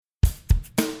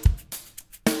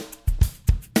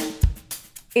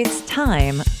It's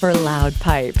time for Loud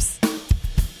Pipes,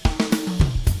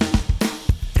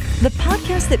 the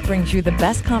podcast that brings you the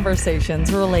best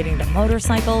conversations relating to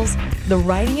motorcycles, the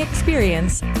riding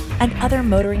experience, and other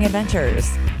motoring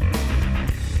adventures.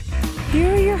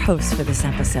 Here are your hosts for this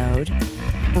episode,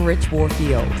 Rich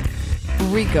Warfield,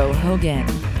 Rico Hogan,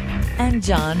 and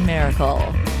John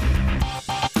Miracle.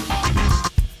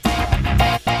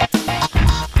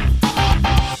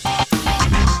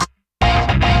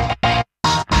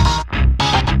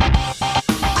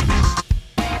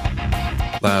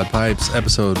 Loud Pipes,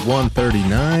 episode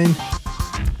 139.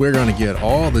 We're going to get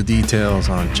all the details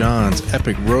on John's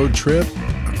epic road trip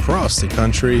across the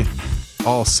country,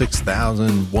 all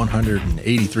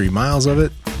 6,183 miles of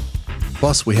it.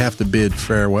 Plus, we have to bid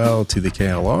farewell to the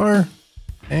KLR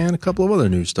and a couple of other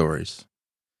news stories.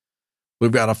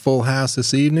 We've got a full house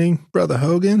this evening. Brother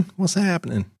Hogan, what's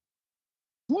happening?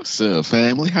 What's up,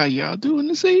 family? How y'all doing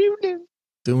this evening?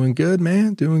 Doing good,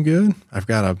 man. Doing good. I've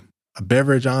got a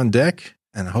beverage on deck,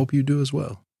 and I hope you do as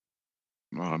well.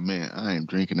 Oh, man, I am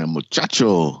drinking a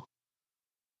muchacho.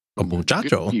 A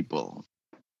muchacho? Good people.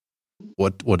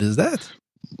 What is that?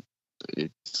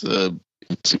 It's a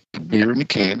beer in a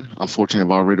can. Unfortunately,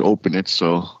 I've already opened it,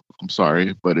 so I'm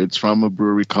sorry. But it's from a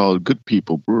brewery called Good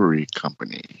People Brewery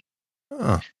Company.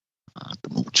 Oh. The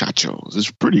muchachos. It's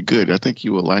pretty good. I think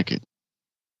you will like it.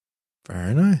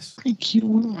 Very nice. I think you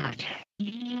will like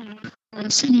it. I'll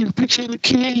send you a picture of the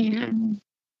can.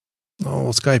 Oh,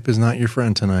 Skype is not your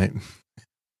friend tonight.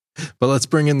 But let's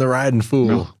bring in the riding fool.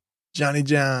 No. Johnny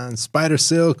John, Spider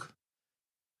Silk.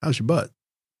 How's your butt?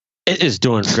 It is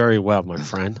doing very well, my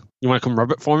friend. You want to come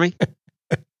rub it for me?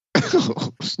 Oh,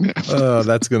 snap.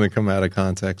 That's going to come out of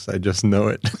context. I just know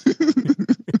it.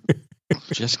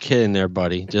 Just kidding there,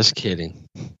 buddy. Just kidding.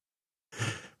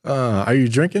 Are you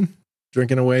drinking?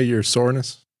 Drinking away your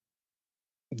soreness?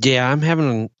 Yeah, I'm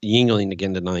having a Yingling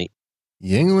again tonight.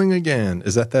 Yingling again.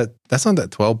 Is that's not that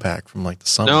 12-pack from like the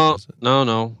summer?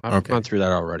 No. I've gone through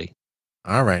that already.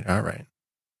 All right.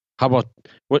 How about,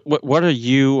 what are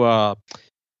you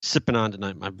sipping on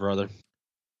tonight, my brother?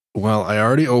 Well, I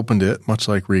already opened it, much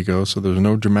like Rico, so there's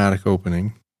no dramatic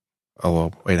opening.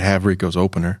 Although, wait, I have Rico's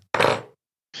opener.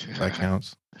 That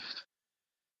counts.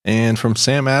 And from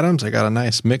Sam Adams, I got a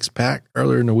nice mix pack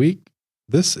earlier in the week.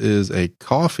 This is a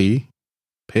coffee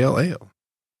pale ale.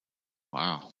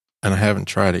 Wow. And I haven't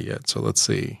tried it yet, so let's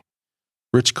see.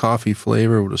 Rich coffee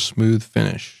flavor with a smooth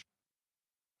finish.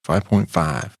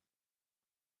 5.5.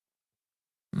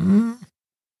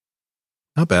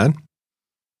 Not bad.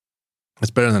 It's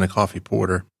better than a coffee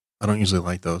porter. I don't usually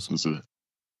like those. Is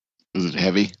it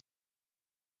heavy?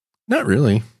 Not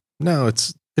really. No,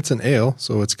 it's an ale,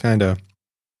 so it's kind of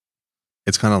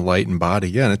light in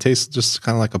body. Yeah, and it tastes just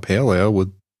kind of like a pale ale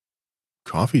with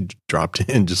coffee dropped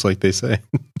in, just like they say.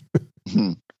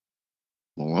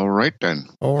 Well, all right then.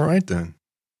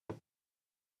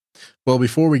 Well,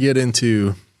 before we get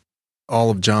into all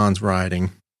of John's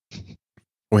riding,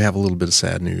 we have a little bit of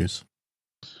sad news.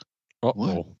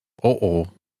 Uh-oh.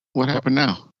 What happened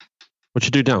now? What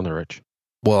you do down there, Rich?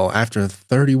 Well, after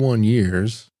 31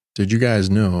 years, did you guys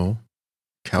know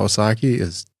Kawasaki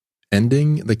is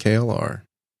ending the KLR?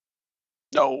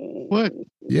 No. What?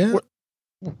 Yeah. What?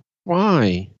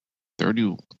 Why?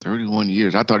 31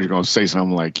 years. I thought you were going to say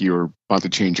something like you were about to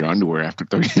change your underwear after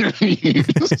 30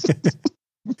 years.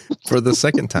 For the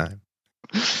second time.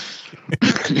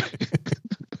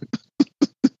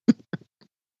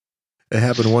 It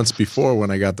happened once before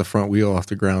when I got the front wheel off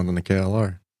the ground on the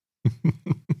KLR.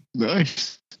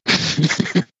 Nice.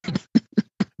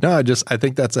 No, I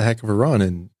think that's a heck of a run,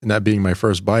 and that being my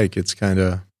first bike, it's kind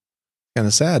of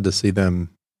sad to see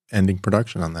them ending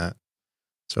production on that.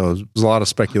 So there's a lot of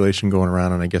speculation going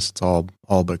around, and I guess it's all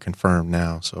but confirmed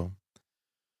now. So,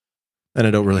 and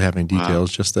I don't really have any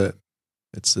details, just that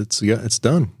it's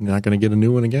done. You're not going to get a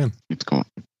new one again. It's going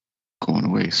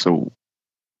away. So,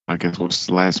 I guess what's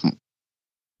the last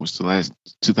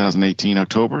 2018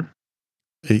 October?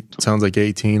 Sounds like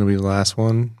 18 will be the last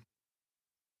one.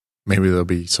 Maybe there'll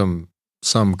be some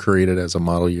created as a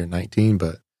model year 19,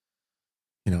 but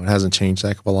it hasn't changed a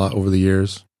heck of a lot over the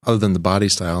years, other than the body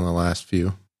style in the last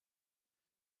few.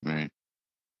 Right.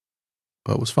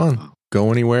 But it was fun.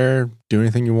 Go anywhere, do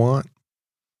anything you want.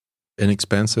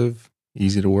 Inexpensive,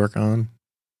 easy to work on.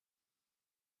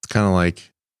 It's kind of like,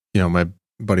 my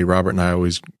buddy Robert and I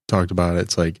always talked about it.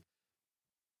 It's like,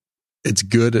 it's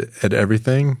good at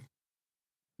everything,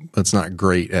 but it's not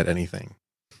great at anything.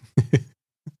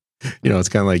 It's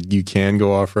kind of like you can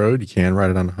go off-road, you can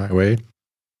ride it on the highway.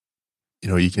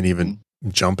 You can even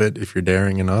jump it if you're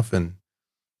daring enough, and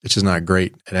it's just not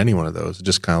great at any one of those. It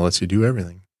just kind of lets you do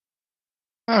everything.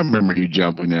 I remember you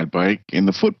jumping that bike and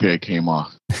the foot peg came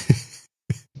off.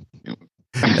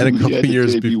 And a couple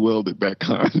years you welded back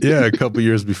on. Yeah, a couple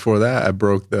years before that, I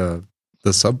broke the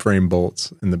subframe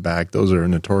bolts in the back. Those are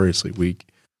notoriously weak.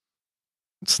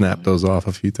 Snapped those off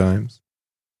a few times.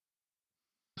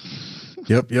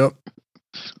 Yep.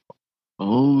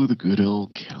 Oh, the good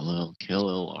old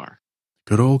KLR.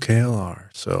 Good old KLR.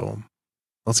 So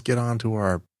let's get on to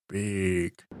our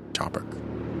big topic.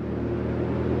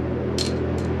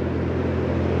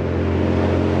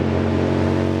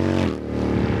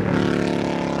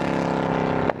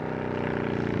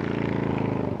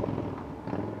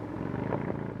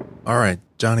 All right,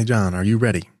 Johnny John, are you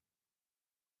ready?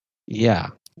 Yeah.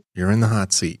 You're in the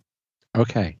hot seat.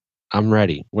 Okay. I'm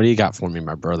ready. What do you got for me,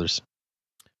 my brothers?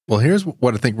 Well, here's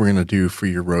what I think we're going to do for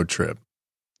your road trip.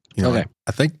 Okay.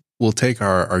 I think we'll take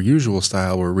our usual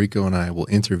style where Rico and I will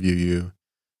interview you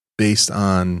based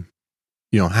on,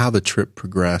 how the trip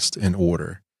progressed in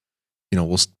order.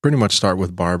 We'll pretty much start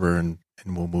with Barber and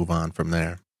we'll move on from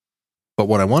there. But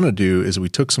what I want to do is we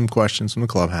took some questions from the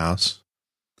clubhouse,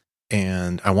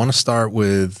 and I want to start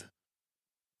with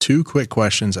 2 quick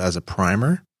questions as a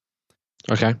primer.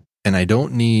 Okay. And I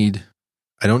don't need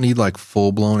like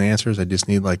full blown answers. I just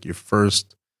need like your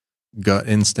first gut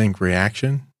instinct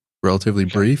reaction, relatively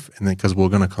brief, and then because we're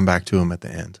going to come back to them at the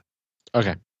end.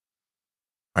 Okay.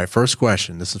 All right. First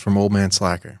question. This is from Old Man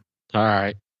Slacker. All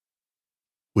right.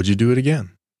 Would you do it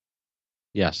again?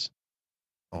 Yes.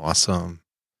 Awesome.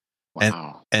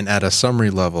 Wow. And at a summary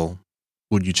level,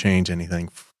 would you change anything?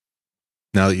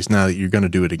 Now that you're going to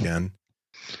do it again,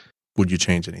 would you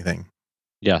change anything?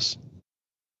 Yes.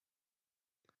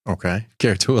 Okay.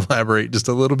 Care to elaborate just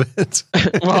a little bit?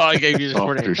 Well, I gave you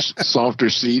the softer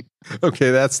seat.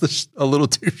 Okay, that's a little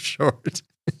too short.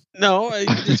 No, he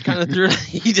just kind of threw.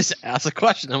 He just asked a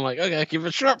question. I'm like, okay, I'll keep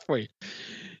it short for you.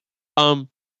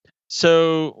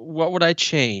 So what would I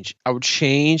change? I would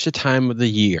change the time of the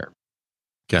year.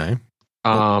 Okay.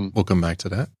 We'll come back to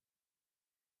that.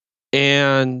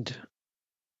 And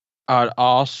I'd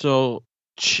also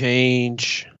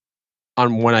change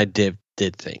on when I did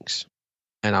things.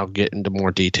 And I'll get into more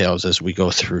details as we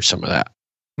go through some of that.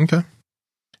 Okay.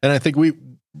 And I think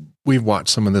we've watched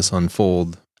some of this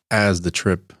unfold as the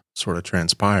trip sort of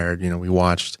transpired. We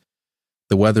watched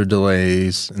the weather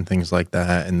delays and things like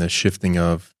that, and the shifting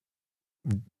of,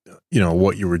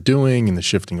 what you were doing, and the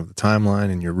shifting of the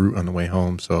timeline and your route on the way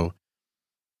home. So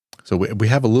we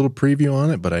have a little preview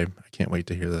on it, but I can't wait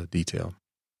to hear the detail.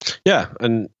 Yeah,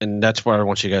 and that's what I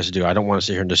want you guys to do. I don't want to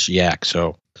sit here and just yak.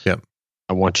 So yep.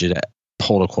 I want you to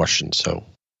pull the questions. So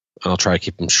I'll try to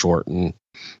keep them short and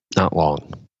not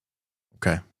long.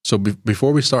 Okay. So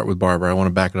before we start with Barbara, I want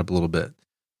to back it up a little bit.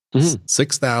 Mm-hmm.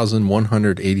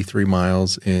 6,183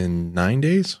 miles in 9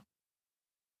 days?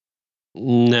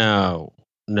 No,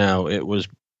 it was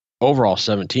overall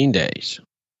 17 days.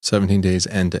 17 days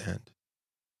end to end.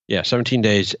 Yeah, 17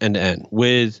 days end to end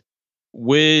with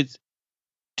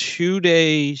 2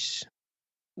 days.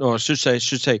 No, I should say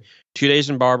 2 days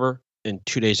in Barber and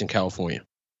 2 days in California.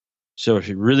 So if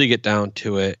you really get down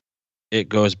to it, it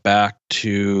goes back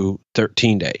to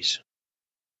 13 days.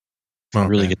 Okay.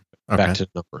 Really get back to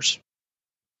the numbers.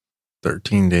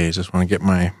 13 days. Just want to get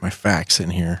my facts in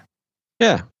here.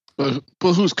 Yeah. But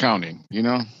who's counting,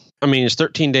 I mean, it's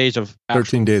 13 days of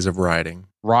 13 days of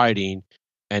riding,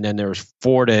 and then there's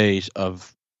 4 days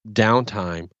of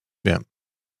downtime. Yeah.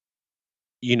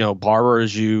 Barber,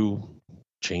 as you,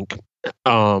 Chink,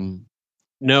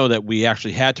 know that we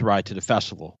actually had to ride to the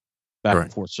festival back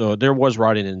and forth. So there was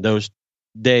riding in those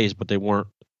days, but they weren't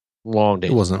long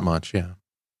days. It wasn't much, yeah.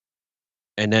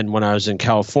 And then when I was in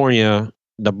California,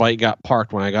 the bike got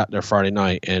parked when I got there Friday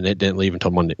night, and it didn't leave until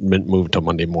move until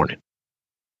Monday morning.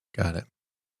 Got it.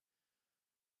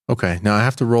 Okay, now I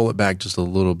have to roll it back just a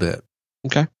little bit.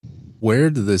 Okay. Where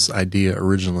did this idea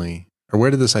originate?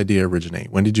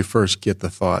 When did you first get the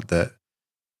thought that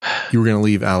you were going to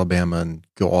leave Alabama and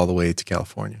go all the way to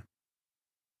California?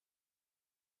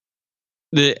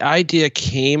 The idea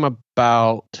came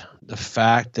about the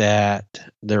fact that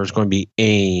there was going to be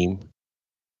AIM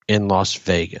in Las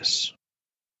Vegas.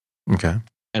 Okay.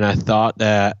 And I thought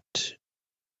that,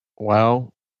 well,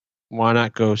 why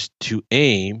not go to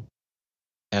AIM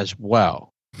as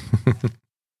well?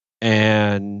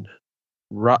 And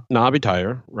Nobby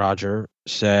Tire, Roger,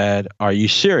 said, "Are you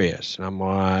serious?" And I'm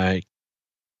like,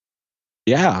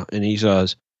 "Yeah." And he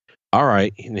says, "All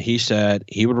right." And he said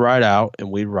he would ride out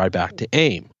and we'd ride back to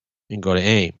AIM and go to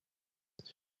AIM.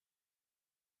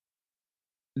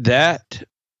 That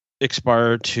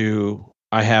expired to,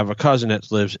 I have a cousin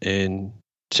that lives in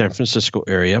San Francisco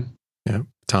area. Yeah.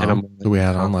 Tom, who we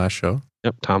had on last show.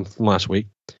 Yep, Tom from last week.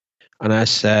 And I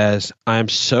says, I'm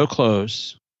so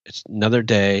close. It's another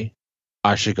day.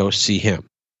 I should go see him.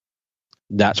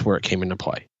 That's where it came into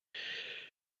play.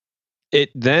 It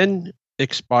then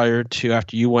expired to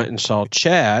after you went and saw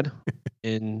Chad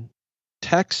in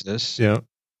Texas. Yeah.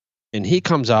 And he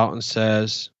comes out and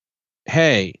says,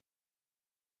 hey,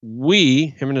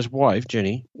 him and his wife,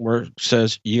 Jenny,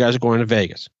 says, you guys are going to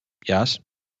Vegas. Yes.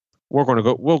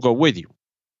 We'll go with you.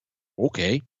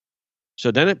 Okay.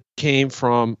 So then it came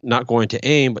from not going to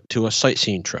AIM, but to a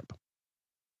sightseeing trip.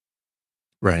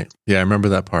 Right. Yeah, I remember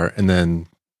that part. And then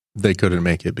they couldn't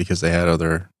make it because they had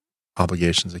other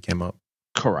obligations that came up.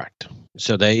 Correct.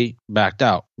 So they backed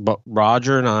out. But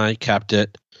Roger and I kept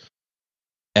it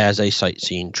as a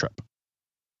sightseeing trip.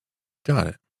 Got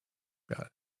it.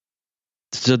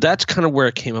 So that's kind of where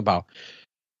it came about.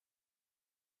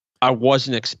 I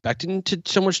wasn't expecting to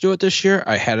so much do it this year.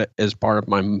 I had it as part of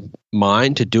my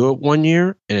mind to do it one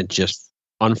year, and it just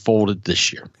unfolded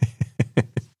this year.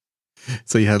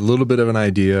 So you had a little bit of an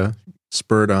idea,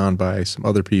 spurred on by some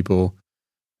other people,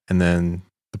 and then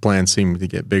the plan seemed to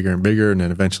get bigger and bigger, and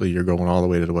then eventually you're going all the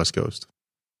way to the West Coast.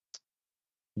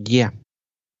 Yeah.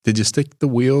 Did you stick the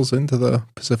wheels into the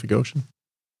Pacific Ocean?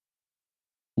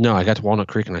 No, I got to Walnut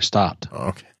Creek and I stopped. Oh,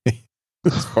 okay.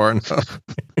 That's far enough.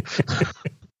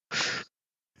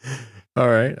 All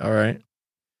right.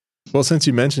 Well, since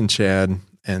you mentioned Chad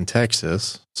and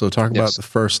Texas, so talk about the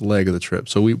first leg of the trip.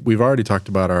 So we've already talked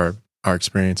about our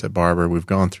experience at Barber. We've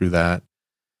gone through that.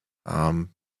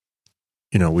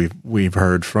 We've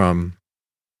heard from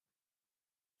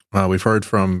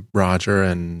Roger,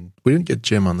 and we didn't get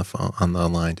Jim on the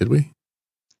line, did we?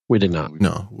 We did not.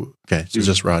 No. Okay, so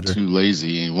just Roger. Too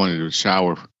lazy and wanted to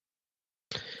shower.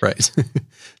 Right.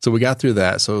 So we got through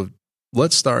that. So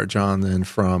let's start, John, then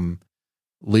from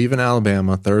leaving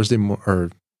Alabama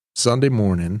Sunday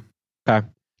morning. Okay.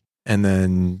 And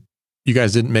then you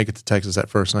guys didn't make it to Texas that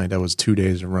first night. That was 2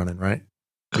 days of running, right?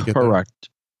 Correct.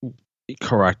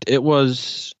 It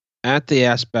was at the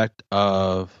aspect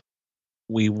of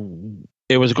it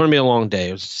was going to be a long day.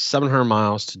 It was 700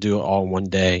 miles to do it all in one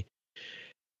day.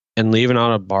 And leaving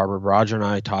out of Barber, Roger and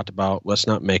I talked about, let's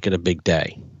not make it a big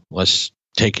day. Let's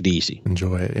take it easy.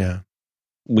 Enjoy it, yeah.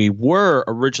 We were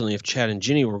originally, if Chad and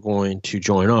Ginny were going to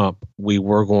join up, we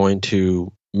were going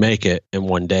to make it in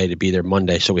one day to be there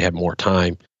Monday so we had more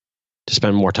time to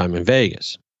spend more time in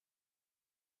Vegas.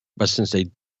 But since they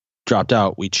dropped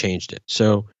out, we changed it.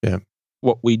 So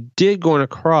what we did going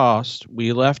across,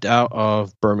 we left out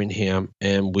of Birmingham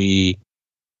and we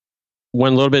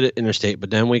went a little bit of interstate, but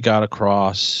then we got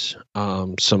across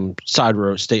some side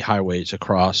roads, state highways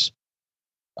across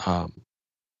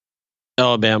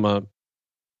Alabama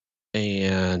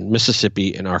and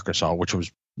Mississippi and Arkansas, which was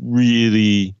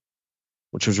really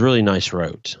nice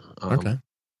roads. Okay.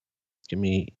 Give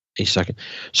me a second.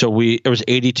 So it was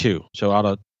 82. So out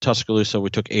of Tuscaloosa, we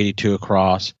took 82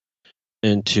 across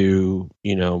into,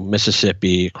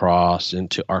 Mississippi, across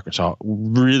into Arkansas.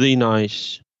 Really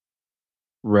nice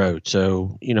road.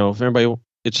 So, if anybody,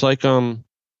 it's like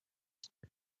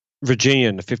Virginia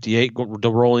in the 58,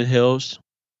 the rolling hills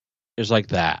is like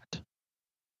that.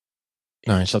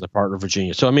 Nice. Southern part of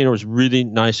Virginia. So, it was really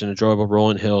nice and enjoyable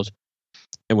rolling hills.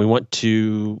 And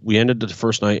we ended the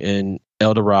first night in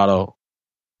El Dorado,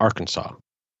 Arkansas.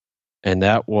 And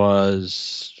that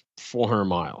was 400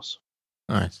 miles.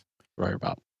 Nice. Right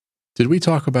about. Did we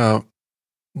talk about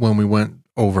when we went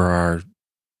over our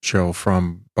show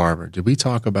from Barber, did we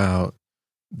talk about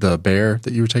the bear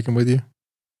that you were taking with you?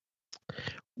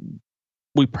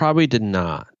 We probably did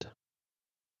not.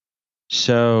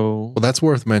 So, well, that's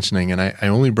worth mentioning. And I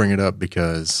only bring it up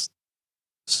because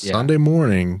Sunday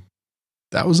morning,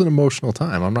 that was an emotional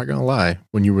time. I'm not going to lie,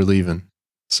 when you were leaving.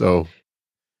 So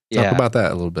talk about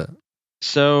that a little bit.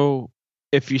 So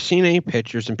if you've seen any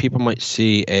pictures, and people might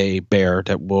see a bear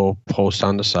that we'll post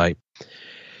on the site,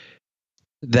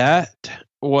 that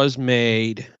was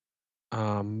made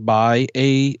by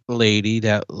a lady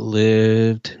that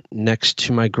lived next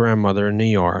to my grandmother in New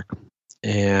York.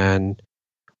 And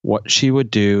what she would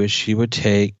do is she would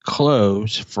take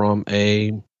clothes from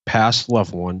a past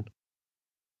loved one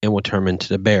and would turn them into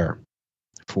the bear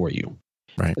for you.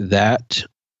 Right. That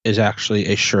is actually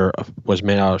was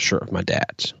made out of a shirt of my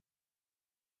dad's.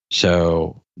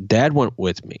 So Dad went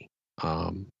with me.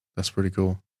 That's pretty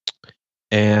cool.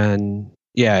 And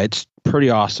yeah, it's pretty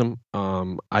awesome.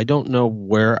 I don't know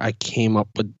where I came up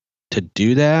with to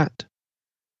do that,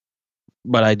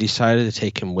 but I decided to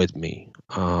take him with me.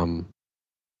 And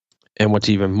what's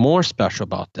even more special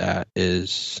about that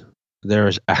is there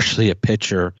is actually a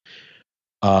picture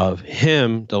of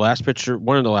him, the last picture,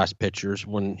 one of the last pictures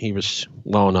when he was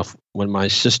well enough, when my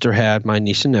sister had my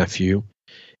niece and nephew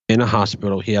in a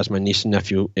hospital. He has my niece and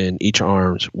nephew in each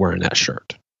arms wearing that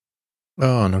shirt.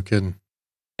 Oh, no kidding.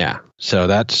 Yeah. So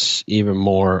that's even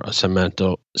more a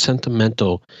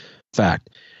sentimental fact.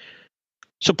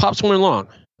 So Pops went along.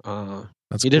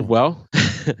 That's he cool. did well.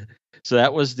 So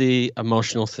that was the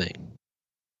emotional thing.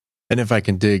 And if I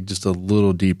can dig just a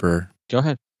little deeper, Go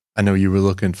ahead. I know you were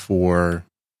looking for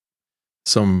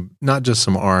some, not just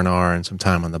some R&R and some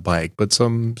time on the bike, but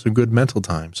some good mental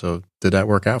time. So did that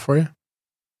work out for you?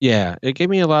 Yeah, it gave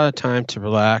me a lot of time to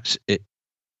relax. It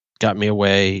got me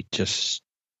away.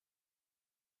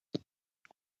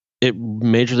 It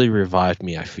majorly revived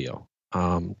me, I feel.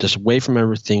 Just away from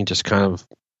everything, just kind of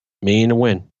me in a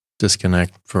win.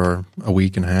 Disconnect for a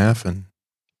week and a half and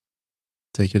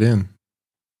take it in.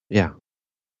 Yeah.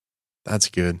 That's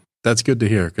good. That's good to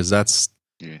hear because I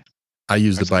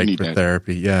use the bike for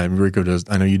therapy. Yeah, and Rico does.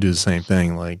 I know you do the same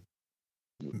thing. Like,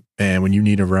 man, when you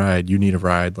need a ride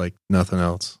like nothing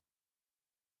else.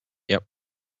 Yep.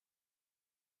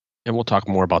 And we'll talk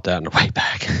more about that on the way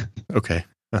back. Okay,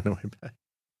 on the way back.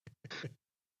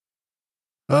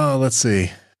 Oh, let's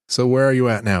see. So where are you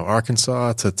at now?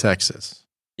 Arkansas to Texas.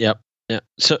 Yep. Yeah.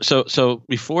 So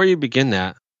before you begin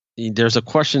that, there's a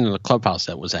question in the clubhouse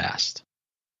that was asked.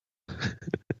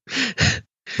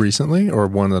 Recently, or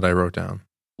one that I wrote down?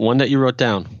 One that you wrote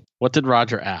down. What did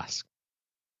Roger ask?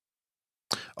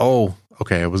 Oh,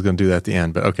 okay. I was going to do that at the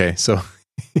end, but okay. So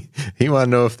he wanted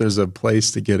to know if there's a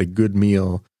place to get a good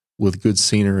meal with good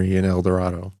scenery in El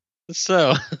Dorado.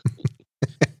 So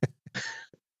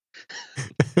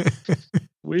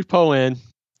we pull in.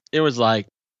 It was like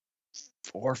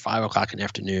 4 or 5 o'clock in the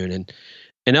afternoon, and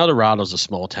El Dorado's a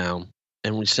small town.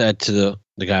 And we said to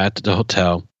the guy at the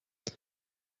hotel,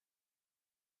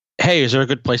 "Hey, is there a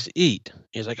good place to eat?"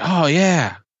 He's like, "Oh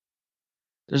yeah,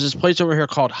 there's this place over here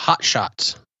called Hot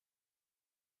Shots,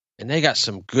 and they got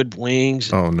some good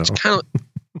wings." Oh no, it's kind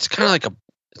of like a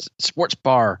sports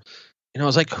bar,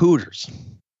 it's like Hooters.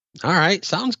 All right,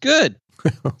 sounds good.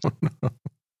 Oh, no.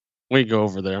 We go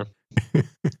over there.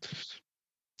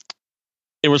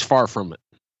 It was far from it.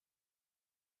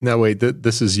 Now wait,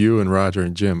 this is you and Roger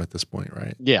and Jim at this point,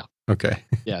 right? Yeah. Okay.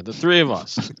 Yeah, the three of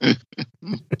us.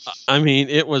 I mean,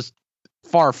 it was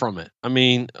far from it. I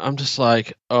mean, I'm just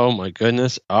like, oh my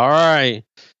goodness. All right.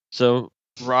 So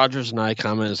Rogers and I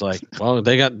comment is like, well,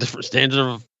 they got different standards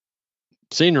of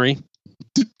scenery.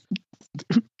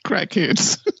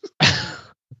 Crackheads.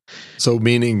 So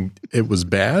meaning it was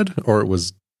bad or it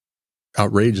was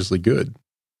outrageously good?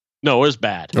 No, it was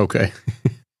bad. Okay.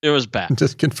 It was bad.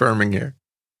 Just confirming here.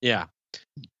 Yeah.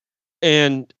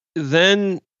 And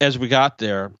then as we got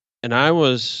there, and I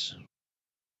was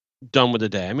done with the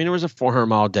day. I mean, it was a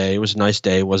 400-mile day. It was a nice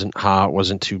day. It wasn't hot. It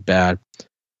wasn't too bad.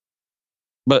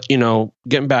 But,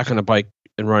 getting back on the bike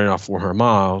and running off 400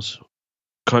 miles,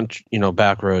 country,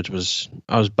 back roads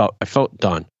I felt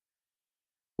done.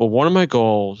 Well, one of my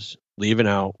goals leaving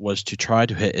out was to try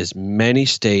to hit as many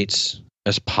states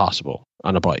as possible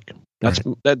on a bike. That's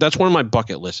one of my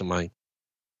bucket lists and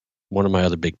one of my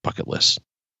other big bucket lists.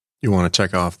 You want to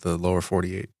check off the lower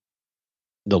 48?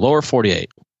 The lower 48.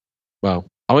 Well,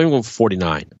 I'll even go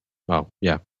 49. Oh,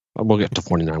 yeah. We'll get to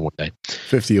 49 one day.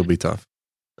 50 will be tough.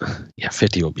 Yeah,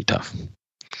 50 will be tough.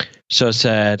 So it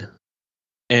said,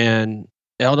 and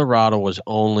El Dorado was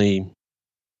only,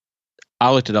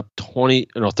 I looked it up, 30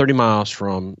 miles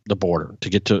from the border to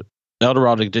get to El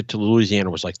Dorado, to get to Louisiana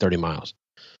was like 30 miles.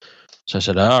 So I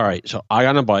said, all right. So I got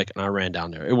on a bike and I ran down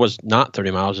there. It was not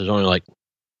 30 miles. It was only like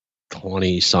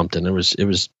 20 something. It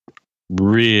was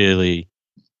really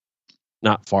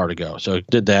not far to go. So I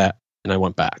did that and I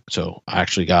went back. So I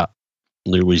actually got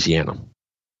Louisiana.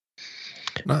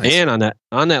 Nice. And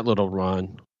on that little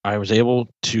run, I was able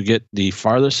to get the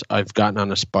farthest I've gotten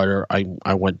on a Spyder.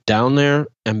 I went down there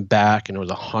and back, and it was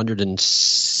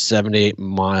 178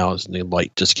 miles, and the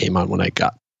light just came on when I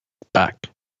got back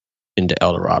into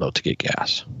El Dorado to get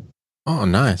gas. Oh,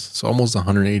 nice. So almost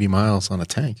 180 miles on a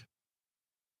tank.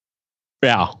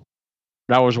 Yeah.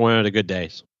 That was one of the good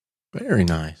days. Very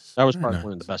nice. That was Very probably nice.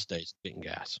 one of the best days getting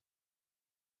gas.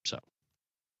 So.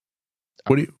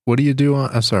 What do you do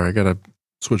on, I'm sorry, I got to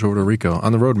switch over to Rico.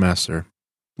 On the Roadmaster,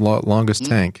 longest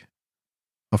tank.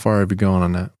 How far have you gone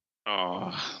on that?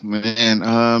 Oh,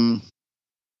 man.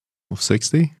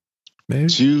 60? Maybe?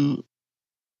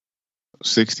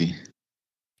 260.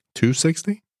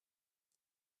 260?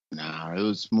 Nah, it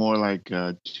was more like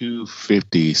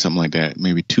 250, something like that.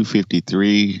 Maybe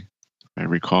 253, if I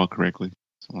recall correctly.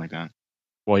 Something like that.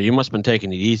 Well, you must have been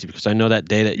taking it easy, because I know that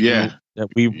day that Yeah. that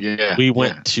we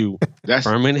went to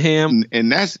Birmingham,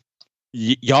 and that's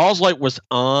y'all's light was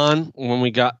on when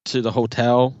we got to the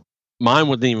hotel. Mine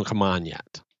wouldn't even come on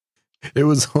yet. It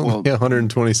was only a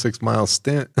 126-mile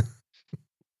stint.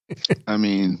 I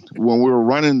mean, when we were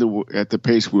running at the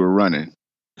pace we were running,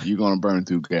 you're gonna burn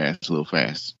through gas a little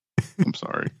fast. I'm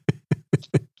sorry.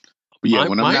 But yeah,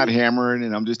 when I'm not hammering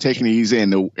and I'm just taking it easy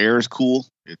and the air is cool,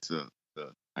 it's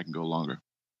I can go longer.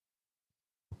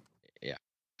 Yeah.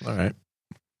 All right.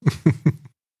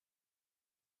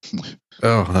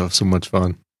 Oh, that was so much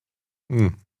fun.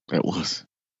 That was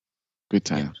good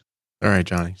times. All right,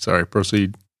 Johnny. Sorry.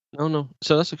 Proceed. No.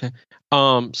 So that's okay.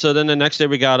 So then the next day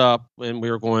we got up and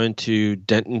we were going to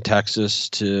Denton, Texas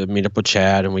to meet up with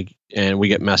Chad, and we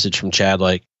get message from Chad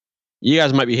like, you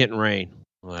guys might be hitting rain.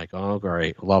 We're like, oh,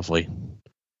 great. Lovely.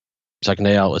 Second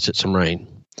day out, let's hit some rain.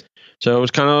 So it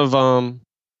was kind of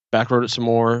backroaded some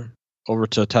more over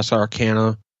to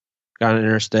Texarkana, got an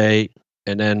interstate,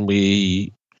 and then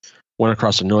we went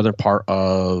across the northern part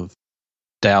of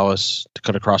Dallas to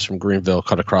cut across from Greenville,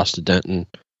 cut across to Denton,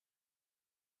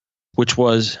 which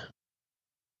was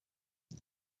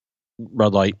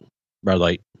red light,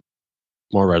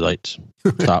 more red lights,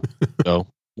 stop, go,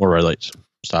 more red lights,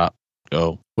 stop,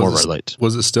 go, more red lights.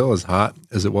 Was it still as hot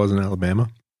as it was in Alabama?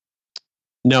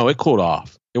 No, it cooled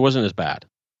off. It wasn't as bad.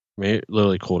 I mean, it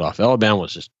literally cooled off. Alabama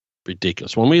was just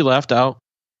ridiculous. When we left out,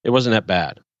 it wasn't that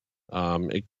bad.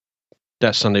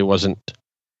 That Sunday wasn't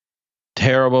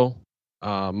terrible.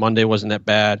 Monday wasn't that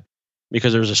bad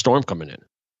because there was a storm coming in.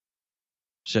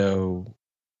 So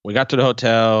we got to the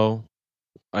hotel.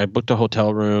 I booked a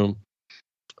hotel room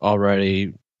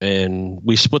already, and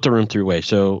we split the room 3 ways.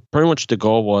 So pretty much the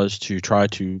goal was to try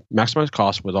to maximize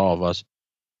costs with all of us.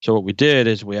 So what we did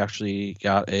is we actually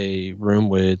got a room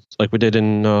with, like we did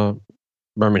in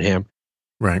Birmingham,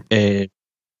 right? A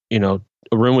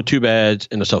room with 2 beds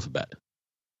and a sofa bed.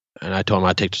 And I told him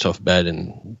I'd take the sofa bed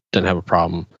and didn't have a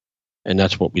problem. And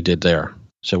that's what we did there.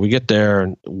 So we get there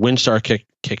and wind started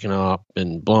kicking up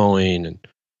and blowing and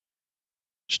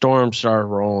storms started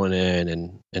rolling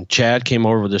in. And Chad came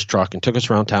over with this truck and took us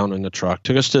around town in the truck,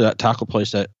 took us to that taco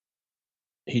place that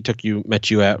he met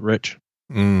you at, Rich.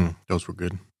 Those were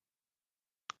good.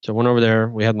 So went over there,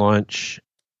 we had lunch,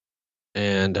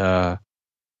 and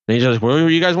he's like, what do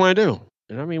you guys want to do?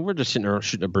 And I mean, we're just sitting there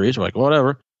shooting a breeze. We're like,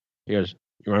 whatever. He goes,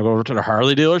 you want to go over to the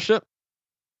Harley dealership?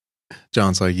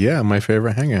 John's like, yeah, my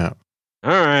favorite hangout. All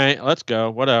right, let's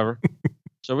go. Whatever.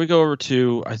 So we go over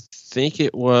to, I think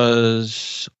it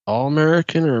was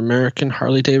All-American or American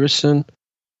Harley Davidson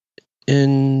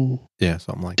in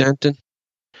something like Denton.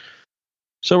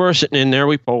 So we're sitting in there.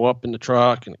 We pull up in the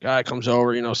truck, and the guy comes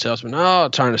over, salesman,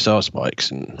 trying to sell us bikes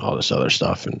and all this other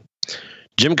stuff. And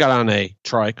Jim got on a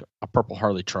trike, a purple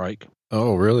Harley trike.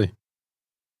 Oh, really?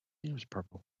 It was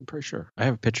purple. I'm pretty sure. I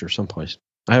have a picture someplace.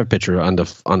 I have a picture on the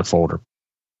folder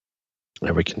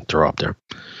that we can throw up there.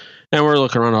 And we're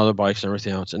looking around other bikes and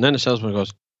everything else. And then the salesman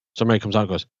somebody comes out and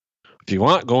goes, if you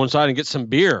want, go inside and get some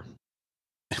beer.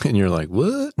 And you're like,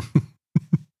 what?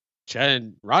 Chad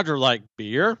and Roger like,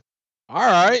 beer? All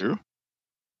right. Sure.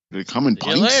 They come in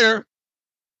pints. See you later.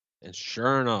 And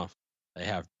sure enough, they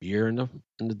have beer in the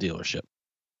dealership.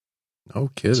 No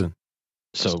kidding.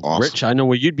 So, awesome. Rich, I know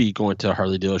where you'd be going to a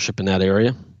Harley dealership in that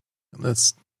area.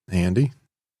 That's handy.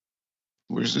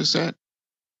 Where's this at?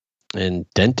 In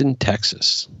Denton,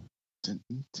 Texas.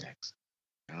 Denton, Texas.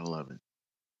 I love it.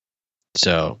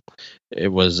 So it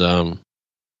was, So,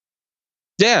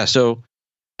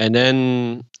 and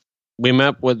then we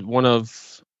met with one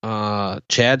of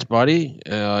Chad's buddy.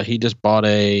 He just bought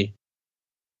an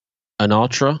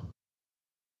Ultra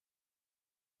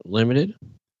Limited.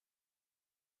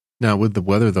 Now with the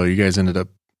weather though, you guys ended up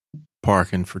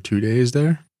parking for 2 days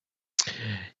there.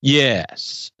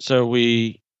 Yes. So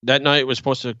that night was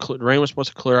supposed to the rain was supposed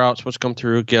to clear out, supposed to come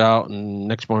through, get out, and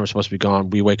next morning was supposed to be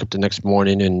gone. We wake up the next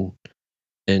morning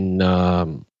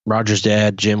and Roger's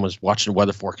dad, Jim, was watching the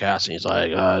weather forecast, and he's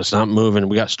like, "It's not moving.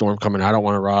 We got storm coming. I don't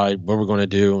want to ride. What are we going to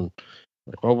do?" And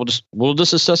like, well, we'll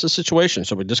just assess the situation.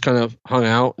 So we just kind of hung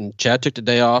out, and Chad took the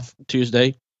day off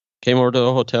Tuesday, came over to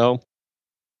the hotel,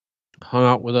 hung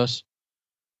out with us,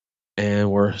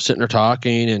 and we're sitting there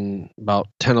talking. And about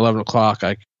 10, 11 o'clock,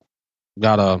 I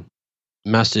got a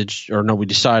message, we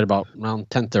decided about around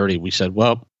 10:30. We said,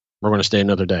 well, we're going to stay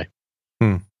another day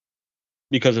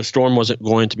because the storm wasn't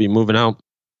going to be moving out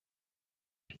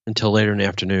until later in the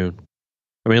afternoon.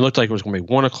 I mean, it looked like it was going to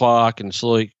be 1 o'clock, and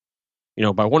slowly,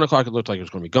 by 1 o'clock it looked like it was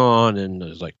going to be gone, and it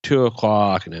was like 2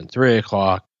 o'clock, and then 3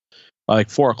 o'clock. By like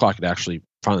 4 o'clock, it actually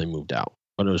finally moved out.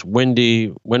 But it was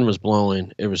windy, wind was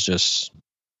blowing. It was just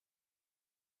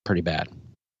pretty bad.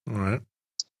 All right.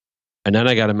 And then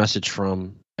I got a message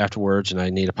from afterwards, and I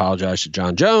need to apologize to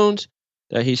John Jones,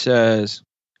 that he says,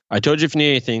 I told you if you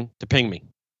need anything to ping me.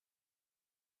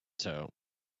 So.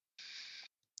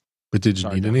 But did you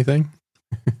need anything?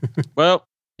 Well,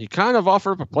 he kind of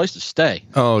offered up a place to stay.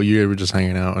 Oh, you were just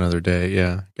hanging out another day.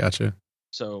 Yeah, gotcha.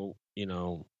 So,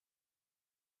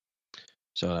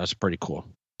 so that's pretty cool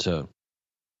to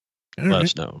let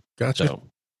us know. Gotcha. So,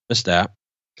 missed that.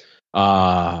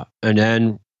 And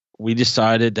then we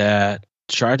decided that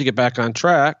tried to get back on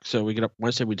track. So we get up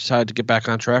Wednesday. We decided to get back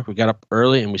on track. We got up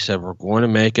early and we said we're going to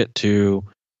make it to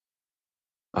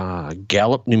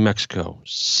Gallup, New Mexico,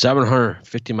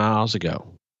 750 miles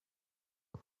ago.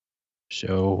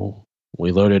 So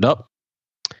we loaded up.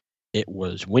 It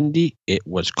was windy, it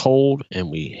was cold,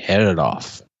 and we headed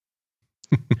off.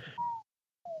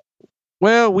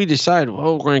 Well, we decided,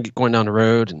 we're going to get going down the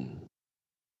road, and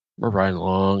we're riding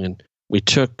along, and we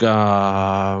took,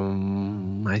 I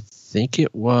think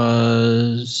it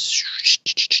was,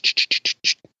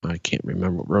 I can't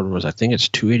remember what road it was. I think it's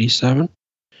 287.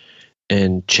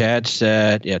 And Chad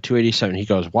said, 287. He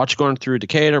goes, watch going through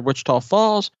Decatur, Wichita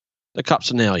Falls, the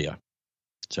cops will nail you.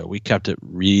 So we kept it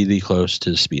really close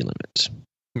to the speed limits.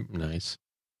 Nice.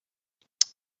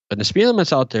 And the speed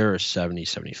limits out there are 70,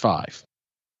 75.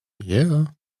 Yeah.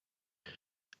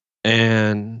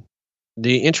 And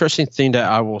the interesting thing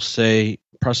that I will say,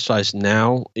 precise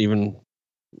now, even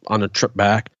on a trip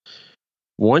back,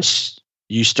 once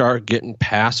you start getting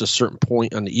past a certain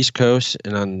point on the East Coast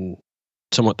and on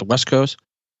somewhat the West Coast,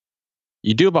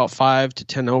 you do about 5 to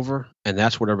 10 over, and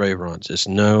that's what everybody runs. It's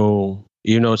no,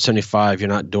 even though it's 75, you're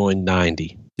not doing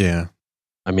 90. Yeah.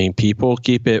 I mean, people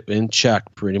keep it in check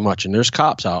pretty much, and there's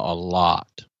cops out a lot.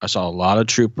 I saw a lot of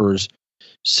troopers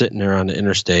sitting there on the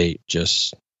interstate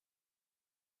just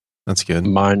that's good,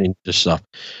 minding the stuff.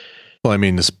 Well, I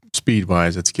mean, the speed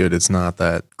wise, it's good. It's not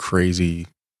that crazy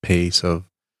pace of,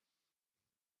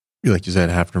 like you said,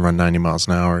 having to run 90 miles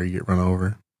an hour, you get run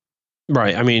over.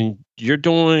 Right. I mean, you're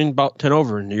doing about 10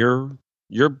 over, and you're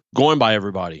going by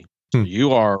everybody.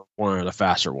 You are one of the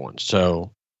faster ones.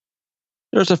 So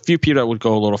there's a few people that would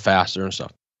go a little faster and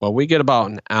stuff. Well, we get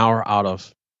about an hour out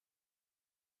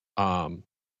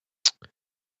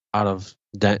of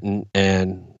Denton,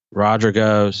 and Roger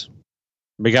goes,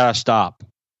 we gotta stop.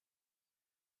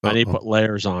 I need to put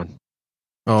layers on.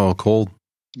 Oh, cold.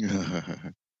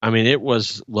 I mean, it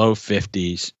was low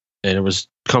 50s, and it was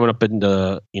coming up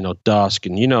into dusk,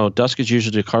 and dusk is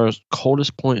usually the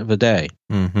coldest point of the day.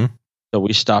 Mm-hmm. So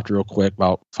we stopped real quick,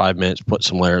 about 5 minutes, put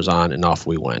some layers on, and off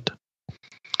we went.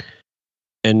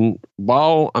 And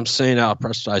while I'm saying I'll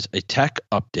press a tech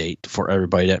update for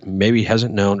everybody that maybe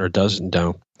hasn't known or doesn't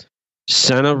know,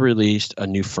 Senna released a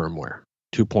new firmware,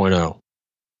 2.0,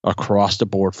 across the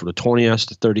board for the 20S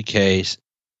to 30Ks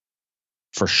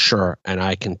for sure. And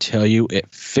I can tell you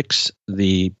it fixed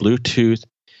the Bluetooth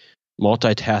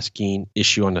multitasking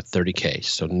issue on the 30K.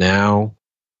 So now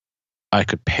I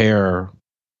could pair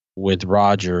with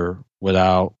Roger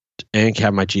without and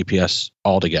have my GPS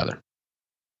all together.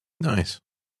 Nice.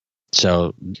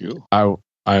 So I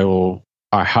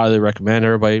highly recommend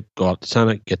everybody go out to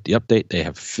Senna, get the update. They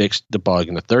have fixed the bug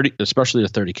in the 30, especially the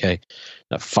 30K,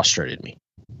 that frustrated me.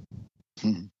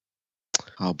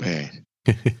 How bad?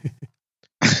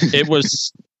 It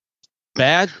was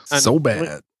bad. So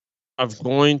bad. Of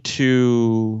going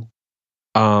to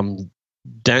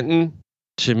Denton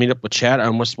to meet up with Chad, I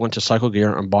almost went to Cycle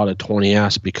Gear and bought a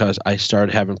 20S because I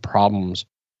started having problems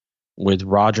with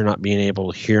Roger not being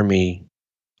able to hear me.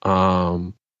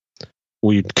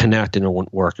 We'd connect and it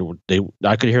wouldn't work.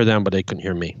 I could hear them, but they couldn't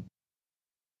hear me.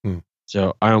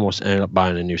 So I almost ended up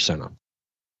buying a new Senna.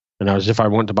 And if I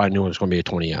wanted to buy a new one, it's going to be a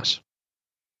 20S.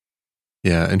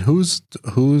 Yeah, and whose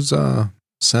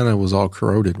Senna was all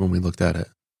corroded when we looked at it?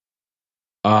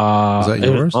 Was that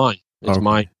yours? It was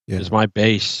mine. It's okay. It's my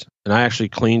base, and I actually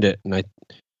cleaned it, and I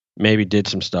maybe did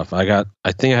some stuff. I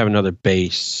think I have another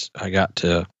base I got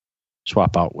to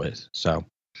swap out with. So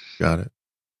got it.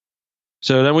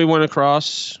 So then we went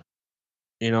across,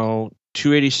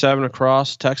 287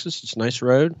 across Texas. It's a nice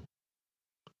road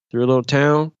through a little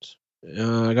town.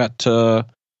 I got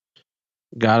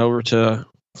over to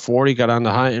 40, got on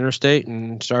the high interstate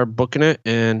and started booking it.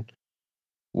 And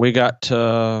we got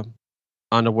on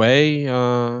the way.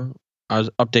 I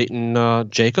was updating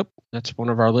Jacob. That's one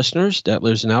of our listeners that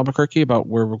lives in Albuquerque about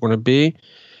where we're going to be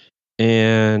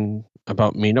and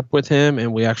about meeting up with him.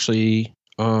 And we actually,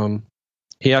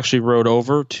 he actually rode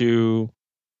over to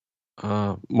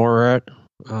Moret.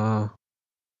 So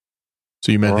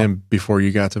you met him before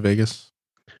you got to Vegas?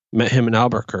 Met him in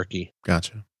Albuquerque.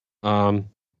 Gotcha.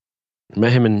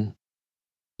 Met him in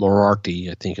Morarty,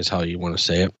 I think is how you want to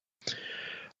say it.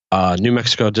 New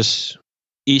Mexico, just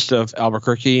east of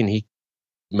Albuquerque, and he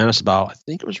met us about, I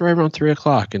think it was right around 3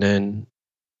 o'clock, and then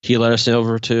he led us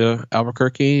over to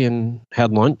Albuquerque and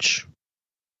had lunch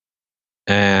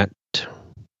at,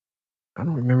 I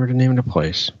don't remember the name of the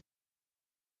place.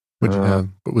 What'd you have?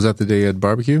 Was that the day at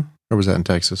barbecue, or was that in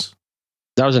Texas?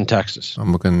 That was in Texas.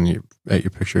 I'm looking at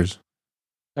your pictures.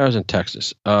 That was in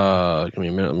Texas. Give me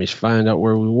a minute. Let me find out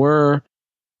where we were.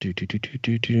 Nope,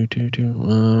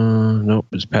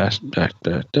 it's past back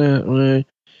that way.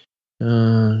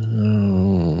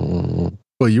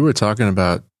 Well, you were talking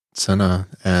about Senna,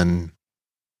 and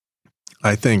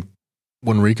I think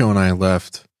when Rico and I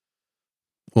left,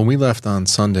 when we left on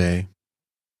Sunday,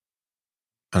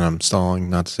 and I'm stalling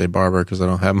not to say barber because I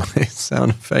don't have my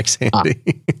sound effects handy.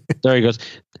 There he goes.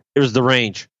 It was the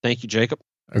range. Thank you, Jacob.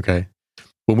 Okay.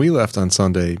 When we left on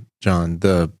Sunday, John,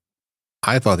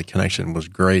 I thought the connection was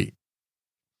great.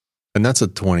 And that's a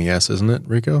 20S, isn't it,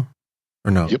 Rico?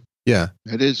 Or no? Yep. Yeah.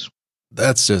 It is.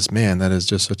 That's just, man, that is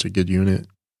just such a good unit.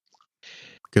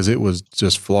 Because it was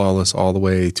just flawless all the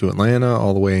way to Atlanta,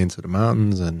 all the way into the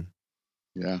mountains. And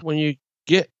yeah, when you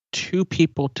get two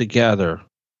people together,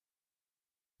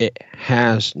 it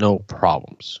has no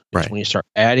problems. Right. When you start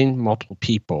adding multiple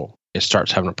people, it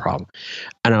starts having a problem.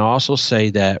 And I also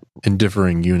say that... And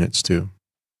differing units, too.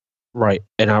 Right.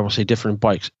 And I will say different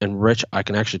bikes. And Rich, I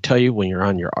can actually tell you when you're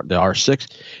on the R6,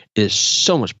 it is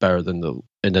so much better than the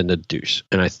Deuce.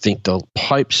 And I think the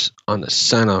pipes on the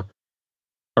Senna,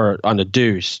 or on the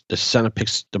Deuce,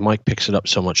 the mic picks it up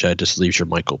so much that it just leaves your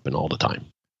mic open all the time.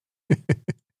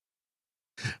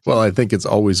 Well, I think it's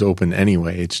always open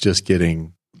anyway. It's just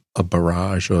getting a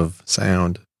barrage of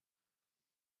sound.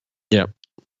 Yep.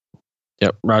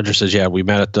 Roger says, yeah, we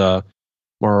met at the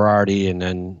Morarty and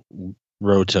then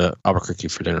rode to Albuquerque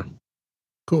for dinner.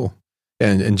 Cool.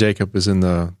 And Jacob is in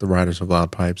the Riders of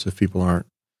Loud Pipes. If people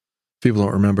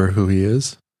don't remember who he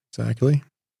is exactly.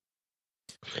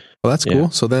 Well, that's cool. Yeah.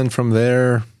 So then from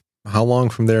there, how long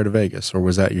from there to Vegas, or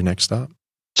was that your next stop?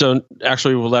 So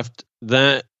actually, we left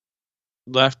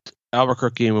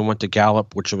Albuquerque and we went to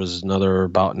Gallup, which was another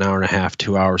about an hour and a half,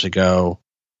 2 hours ago.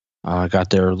 Got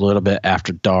there a little bit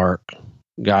after dark,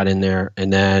 got in there,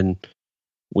 and then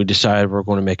we decided we're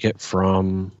going to make it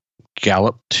from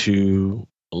Gallup to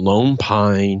Lone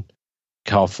Pine,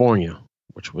 California,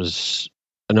 which was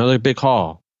another big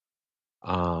haul.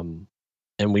 And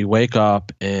we wake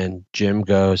up and Jim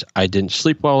goes, I didn't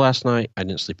sleep well last night. I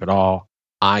didn't sleep at all.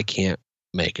 I can't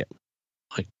make it.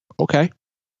 Like, okay.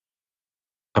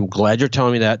 I'm glad you're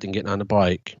telling me that than getting on the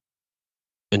bike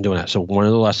and doing that. So one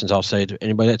of the lessons I'll say to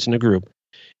anybody that's in the group,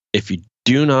 if you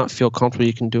do not feel comfortable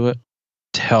you can do it,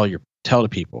 tell the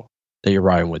people that you're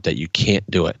riding with that you can't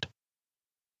do it.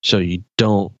 So you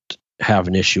don't have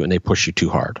an issue and they push you too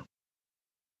hard.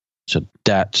 So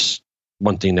that's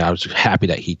one thing that I was happy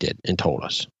that he did and told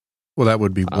us. Well, that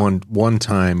would be one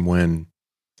time when,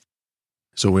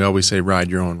 so we always say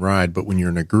ride your own ride, but when you're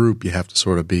in a group, you have to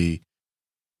sort of be,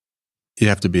 you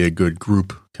have to be a good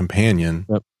group companion.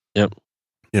 Yep.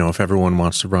 You know, if everyone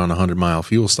wants to run a 100-mile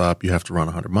fuel stop, you have to run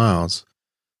 100 miles.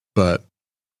 But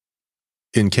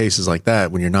in cases like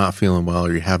that, when you're not feeling well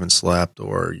or you haven't slept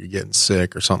or you're getting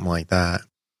sick or something like that,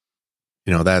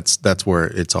 you know, that's where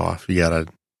it's off. You got to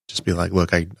just be like,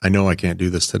 look, I know I can't do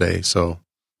this today, so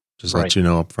just let you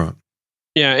know up front.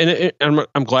 Yeah, and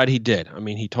I'm glad he did. I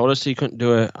mean, he told us he couldn't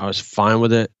do it. I was fine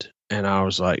with it, and I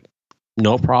was like,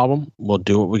 no problem. We'll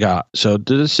do what we got. So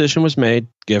the decision was made.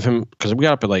 Give him, because we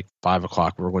got up at like 5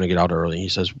 o'clock. We were going to get out early. He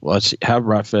says, well, let's have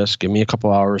breakfast. Give me a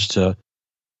couple hours to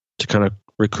kind of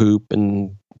recoup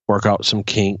and work out some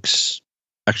kinks,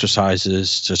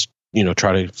 exercises, just, you know,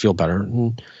 try to feel better.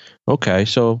 And, okay,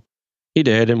 so he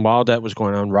did. And while that was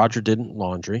going on, Roger didn't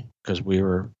laundry because we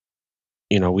were,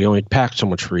 you know, we only packed so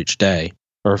much for each day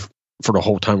or for the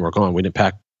whole time we were gone. We didn't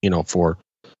pack, you know, for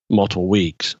multiple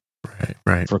weeks.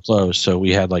 Right. For clothes. So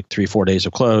we had like 3-4 days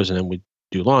of clothes and then we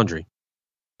do laundry.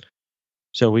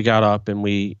 So we got up and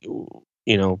we,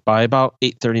 you know, by about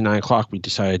 8:30, 9 o'clock, we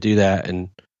decided to do that. And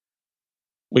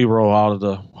we roll out of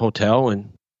the hotel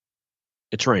and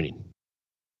it's raining.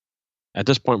 At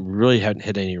this point, we really hadn't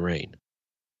hit any rain.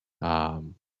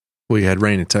 Well, you had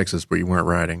rain in Texas, but you weren't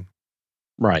riding.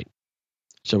 Right.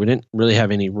 So we didn't really have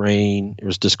any rain. It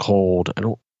was just cold. I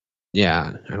don't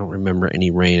remember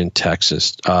any rain in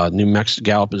Texas. New Mexico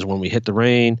Gallup is when we hit the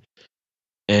rain,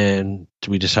 and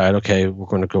we decided, okay, we're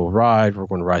going to go ride. We're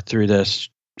going to ride through this,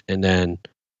 and then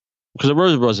because the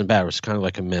road wasn't bad, it was kind of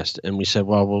like a mist, and we said,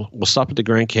 well, we'll stop at the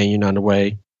Grand Canyon on the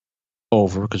way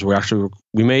over because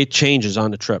we made changes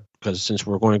on the trip. because since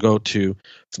we're going to go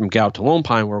from Gallup to Lone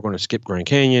Pine, we're going to skip Grand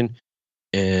Canyon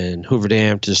and Hoover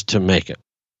Dam just to make it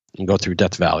and go through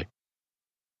Death Valley.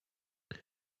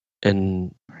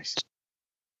 And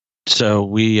so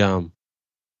we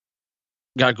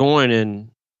got going,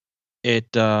 and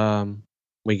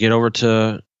we get over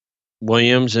to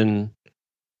Williams, and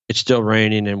it's still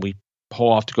raining, and we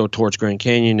pull off to go towards Grand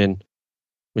Canyon, and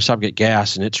we stop to get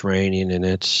gas, and it's raining, and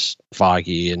it's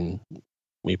foggy, and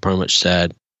we pretty much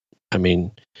said, I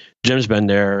mean, Jim's been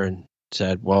there and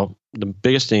said, well, the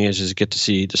biggest thing is get to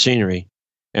see the scenery,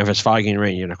 and if it's foggy and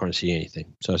rainy, you're not going to see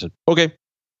anything. So I said, okay.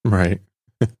 Right.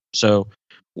 So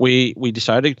we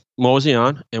decided to mosey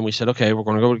on, and we said, okay, we're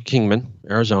going to go to Kingman,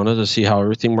 Arizona, to see how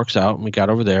everything works out. And we got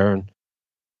over there, and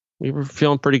we were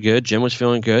feeling pretty good. Jim was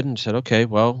feeling good, and said, okay,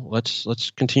 well,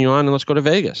 let's continue on, and let's go to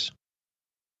Vegas.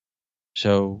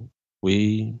 So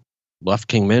we left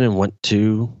Kingman and went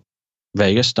to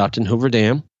Vegas, stopped in Hoover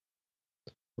Dam.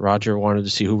 Roger wanted to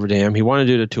see Hoover Dam. He wanted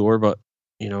to do the tour, but,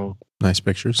 nice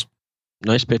pictures.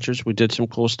 Nice pictures. We did some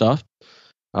cool stuff.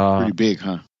 Pretty big,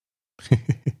 huh?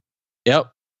 Yep.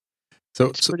 So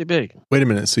it's pretty big. Wait a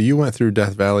minute. So you went through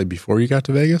Death Valley before you got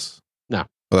to Vegas? No.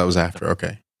 Oh, that was after.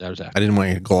 Okay. That was after. I didn't want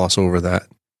you to gloss over that.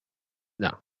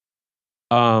 No.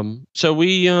 So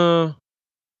we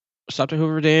stopped at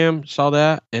Hoover Dam, saw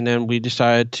that, and then we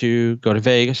decided to go to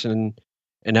Vegas, and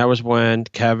that was when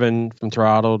Kevin from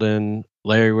Throttled and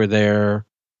Larry were there.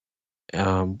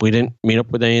 We didn't meet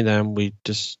up with any of them. We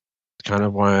just kind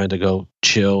of wanted to go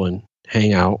chill and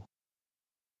hang out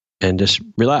and just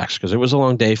relax, because it was a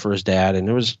long day for his dad, and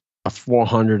it was a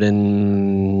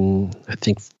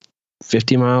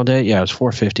 50-mile day. Yeah, it was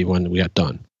 450 when we got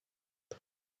done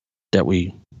that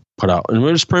we put out. And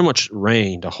it was pretty much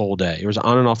rain the whole day. It was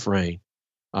on and off rain.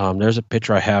 There's a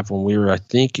picture I have when we were, I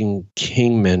think, in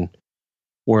Kingman,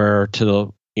 where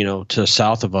to the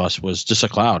south of us was just a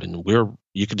cloud, and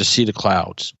you could just see the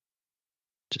clouds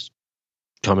just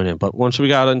coming in. But once we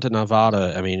got into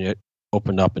Nevada, I mean, it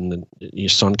opened up, and the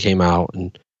sun came out,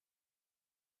 and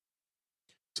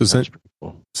so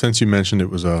since you mentioned it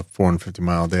was a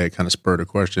 450-mile day, it kind of spurred a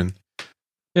question.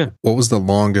 Yeah. What was the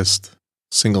longest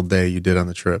single day you did on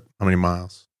the trip? How many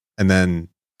miles? And then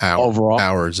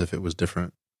hours if it was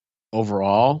different.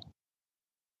 Overall,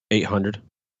 800.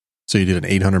 So you did an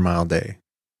 800-mile day.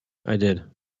 I did.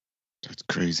 That's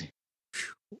crazy.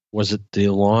 Was it the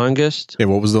longest? Yeah,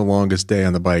 what was the longest day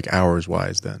on the bike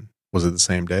hours-wise then? Was it the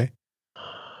same day?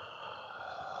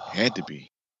 Had to be.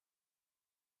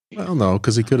 Well, no,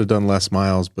 because he could have done less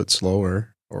miles but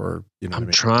slower, or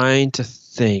I'm trying to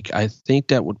think. I think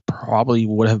that would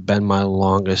have been my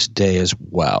longest day as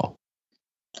well.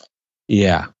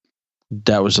 Yeah,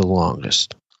 that was the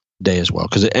longest day as well,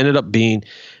 because it ended up being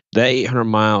that 800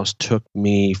 miles took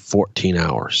me 14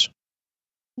 hours.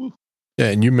 Yeah,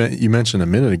 and you mentioned a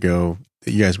minute ago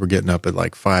that you guys were getting up at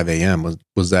like 5 a.m.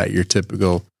 Was that your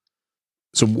typical?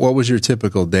 So what was your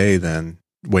typical day then?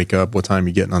 Wake up, what time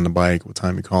you getting on the bike, what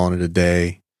time you calling it a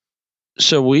day?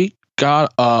 So we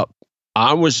got up.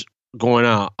 I was going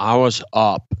out. I was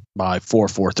up by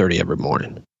 4:30 every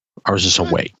morning. I was just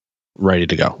awake, ready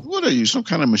to go. What are you, some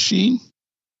kind of machine?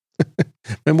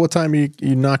 And what time are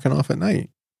you knocking off at night?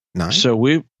 9? So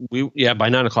we by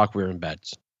 9 o'clock we were in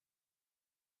beds.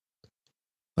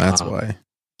 That's why.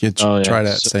 You try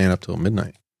that staying up till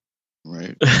midnight.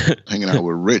 Right. Hanging out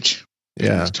with Rich.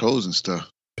 Yeah. His toes and stuff.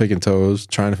 Picking toes,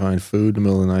 trying to find food in the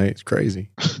middle of the night. It's crazy.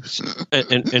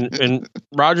 and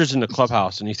Roger's in the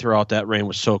clubhouse, and he threw out that rain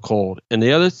was so cold. And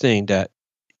the other thing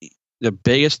the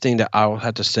biggest thing that I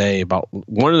had to say about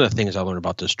one of the things I learned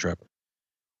about this trip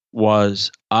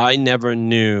was I never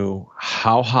knew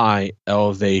how high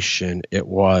elevation it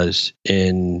was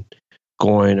in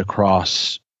going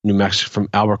across New Mexico from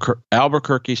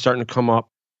Albuquerque, starting to come up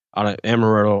out of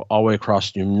Amarillo all the way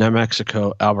across New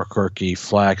Mexico, Albuquerque,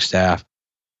 Flagstaff,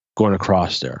 going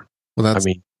across there. Well,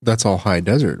 that's all high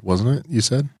desert, wasn't it? You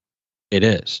said it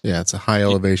is. Yeah, it's a high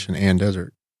elevation and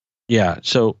desert. Yeah,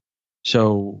 so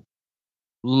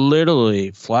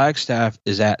literally Flagstaff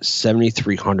is at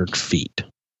 7,300 feet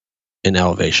in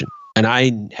elevation, and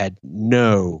I had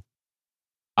no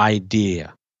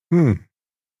idea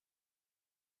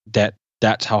that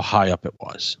that's how high up it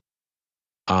was.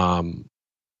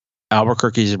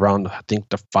 Albuquerque is around, I think,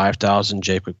 the 5,000.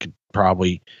 Jacob could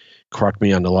probably correct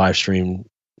me on the live stream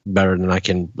better than I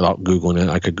can without Googling it.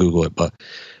 I could Google it, but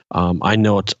I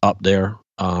know it's up there.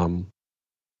 And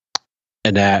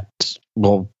that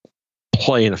will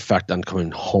play an effect on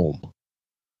coming home.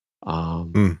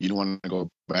 You don't want to go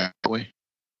back that way?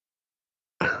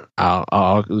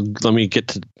 Let me get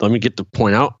the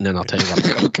point out, and then I'll tell you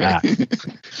about okay.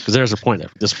 Because there's a point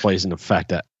that this plays in effect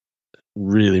that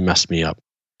really messed me up.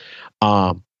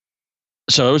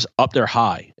 So it was up there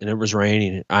high, and it was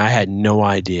raining. I had no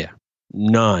idea,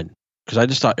 none, because I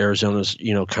just thought Arizona's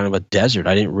kind of a desert.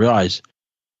 I didn't realize,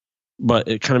 but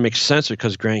it kind of makes sense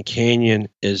because Grand Canyon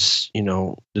is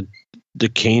the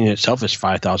canyon itself is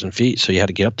 5,000 feet, so you had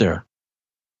to get up there.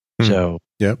 So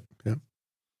yep.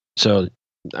 So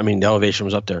I mean, the elevation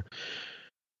was up there.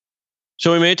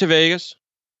 So we made it to Vegas,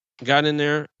 got in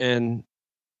there, and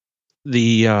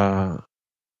we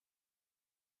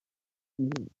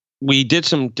did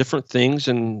some different things,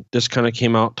 and this kind of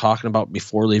came out talking about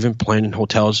before leaving, planning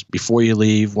hotels before you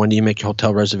leave. When do you make your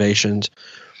hotel reservations?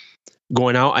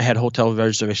 Going out, I had hotel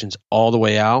reservations all the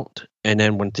way out, and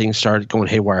then when things started going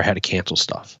haywire, I had to cancel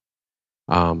stuff.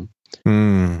 And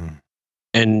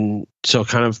so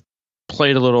kind of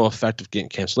played a little effect of getting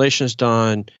cancellations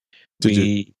done. Did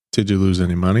you lose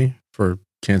any money for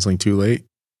canceling too late?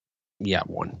 Yeah,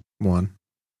 one.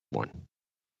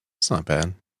 It's not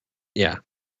bad. Yeah.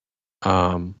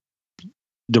 The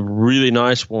really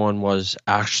nice one was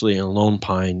actually in Lone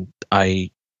Pine.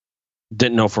 I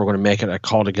didn't know if we were going to make it. I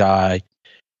called a guy,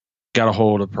 got a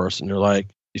hold of a person. They're like,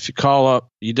 if you call up,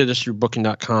 you did this through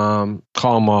booking.com,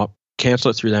 call them up,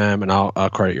 cancel it through them, and I'll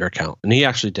credit your account. And he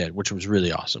actually did, which was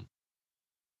really awesome.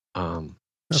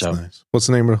 That's nice. What's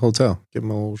the name of the hotel? Give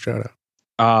him a little shout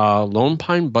out. Lone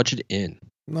Pine Budget Inn.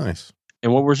 Nice.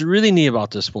 And what was really neat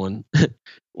about this one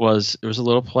was it was a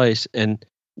little place, and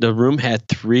the room had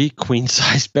 3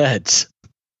 queen-size beds.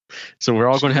 So we're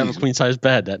all going to have a queen-size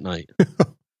bed that night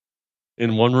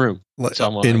in one room.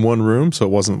 In one room? So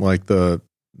it wasn't like the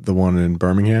one in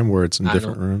Birmingham where it's in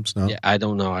different rooms? No? Yeah, I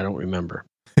don't know. I don't remember.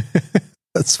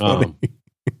 That's funny.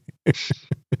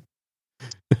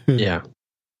 Yeah.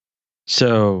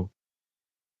 So,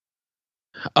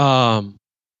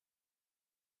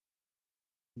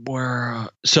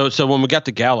 so when we got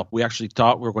to Gallup, we actually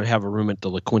thought we were going to have a room at the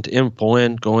La Quinta Inn, pull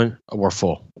in, go in, we're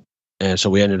full. And so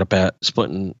we ended up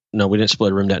splitting. No, we didn't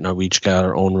split a room that night. We each got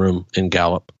our own room in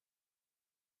Gallup.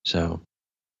 So,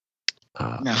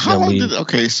 now how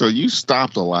long so you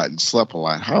stopped a lot and slept a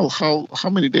lot. How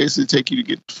many days did it take you to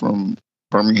get from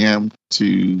Birmingham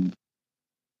to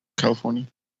California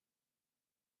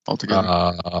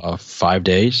altogether? 5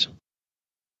 days.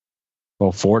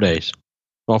 Well, 4 days.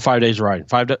 Well, 5 days of riding.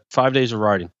 5 days of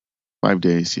riding. 5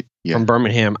 days, yeah. From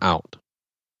Birmingham out.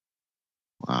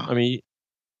 Wow. I mean,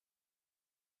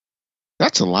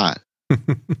 that's a lot.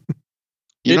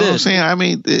 You know what I'm saying? I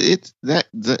mean, it's that.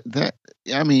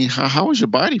 I mean, how was your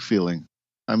body feeling?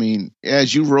 I mean,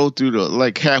 as you rode through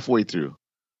halfway through,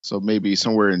 so maybe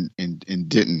somewhere in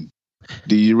Denton,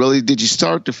 did you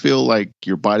start to feel like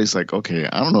your body's like, okay,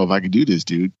 I don't know if I can do this,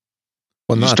 dude?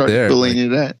 Well, not there. You start feeling any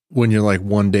of that when you're like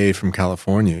 1 day from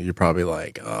California. You're probably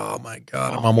like, oh my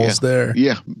god, I'm almost there.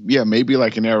 Yeah, maybe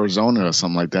like in Arizona or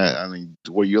something like that. I mean,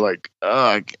 where you're like,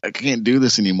 I can't do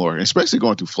this anymore. Especially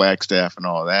going through Flagstaff and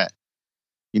all that.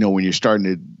 When you're starting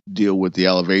to deal with the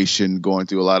elevation, going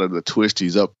through a lot of the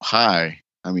twisties up high.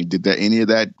 I mean, did any of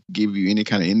that give you any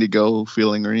kind of indigo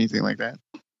feeling or anything like that?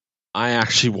 I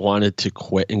actually wanted to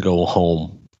quit and go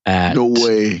home. No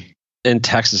way. In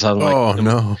Texas, I'm like, oh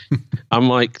no. I'm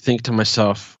like thinking to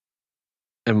myself,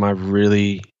 am I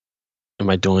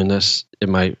doing this?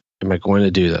 Am I going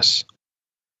to do this?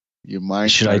 Your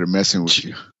mind started messing with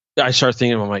you. I started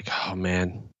thinking, I'm like, oh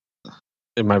man,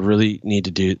 am I really need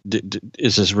to do?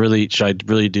 Is this really? Should I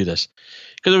really do this?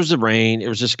 Because there was the rain. It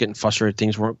was just getting frustrated.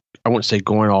 Things weren't. I wouldn't say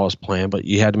going all as planned, but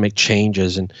you had to make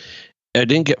changes, and I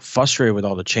didn't get frustrated with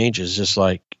all the changes. Just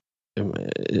like,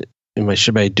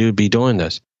 should I be doing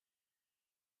this?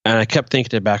 And I kept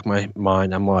thinking in the back of my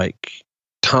mind, I'm like,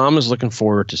 Tom is looking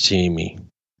forward to seeing me.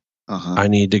 I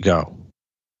need to go.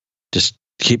 Just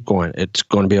keep going. It's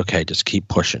going to be okay. Just keep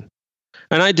pushing.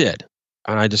 And I did.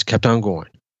 And I just kept on going.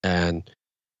 And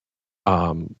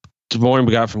the morning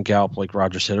we got from Gallup, like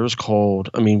Roger said, it was cold.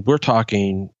 I mean, we're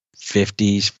talking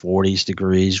 50s, 40s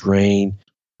degrees, rain,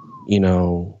 And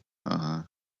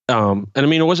I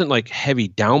mean, it wasn't like heavy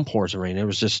downpours of rain. It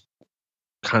was just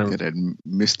kind of that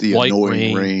misty,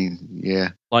 annoying rain. Yeah.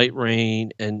 Light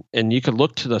rain. And you could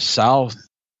look to the south,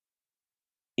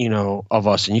 of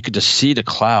us, and you could just see the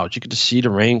clouds. You could just see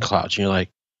the rain clouds. And you're like,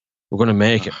 we're going to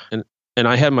make it. And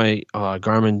I had my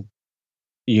Garmin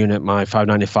unit, my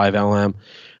 595 LM,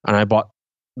 and I bought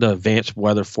the advanced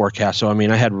weather forecast. So, I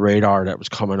mean, I had radar that was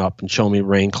coming up and showing me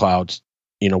rain clouds,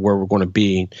 where we're going to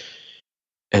be.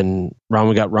 And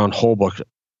we got around Holbrook,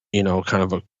 kind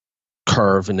of a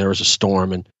curve, and there was a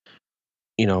storm, and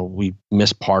we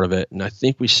missed part of it. And I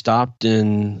think we stopped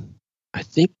in,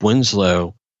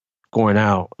 Winslow going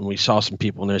out, and we saw some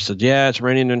people, and they said, yeah, it's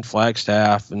raining in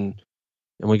Flagstaff. And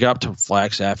we got up to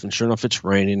Flagstaff, and sure enough, it's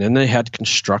raining. And they had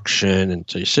construction, and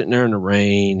so you're sitting there in the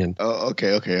rain. And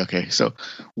okay. So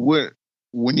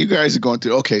when you guys are going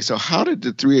through, so how did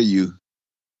the three of you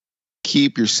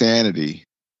keep your sanity,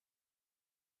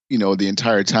 the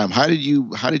entire time? How did you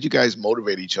guys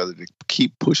motivate each other to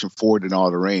keep pushing forward in all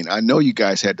the rain? I know you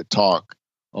guys had to talk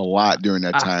a lot during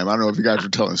that time. I don't know if you guys were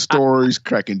telling stories,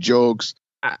 cracking jokes.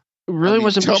 It really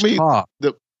wasn't much talk.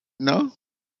 No?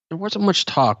 There wasn't much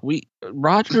talk.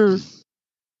 Roger,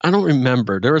 I don't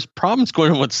remember. There was problems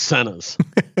going on with Sennas.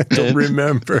 I don't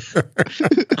remember.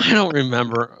 I don't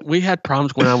remember. We had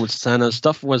problems going on with Sennas.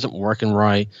 Stuff wasn't working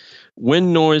right.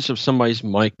 Wind noise of somebody's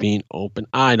mic being open.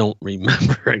 I don't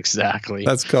remember exactly.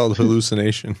 That's called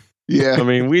hallucination. Yeah. I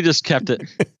mean, we just kept it.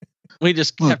 We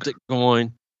just kept it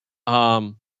going.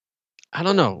 I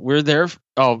don't know. We're there.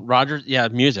 Roger. Yeah,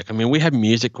 music. I mean, we had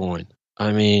music going.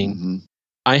 I mean,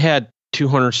 I had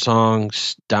 200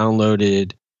 songs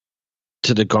downloaded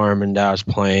to the Garmin that I was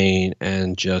playing,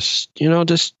 and just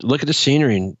look at the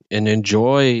scenery and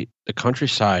enjoy the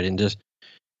countryside, and just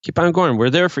keep on going. We're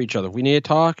there for each other. We need to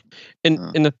talk. And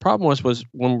the problem was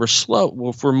when we're slow,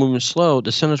 if we're moving slow,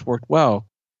 the centers worked well.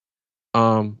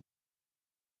 I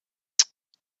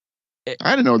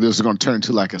didn't know this was going to turn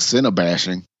into like a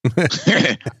Cinnabashing.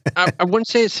 I wouldn't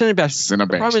say it's Cinnabashing.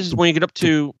 The problem is when you get up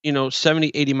to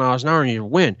 70, 80 miles an hour and you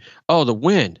wind. Oh, the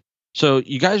wind. So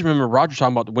you guys remember Roger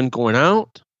talking about the wind going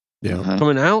out? Yeah.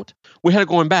 Coming out? We had it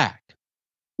going back.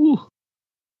 Whew.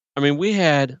 I mean, we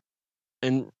had,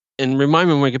 and remind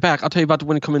me when we get back, I'll tell you about the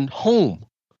wind coming home.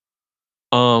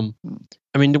 I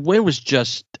mean, the wind was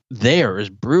just there. It was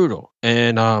brutal.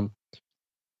 And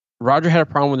Roger had a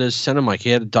problem with his center mic. He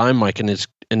had a dime mic, and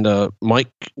the mic,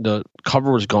 the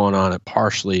cover was going on it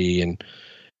partially, and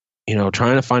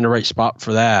trying to find the right spot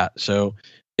for that. So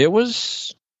it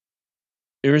was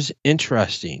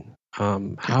interesting.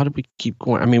 How did we keep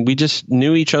going? I mean, we just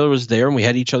knew each other was there, and we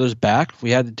had each other's back. If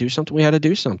we had to do something, we had to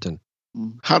do something.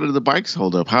 How did the bikes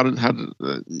hold up? How did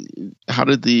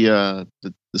the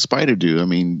Spider do? I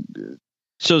mean,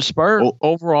 so the Spider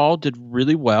overall did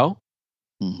really well.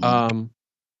 Mm-hmm.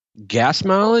 Gas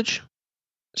mileage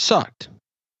sucked.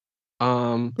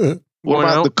 What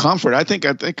about the comfort? I think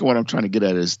what I'm trying to get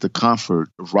at is the comfort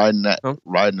of riding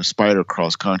a Spider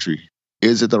cross country.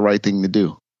 Is it the right thing to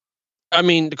do? I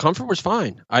mean, the comfort was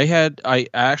fine. I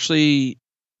actually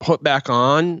put back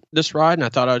on this ride, and I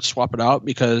thought I'd swap it out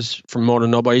because from Moto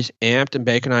Nobody's, Amped and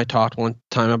Bacon and I talked one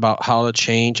time about how to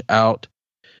change out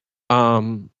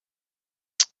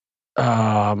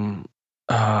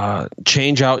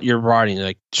change out your riding,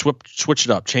 like switch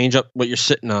it up, change up what you're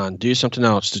sitting on, do something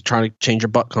else to try to change your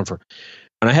butt comfort.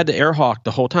 And I had the Airhawk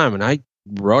the whole time, and I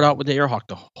rode out with the Airhawk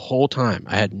the whole time.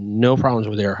 I had no problems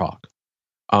with the Airhawk.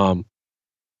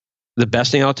 The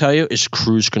best thing I'll tell you is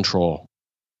cruise control.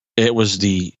 It was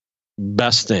the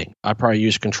best thing. I probably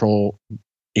used control,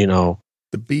 the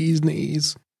bee's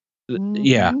knees.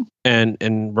 Yeah.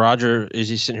 And Roger, is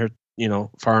he sitting here,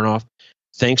 firing off?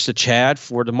 Thanks to Chad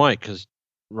for the mic, because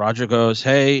Roger goes,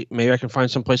 hey, maybe I can find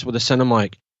some place with a center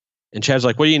mic. And Chad's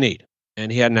like, what do you need?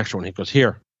 And he had an extra one. He goes,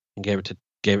 here, and gave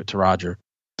it to Roger.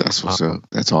 That's what's up.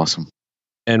 That's awesome.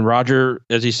 And Roger,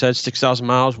 as he said, 6,000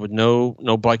 miles with no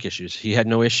bike issues. He had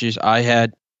no issues. I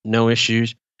had no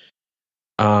issues.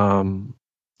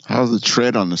 How's the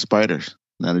tread on the Spiders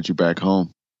now that you're back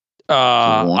home?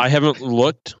 I haven't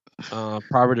looked.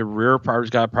 Probably the rear bars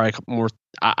got probably a couple more.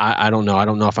 I don't know. I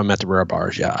don't know if I'm at the rear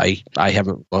bars yet. I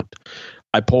haven't looked.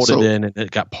 I pulled it in and it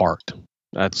got parked.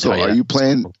 So are you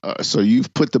playing? So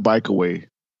you've put the bike away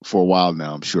for a while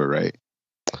now, I'm sure, right?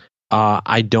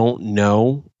 I don't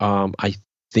know. I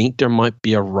think there might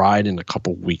be a ride in a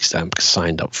couple weeks that I'm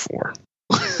signed up for.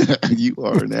 You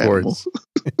are an animal.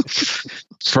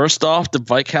 First off, the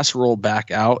bike has to roll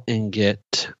back out and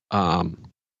get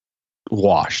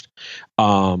washed.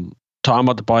 Talking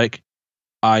about the bike,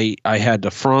 I had the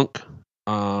frunk,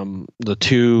 the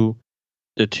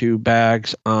two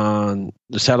bags on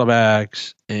the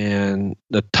saddlebags and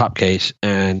the top case,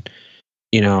 and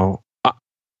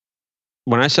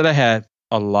when I said I had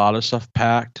a lot of stuff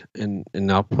packed, and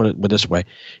I'll put it this way: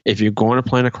 if you're going to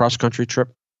plan a cross country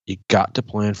trip, you got to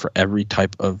plan for every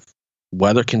type of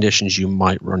weather conditions you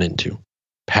might run into.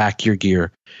 Pack your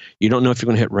gear. You don't know if you're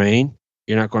going to hit rain.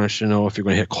 You're not going to know if you're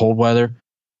going to hit cold weather,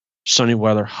 sunny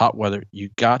weather, hot weather. You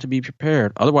got to be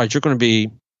prepared. Otherwise, you're going to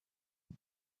be,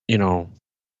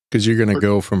 Because you're going to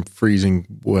go from freezing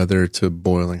weather to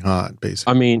boiling hot,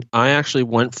 basically. I mean, I actually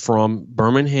went from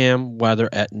Birmingham weather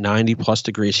at 90 plus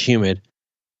degrees humid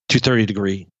to 30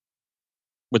 degree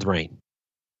with rain.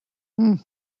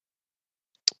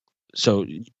 So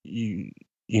you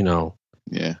know.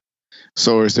 Yeah.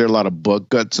 So is there a lot of bug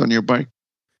guts on your bike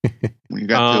when you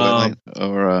got to Atlanta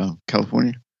or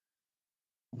California?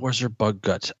 Where's your bug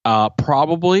guts?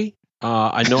 Probably.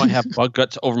 I know I have bug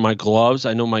guts over my gloves.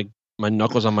 I know my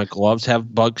knuckles on my gloves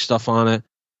have bug stuff on it.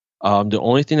 The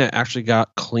only thing that actually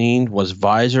got cleaned was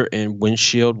visor and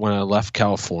windshield when I left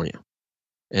California.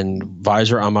 And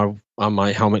visor on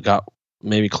my helmet got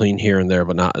maybe clean here and there,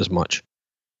 but not as much.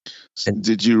 And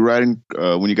did you ride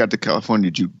when you got to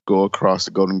California? Did you go across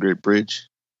the Golden Gate Bridge?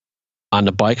 On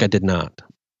the bike, I did not.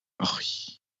 Oh,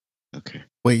 okay.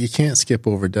 Wait, you can't skip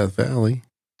over Death Valley.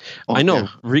 Oh, I know. Yeah.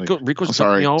 Rico's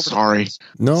sorry. Over. Sorry.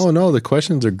 No, the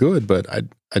questions are good, but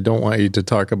I don't want you to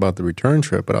talk about the return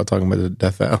trip, but I'll talk about the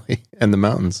Death Valley and the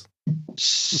mountains.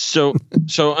 So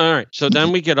all right. So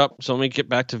then we get up. So let me get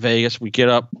back to Vegas. We get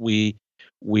up. We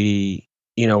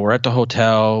we're at the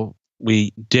hotel.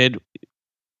 We did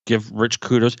give Rich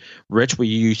kudos. Rich, we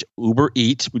used Uber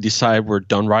Eats. We decided we're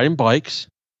done riding bikes.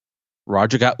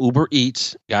 Roger got Uber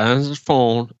Eats, got on his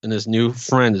phone, and his new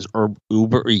friend is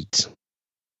Uber Eats.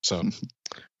 So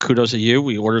kudos to you.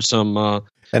 We ordered some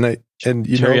and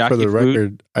you know, for the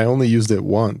record, I only used it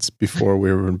once before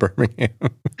we were in Birmingham.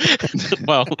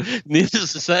 Well,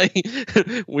 needless to say,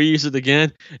 we used it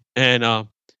again, and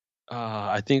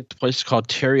I think the place is called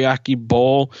Teriyaki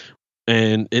Bowl,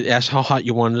 and it asked how hot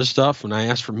you wanted the stuff, and I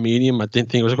asked for medium. I didn't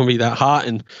think it was going to be that hot,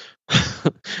 and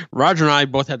Roger and I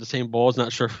both had the same bowls.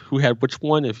 Not sure who had which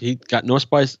one. If he got no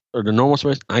spice or the normal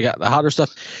spice, I got the hotter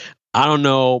stuff. I don't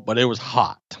know, but it was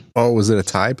hot. Oh, was it a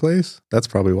Thai place? That's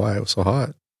probably why it was so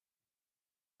hot.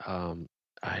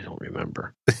 I don't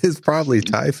remember. It's probably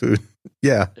Thai food.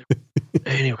 Yeah.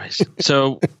 Anyways,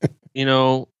 so,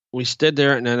 we stood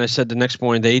there, and then I said the next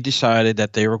morning they decided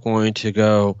that they were going to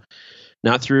go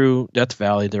not through Death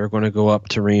Valley. They were going to go up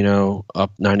to Reno,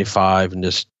 up 95, and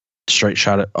just straight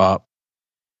shot it up.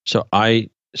 So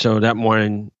that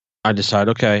morning I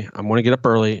decided, okay, I'm going to get up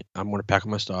early. I'm going to pack up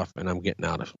my stuff, and I'm getting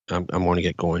out of. I'm going to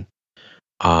get going.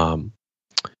 And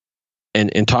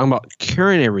talking about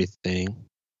carrying everything,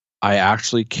 I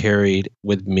actually carried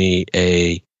with me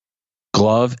a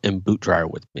glove and boot dryer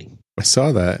with me. I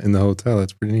saw that in the hotel.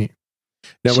 That's pretty neat.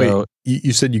 Now, wait,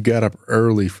 you said you got up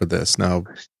early for this. Now,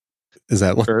 is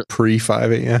that like pre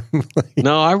 5 a.m.?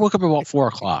 No, I woke up about 4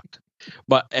 o'clock.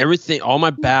 But everything, all my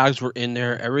bags were in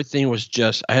there. Everything was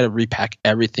I had to repack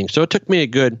everything. So it took me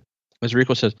as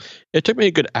Rico says, it took me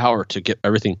a good hour to get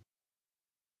everything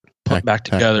put back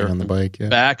together on the bike,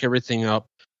 back everything up.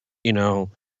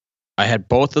 I had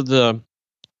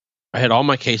I had all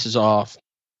my cases off.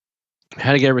 I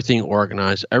had to get everything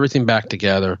organized, everything back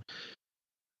together.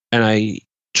 And I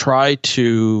tried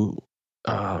to,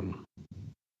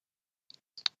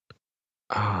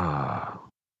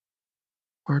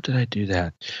 where did I do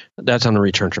that? That's on a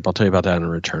return trip. I'll tell you about that on a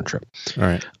return trip. All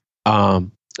right.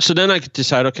 So then I could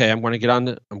decide, okay, I'm going to get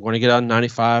on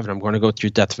 95 and I'm going to go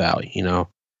through Death Valley,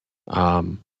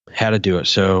 how to do it.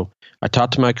 So I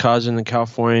talked to my cousin in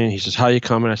California. He says, how are you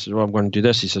coming? I said, well, I'm going to do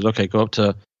this. He said, okay,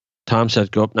 Tom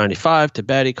said, go up 95 to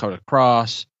Betty, cut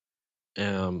across,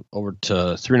 over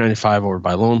to 395 over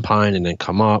by Lone Pine, and then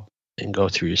come up and go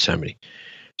through Yosemite.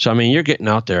 So, I mean, you're getting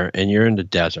out there and you're in the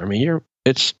desert. I mean,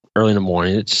 it's early in the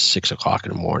morning. It's 6 o'clock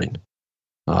in the morning,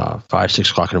 5,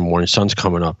 6 o'clock in the morning. Sun's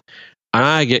coming up. And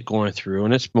I get going through,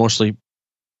 and it's mostly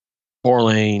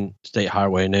 4-lane state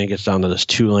highway, and then it gets down to this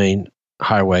 2-lane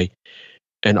highway,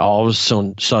 and all of a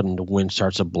sudden the wind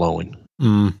starts blowing.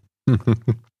 And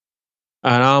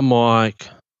I'm like,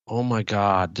 oh my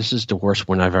God, this is the worst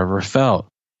wind I've ever felt.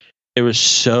 It was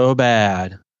so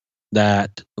bad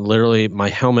that literally my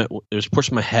helmet, it was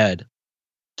pushing my head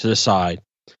to the side.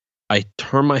 I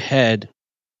turned my head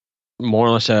more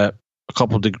or less at a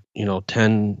couple,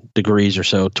 10 degrees or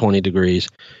so, 20 degrees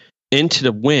into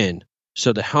the wind.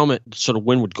 So the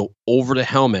wind would go over the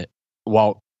helmet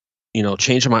while,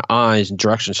 changing my eyes and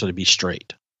direction so to be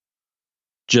straight.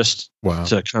 Just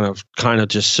to kind of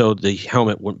just so the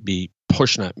helmet wouldn't be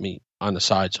pushing at me on the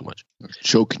side so much.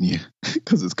 Choking you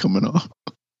because it's coming off.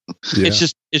 Yeah.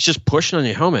 It's just pushing on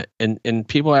your helmet. And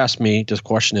people ask me, this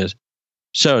question is,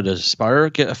 so does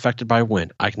Spyder get affected by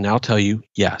wind? I can now tell you,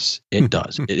 yes, it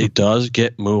does. It does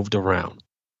get moved around.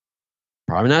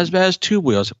 Probably not as bad as 2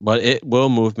 wheels, but it will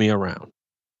move me around.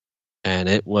 And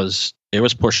it was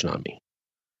pushing on me.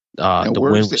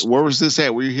 Where was this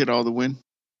at? Where you hit all the wind?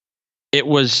 It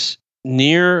was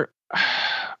near.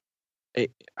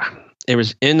 it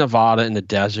was in Nevada in the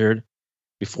desert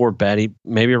before Betty,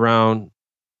 maybe around.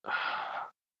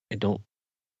 I don't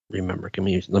remember.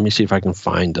 Let me see if I can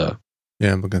find the.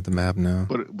 Yeah, I'm looking at the map now.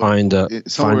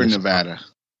 Somewhere in Nevada.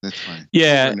 That's fine.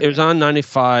 Yeah, it was on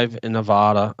 95 in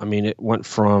Nevada. I mean, it went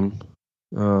from.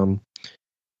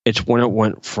 It's when it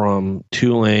went from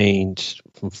 2 lanes,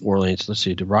 from 4 lanes. Let's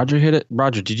see. Did Roger hit it?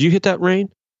 Roger, did you hit that rain?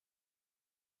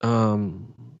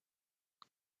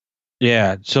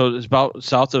 Yeah. So it's about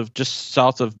south of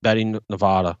Betty,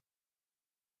 Nevada,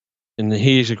 and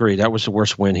he's agreed that was the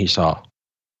worst wind he saw.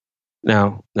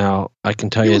 Now I can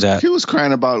tell you that he was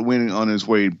crying about winning on his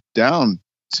way down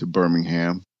to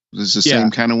Birmingham. Was this the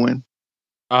same kind of wind?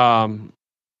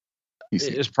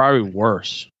 It's probably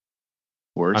worse.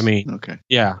 Worse? I mean, okay.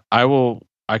 Yeah,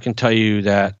 I can tell you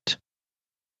that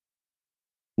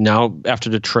now after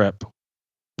the trip,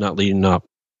 not leading up,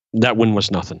 that wind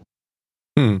was nothing.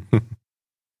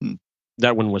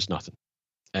 That wind was nothing.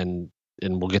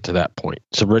 And we'll get to that point.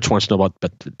 So Rich wants to know about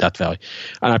Death Valley.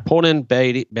 And I pulled in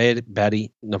Betty,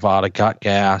 Nevada, got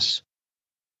gas,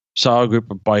 saw a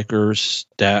group of bikers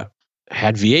that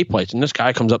had VA plates. And this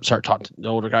guy comes up, the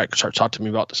older guy starts talking to me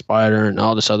about the Spider and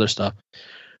all this other stuff.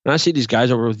 And I see these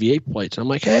guys over with V8 plates. And I'm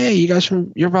like, hey, you guys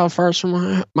you're about far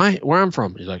from where I'm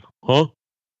from. He's like, huh?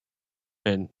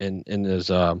 And there's,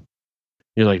 you're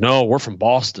like, no, we're from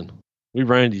Boston. We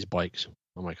rented these bikes.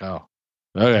 I'm like, oh,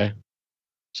 okay.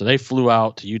 So they flew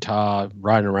out to Utah,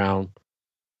 riding around,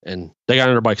 and they got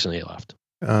on their bikes and they left.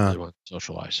 They went to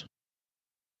socialize.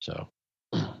 So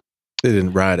they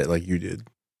didn't ride it like you did.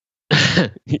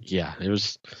 Yeah, it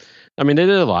was. I mean, they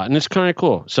did a lot, and it's kind of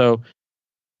cool. So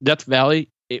Death Valley,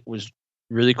 it was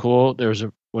really cool. There was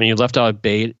when you left out of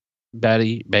Beatty,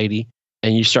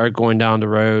 and you started going down the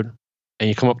road, and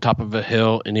you come up top of a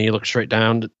hill, and then you look straight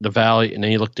down the valley, and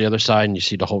then you look the other side, and you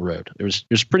see the whole road. It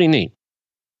was pretty neat.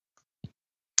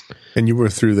 And you were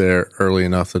through there early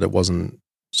enough that it wasn't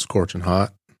scorching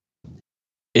hot?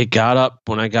 It got up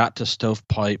when I got to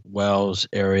Stovepipe Wells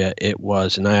area. It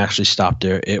was, and I actually stopped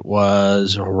there. It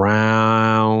was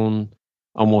around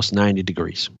almost 90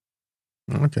 degrees.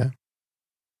 Okay.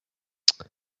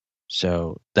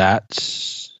 So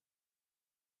that's.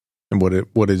 And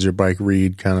what did your bike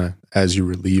read kind of as you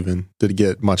were leaving? Did it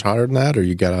get much hotter than that, or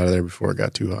you got out of there before it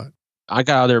got too hot? I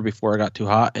got out of there before it got too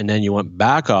hot, and then you went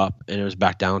back up, and it was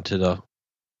back down to the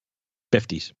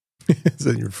 50s.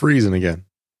 So you're freezing again.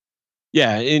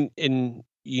 Yeah, in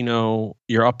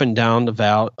you're up and down the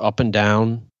valley, up and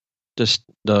down just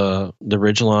the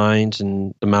ridge lines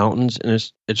and the mountains, and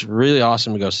it's really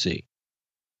awesome to go see.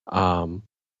 At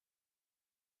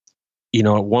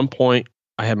one point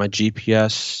I had my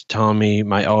GPS telling me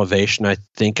my elevation. I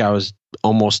think I was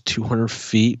almost 200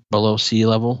 feet below sea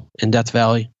level in Death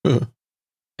Valley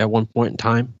at one point in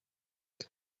time.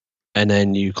 And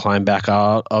then you climb back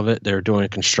out of it. They're doing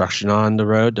construction on the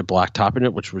road. They're blacktopping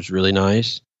it, which was really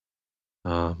nice.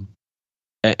 And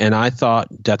I thought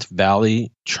Death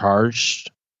Valley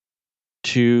charged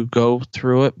to go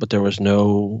through it, but there was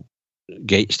no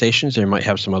gate stations. They might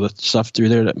have some other stuff through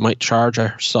there that might charge.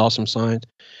 I saw some signs.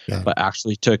 Yeah. But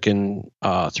actually took in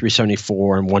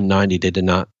 374 and 190. They did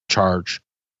not charge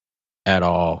at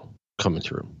all coming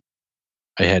through.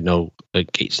 I had no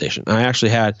gate station. I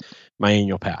actually had my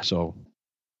annual pass. So,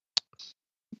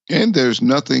 and there's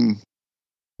nothing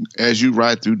as you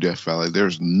ride through Death Valley.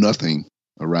 There's nothing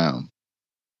around.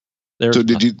 So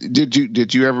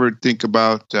did you ever think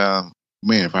about how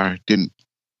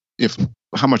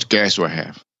much gas do I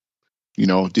have?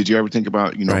 Did you ever think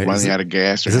about running out of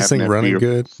gas? Or is this thing running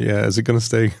good? Yeah, is it going to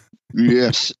stay?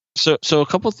 Yes. So a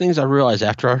couple of things I realized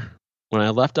when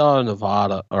I left out of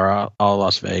Nevada or out of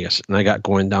Las Vegas, and I got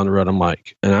going down the road, I'm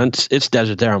like, and it's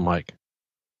desert there. I'm like,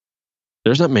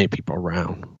 there's not many people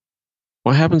around.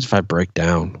 What happens if I break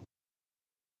down?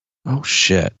 Oh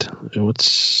shit!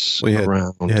 What's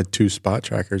around? You had 2 spot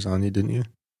trackers on you, didn't you?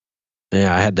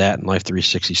 Yeah, I had that in Life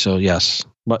 360. So yes,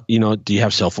 but do you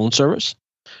have cell phone service?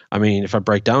 I mean, if I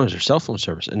break down, is there cell phone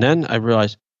service? And then I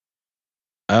realized,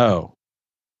 oh,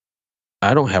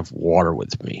 I don't have water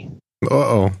with me.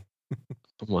 Uh-oh.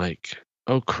 I'm like,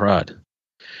 oh crud.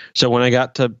 So when I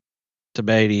got to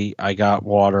Beatty, I got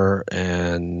water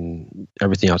and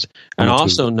everything else. And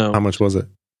how much was it?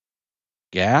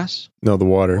 Gas? No, the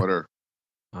water.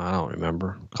 I don't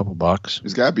remember. A couple bucks.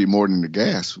 It's got to be more than the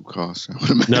gas would cost.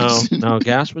 No,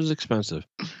 gas was expensive.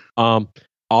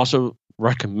 Also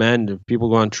recommend if people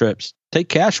go on trips, take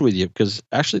cash with you, because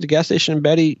actually the gas station in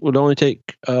Beatty would only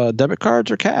take debit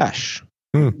cards or cash.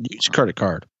 Use credit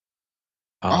card.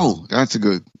 That's a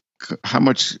good. How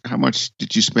much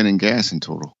did you spend in gas in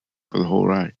total for the whole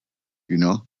ride?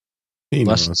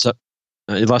 Less than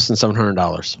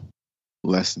 $700.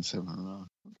 Less than $700.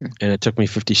 Okay. And it took me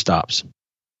 50 stops.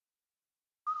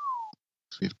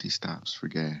 50 stops for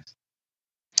gas.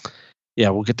 Yeah,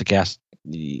 we'll get the gas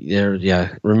there.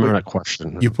 Yeah, remember that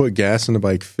question. You put gas in the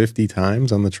bike 50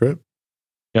 times on the trip?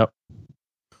 Yep.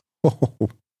 Oh,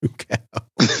 cow.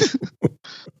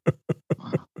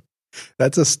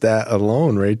 That's a stat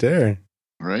alone right there.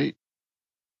 Right.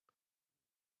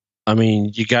 I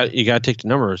mean, you got to take the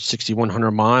number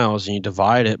 6,100 miles and you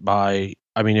divide it by.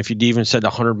 I mean, if you even said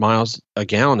 100 miles a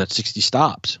gallon, that's 60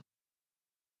 stops.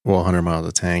 Well, 100 miles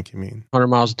a tank, you mean? 100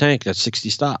 miles a tank, that's 60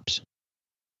 stops.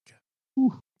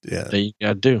 Yeah. That you got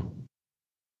to do.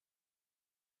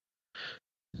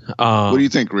 What do you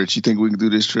think, Rich? You think we can do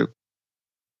this trip?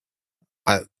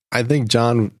 I think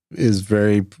John is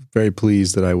very, very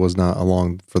pleased that I was not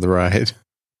along for the ride.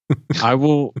 I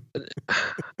will.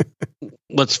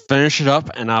 Let's finish it up,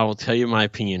 and I will tell you my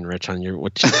opinion, Rich, on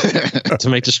to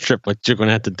make this trip. What you're going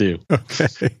to have to do.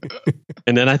 Okay.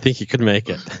 And then I think you could make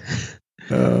it.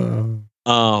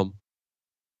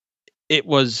 It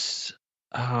was.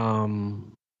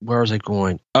 Where was I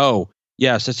going? Oh,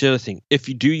 yes, that's the other thing. If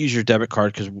you do use your debit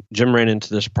card, because Jim ran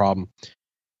into this problem.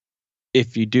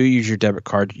 If you do use your debit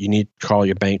card, you need to call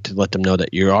your bank to let them know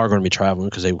that you are going to be traveling,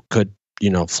 because they could,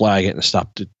 flag it and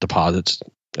stop the deposits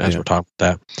as we're talking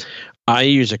about that. I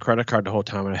used a credit card the whole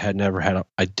time, and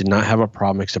I did not have a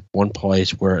problem except one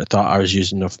place where I thought I was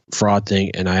using a fraud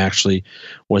thing, and I actually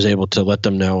was able to let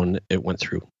them know, and it went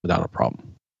through without a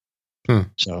problem.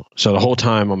 So the whole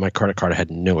time on my credit card, I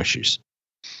had no issues.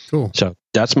 Cool. So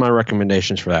that's my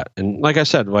recommendations for that. And like I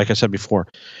said before,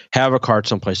 have a card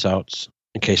someplace else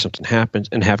in case something happens,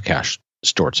 and have cash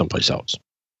stored someplace else.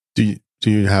 Do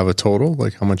you have a total,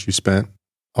 like how much you spent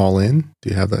all in? Do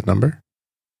you have that number?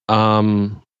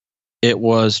 It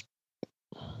was.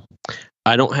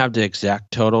 I don't have the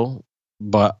exact total,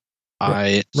 but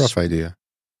rough idea.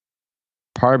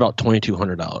 Probably about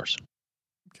 $2,200.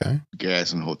 Okay.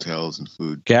 Gas and hotels and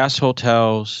food. Gas,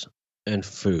 hotels, and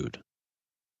food.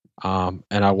 And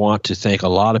I want to thank a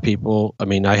lot of people. I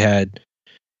mean, I had,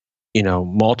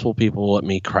 multiple people let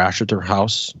me crash at their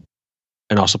house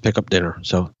and also pick up dinner.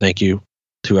 So thank you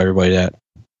to everybody that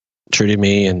treated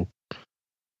me and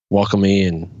welcomed me.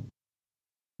 And,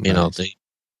 Nice.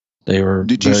 they were.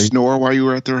 Did you snore while you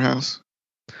were at their house?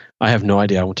 I have no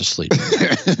idea. I went to sleep.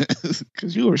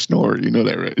 Because you were snoring. You know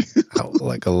that, right? Out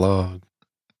like a log.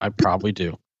 I probably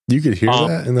do. You could hear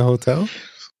that in the hotel?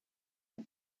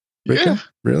 Rico? Yeah.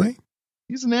 Really?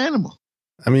 He's an animal.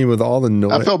 I mean, with all the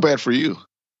noise. I felt bad for you.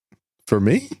 For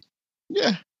me?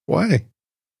 Yeah. Why?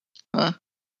 Huh?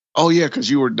 Oh, yeah, because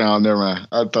you were down. Never mind.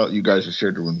 I thought you guys had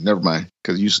shared the room. Never mind.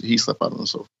 Because he slept out on the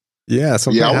sofa. Yeah.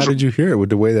 How did you hear it with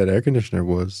the way that air conditioner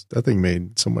was? That thing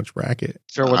made so much racket.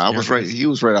 Sure I was right. He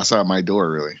was right outside my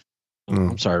door, really.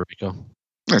 I'm sorry, Rico.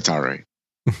 That's all right.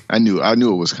 I knew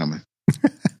it was coming.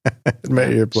 My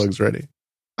earplugs ready.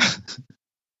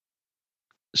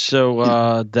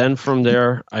 So then from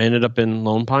there, I ended up in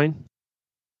Lone Pine.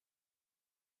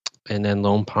 And then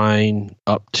Lone Pine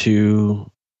up to...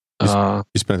 you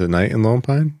spent the night in Lone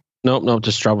Pine? Nope,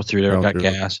 just traveled through there, got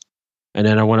gas. And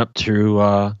then I went up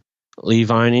through Lee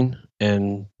Vining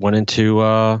and went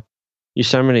into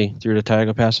Yosemite through the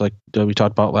Tioga Pass, like we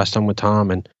talked about last time with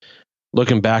Tom. And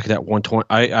looking back at that 120,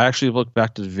 I actually looked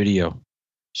back to the video.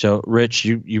 So, Rich,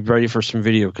 you ready for some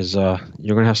video? Because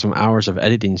you're going to have some hours of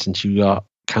editing since you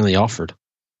kindly offered.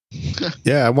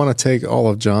 Yeah, I want to take all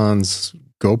of John's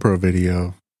GoPro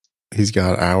video. He's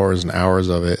got hours and hours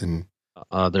of it, and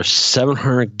there's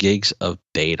 700 gigs of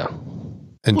data.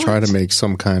 And try to make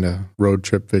some kind of road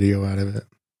trip video out of it.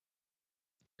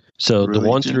 So really, the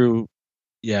one through,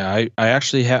 I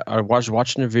actually I was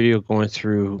watching a video going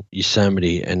through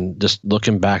Yosemite and just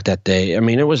looking back that day. I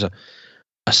mean, it was a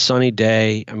sunny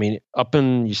day. I mean, up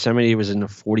in Yosemite, it was in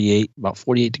the about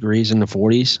 48 degrees in the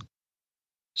 40s.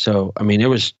 So, I mean, it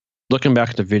was, looking back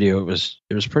at the video, it was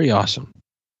pretty awesome.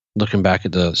 Looking back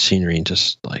at the scenery and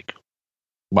just like,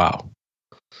 wow.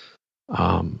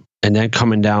 And then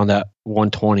coming down that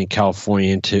 120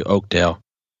 California into Oakdale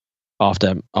off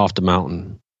the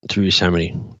mountain through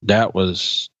Yosemite. That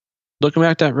was, looking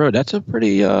back at that road, that's a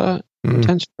pretty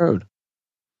intense road.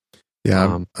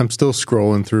 Yeah, I'm still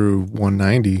scrolling through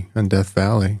 190 on Death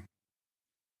Valley.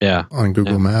 Yeah. On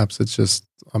Google Maps. It's just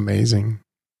amazing.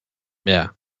 Yeah.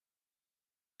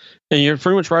 And you're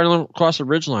pretty much right across the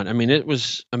ridgeline. I mean, it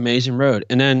was amazing road.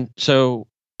 And then, so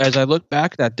as I look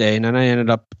back that day, and then I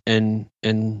ended up in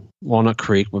Walnut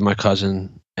Creek with my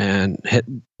cousin and hit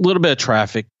a little bit of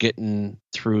traffic getting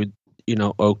through,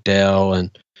 Oakdale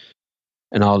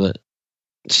and all the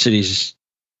cities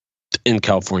in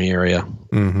California area.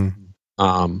 Mm-hmm.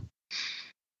 I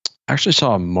actually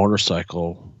saw a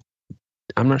motorcycle.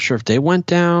 I'm not sure if they went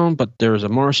down, but there was a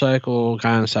motorcycle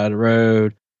guy on the side of the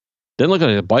road. Didn't look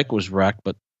like the bike was wrecked,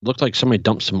 but looked like somebody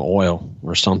dumped some oil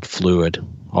or some fluid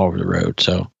all over the road.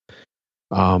 So,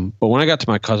 but when I got to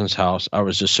my cousin's house, I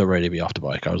was just so ready to be off the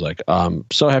bike. I was like, I'm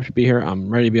so happy to be here. I'm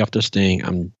ready to be off this thing.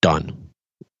 I'm done.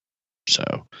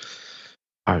 So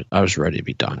I was ready to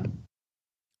be done.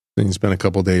 Then you spent a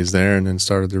couple of days there and then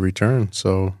started to return.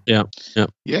 So yeah.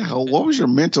 What was your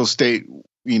mental state,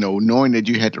 knowing that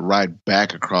you had to ride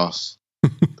back across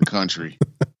the country?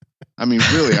 I mean,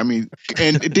 really,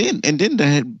 and then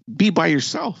to be by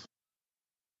yourself.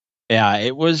 Yeah,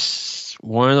 it was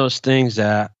one of those things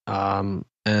that,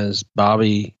 as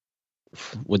Bobby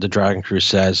with the Dragon Crew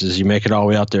says, is you make it all the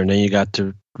way out there and then you got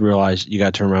to realize you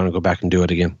got to turn around and go back and do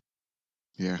it again.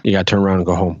 Yeah. You got to turn around and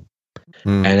go home.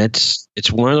 And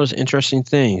it's one of those interesting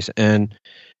things. And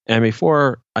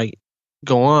before I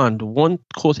go on, the one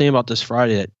cool thing about this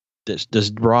Friday,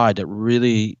 this ride that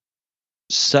really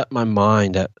set my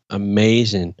mind at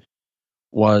amazing,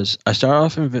 was I started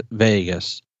off in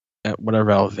Vegas at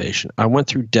whatever elevation. I went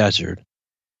through desert.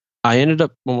 I ended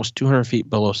up almost 200 feet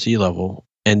below sea level,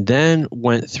 and then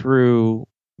went through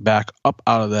back up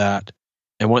out of that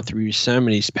and went through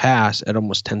Yosemite's Pass at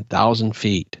almost 10,000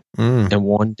 feet in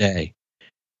one day.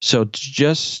 So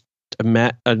just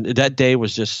that day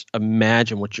was just,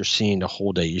 imagine what you're seeing the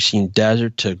whole day. You're seeing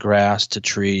desert to grass to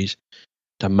trees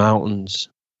to mountains,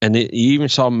 and you even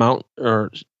saw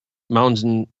mountains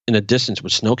in the distance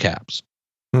with snow caps,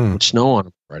 with snow on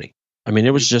them already. I mean,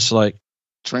 it was just like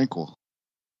tranquil.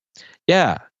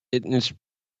 Yeah, it's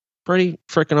pretty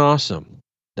freaking awesome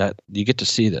that you get to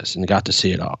see this and got to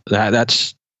see it all.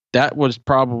 That was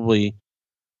probably,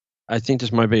 I think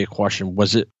this might be a question.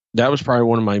 That was probably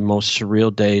one of my most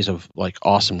surreal days of like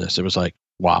awesomeness. It was like,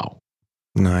 wow.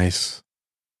 Nice.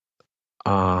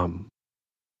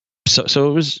 So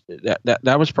it was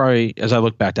that was probably, as I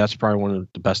look back, that's probably one of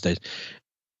the best days.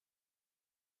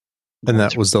 And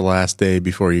that was the last day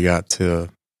before you got to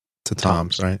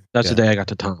Tom's, right? That's the day I got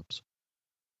to Tom's.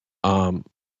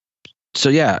 So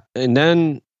yeah, and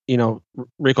then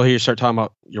Rico, here you start talking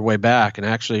about your way back, and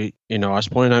actually, I was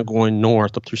planning on going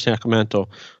north up through Sacramento,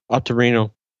 up to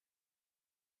Reno.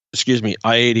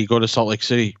 I-80, go to Salt Lake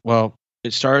City. Well,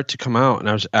 it started to come out, and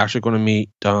I was actually going to meet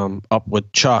up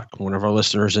with Chuck, one of our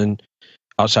listeners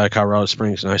outside of Colorado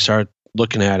Springs, and I started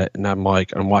looking at it, and I'm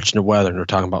watching the weather, and they're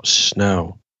talking about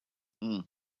snow,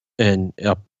 and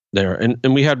up there, and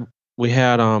we had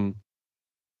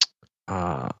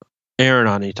Aaron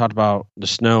on, and he talked about the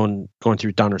snow and going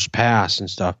through Donner's Pass and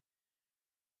stuff.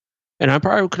 And I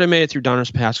probably could have made it through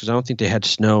Donner's Pass because I don't think they had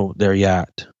snow there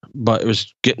yet, but it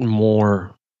was getting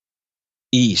more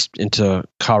east into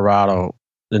Colorado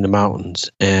in the mountains.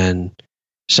 And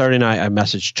Saturday night, I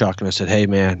messaged Chuck and I said, "Hey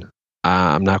man,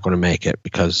 I'm not going to make it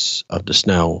because of the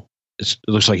snow. It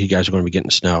looks like you guys are going to be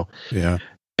getting snow." Yeah.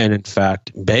 And in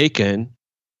fact, Bacon,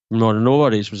 More Than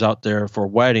Nobodies, was out there for a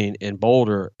wedding in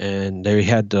Boulder, and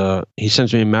he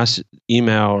sends me a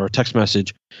email or a text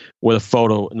message with a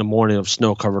photo in the morning of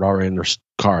snow covered already in their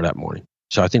car that morning.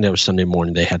 So I think that was Sunday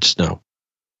morning. They had snow.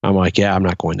 I'm like, yeah, I'm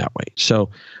not going that way. So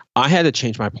I had to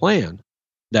change my plan.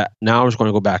 That now I was going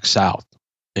to go back south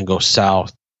and go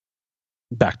south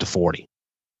back to 40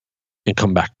 and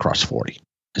come back across 40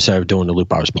 instead of doing the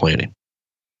loop I was planning.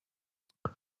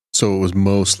 So it was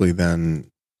mostly then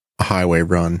a highway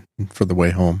run for the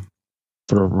way home.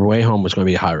 For the way home was going to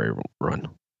be a highway run.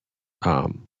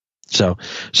 So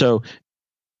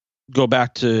go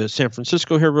back to San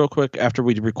Francisco here real quick. After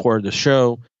we recorded the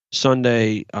show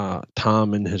Sunday,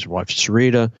 Tom and his wife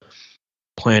Sarita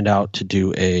planned out to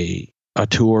do a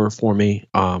tour for me.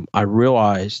 I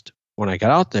realized when I got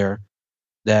out there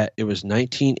that it was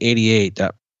 1988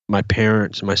 that my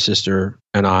parents and my sister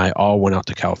and I all went out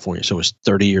to California. So it was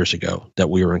 30 years ago that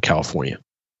we were in California.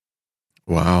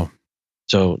 Wow.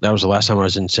 So that was the last time I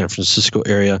was in San Francisco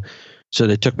area. So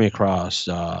they took me across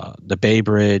the Bay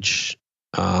Bridge,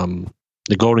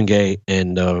 the Golden Gate,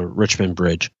 and the Richmond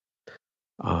Bridge.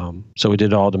 So we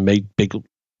did all the big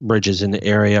bridges in the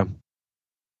area.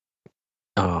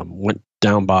 Went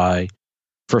down by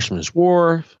Firstman's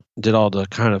Wharf, did all the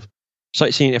kind of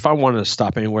sightseeing. If I wanted to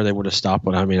stop anywhere, they would have stopped.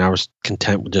 But I mean, I was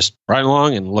content with just riding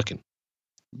along and looking.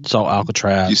 Saw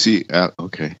Alcatraz. You see,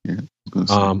 okay. Yeah.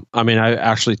 I mean, I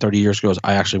actually 30 years ago,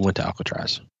 I actually went to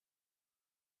Alcatraz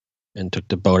and took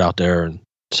the boat out there and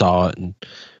saw it, and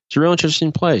it's a real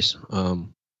interesting place. Yeah,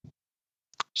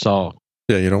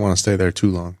 you don't want to stay there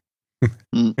too long.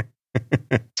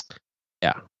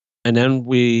 Yeah. And then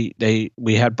we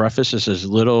had breakfast. This is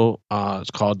little.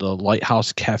 It's called the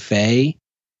Lighthouse Cafe.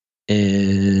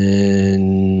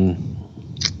 In,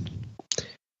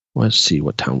 let's see,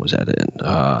 what town was that in?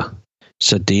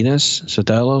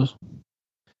 Sedelos,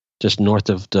 just north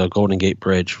of the Golden Gate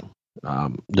Bridge.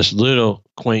 This little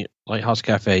quaint Lighthouse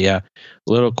Cafe, yeah,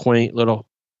 little quaint, little.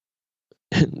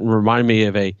 Reminded me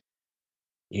of it's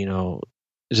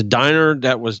a diner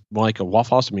that was like a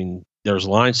Waffle House. I mean, there was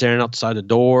lines standing outside the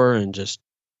door and just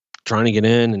trying to get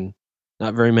in, and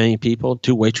not very many people.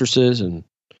 2 waitresses, and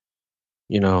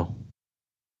a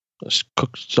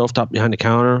cook stovetop behind the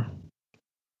counter,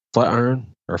 flat iron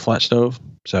or flat stove.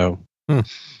 So, well,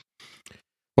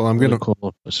 I'm really gonna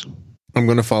cool. I'm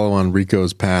gonna follow on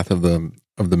Rico's path of the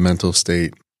mental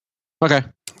state. Okay.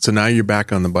 So now you're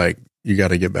back on the bike. You got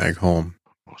to get back home.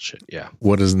 Oh shit! Yeah.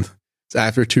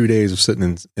 After 2 days of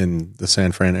sitting in the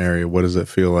San Fran area, what does it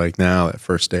feel like now? That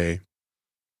first day.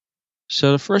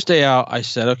 So the first day out, I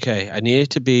said, okay, I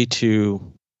needed to be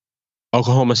to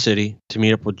Oklahoma City to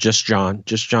meet up with Just John.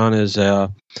 Just John is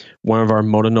one of our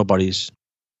Moto Nobodies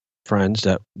friends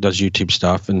that does YouTube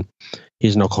stuff, and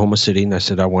he's in Oklahoma City. And I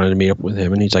said I wanted to meet up with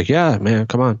him, and he's like, "Yeah, man,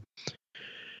 come on."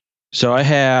 So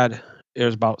it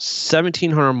was about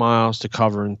 1,700 miles to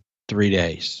cover in 3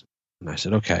 days, and I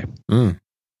said, "Okay,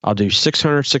 I'll do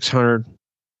 600, 600,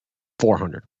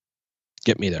 400.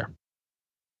 Get me there."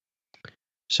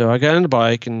 So I got on the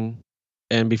bike, and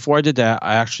before I did that,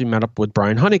 I actually met up with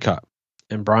Brian Honeycutt.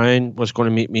 And Brian was going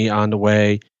to meet me on the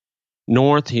way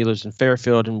north. He lives in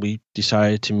Fairfield, and we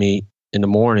decided to meet in the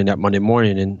morning, that Monday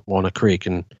morning, in Walnut Creek.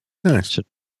 And nice.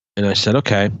 And I said,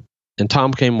 okay. And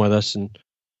Tom came with us and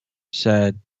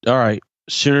said, all right,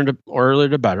 earlier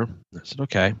the better. I said,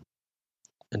 okay.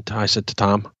 And I said to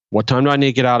Tom, what time do I need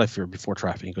to get out of here before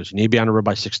traffic? He goes, you need to be on the road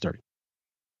by 6:30.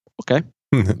 Okay.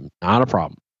 Not a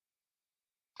problem.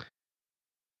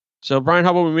 So, Brian,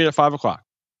 how about we meet at 5 o'clock?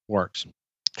 Works.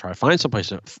 Try to find someplace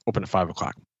to open at 5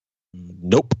 o'clock.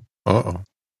 Nope. Uh-oh.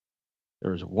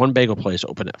 There was one bagel place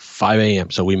open at 5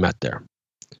 a.m., so we met there.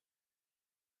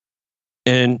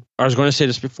 And I was going to say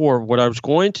this before. What I was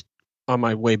going to, on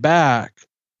my way back,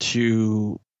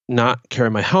 to not carry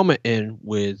my helmet in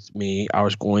with me, I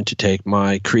was going to take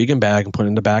my Cregan bag and put it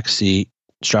in the back seat,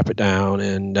 strap it down,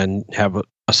 and then have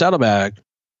a saddlebag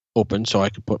open so I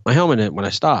could put my helmet in it when I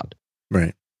stopped.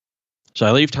 Right. So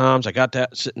I leave Tom's. I got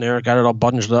that sitting there. Got it all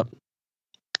buttoned up.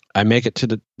 I make it to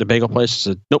the bagel place.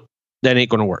 I said, nope, that ain't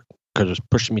going to work because it was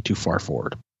pushing me too far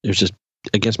forward. It was just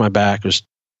against my back.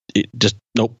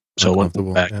 Nope. So I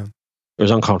went back. Yeah. It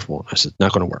was uncomfortable. I said,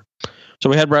 not going to work. So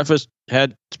we had breakfast,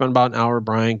 spent about an hour with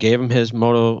Brian, gave him his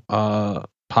Moto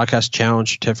podcast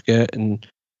challenge certificate and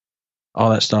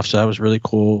all that stuff. So that was really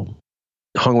cool.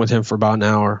 Hung with him for about an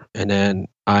hour. And then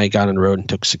I got on the road and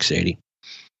took 680.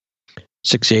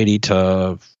 680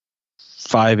 to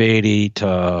 580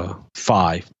 to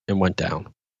 5 and went down.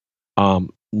 The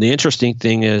interesting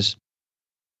thing is,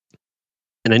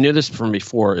 and I knew this from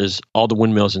before, is all the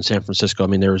windmills in San Francisco. I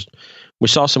mean, we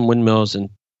saw some windmills in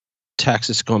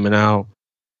Texas coming out,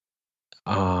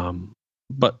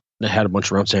 but they had a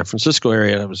bunch around San Francisco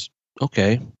area. That was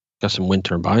okay. Got some wind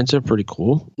turbines. They're pretty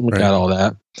cool. We got all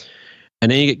that.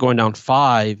 And then you get going down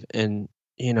 5 and,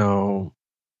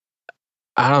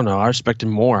 I don't know. I expected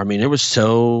more. I mean, it was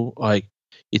so like,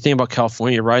 you think about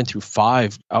California riding through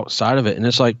 5 outside of it, and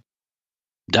it's like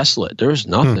desolate. There's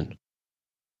nothing.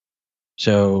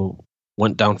 So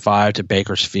went down 5 to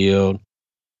Bakersfield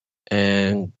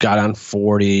and got on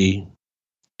 40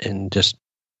 and just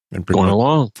going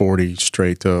along. 40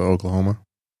 straight to Oklahoma.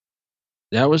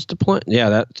 That was the plan.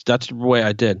 Yeah, that's the way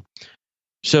I did.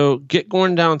 So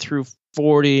going down through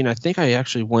 40, and I think I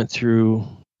actually went through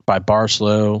by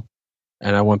Barslow.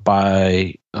 And I went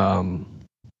by the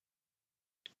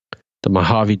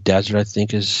Mojave Desert, I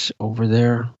think, is over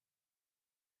there,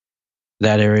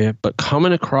 that area. But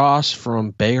coming across from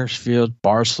Bakersfield,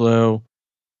 Barslow,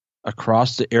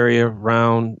 across the area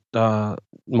around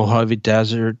Mojave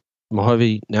Desert,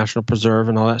 Mojave National Preserve,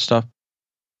 and all that stuff,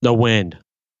 the wind.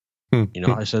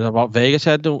 I said about Vegas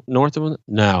had the north of it.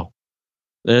 No,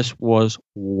 this was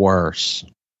worse.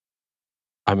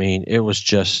 I mean, it was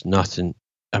just nothing.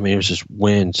 I mean, it was just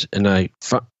winds, and I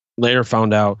later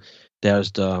found out that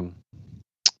was the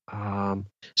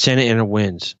Santa Ana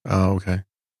winds. Oh, okay.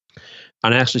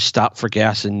 And I actually stopped for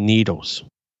gas in Needles.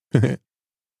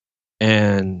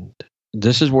 And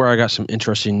this is where I got some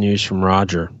interesting news from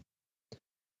Roger.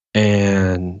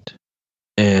 And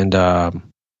number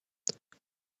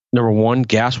one,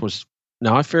 gas was.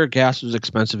 Now I figured gas was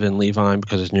expensive in Levine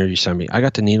because it's near Yosemite. I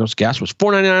got to Needles. Gas was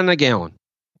 $4.99 a gallon.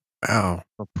 Wow,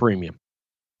 for premium.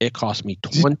 it cost me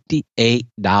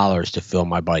 $28 to fill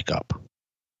my bike up.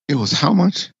 It was how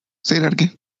much? Say that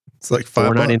again. It's like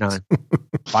 $5.99.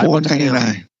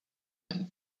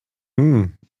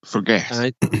 $4.99 for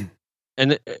gas.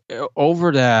 And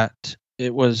over that,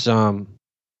 it was, it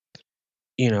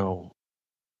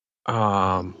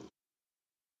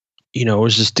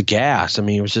was just the gas. I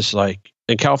mean, it was just like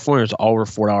in California, it's over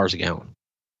 $4 a gallon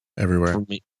everywhere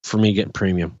for me getting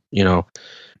premium.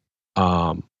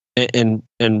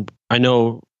 And I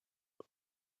know,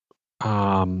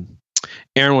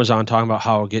 Aaron was on talking about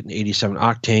how getting 87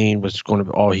 octane was going to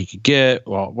be all he could get.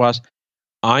 Well, it was.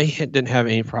 I didn't have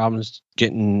any problems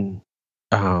getting.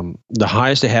 The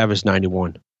highest they have is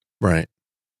 91. Right.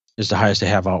 Is the highest they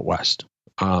have out west.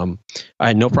 I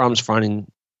had no problems finding.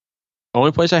 The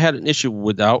only place I had an issue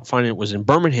without finding it was in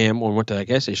Birmingham when we went to that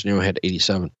gas station. I had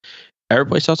 87. Every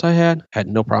place else I had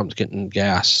no problems getting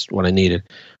gas when I needed.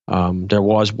 There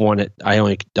was one that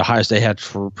the highest they had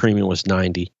for premium was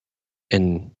 90,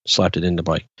 and slapped it in the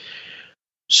bike.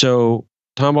 So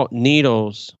talking about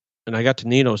Needles, and I got to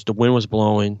Needles, the wind was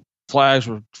blowing, flags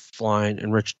were flying,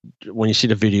 and Rich, when you see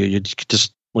the video, you could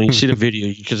just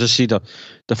see the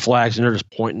flags and they're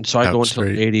just pointing. So I go into the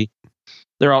lady.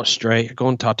 They're out straight. I go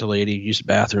and talk to the lady, use the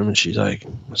bathroom, and she's like,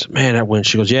 I said, man, that wind.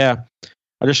 She goes, yeah.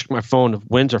 I just checked my phone. The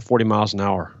winds are 40 miles an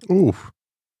hour. Ooh.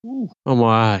 I'm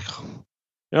like,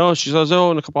 she says,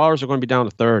 in a couple hours they're going to be down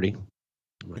to 30.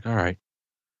 I'm like, all right.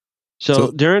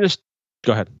 So during this,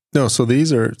 go ahead. No, so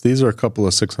these are a couple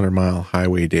of 600-mile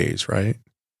highway days, right?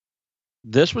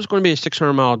 This was going to be a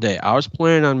 600-mile day. I was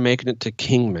planning on making it to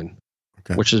Kingman,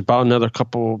 which is about another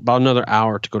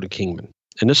hour to go to Kingman.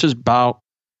 And this is about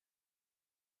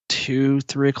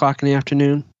 2-3 o'clock in the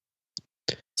afternoon.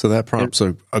 So that prompts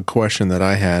a question that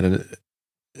I had,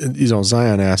 and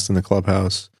Zion asked in the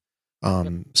clubhouse.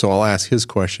 So I'll ask his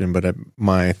question, but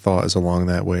my thought is along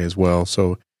that way as well.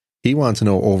 So he wants to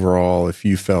know overall if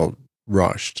you felt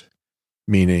rushed,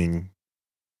 meaning,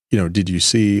 did you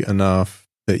see enough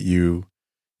that you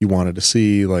wanted to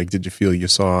see? Like, did you feel you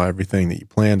saw everything that you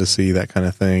planned to see, that kind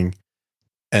of thing?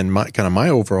 And my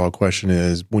overall question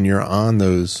is, when you're on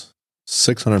those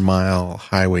 600-mile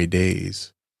highway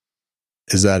days,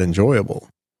 is that enjoyable?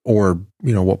 Or,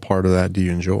 what part of that do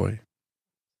you enjoy?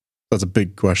 That's a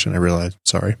big question, I realize.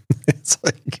 Sorry. It's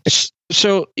like,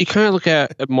 so you kind of look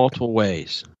at it multiple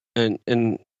ways.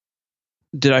 And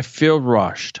did I feel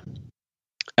rushed?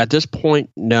 At this point,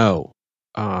 no.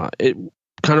 It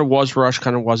kind of was rushed,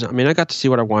 kind of wasn't. I mean, I got to see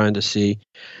what I wanted to see.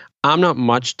 I'm not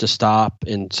much to stop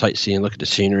and sightsee and look at the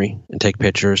scenery and take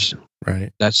pictures.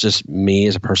 Right. That's just me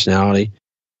as a personality.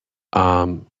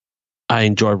 I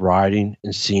enjoy riding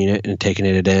and seeing it and taking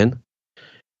it in.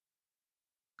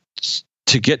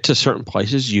 To get to certain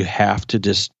places, you have to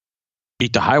just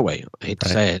beat the highway. I hate to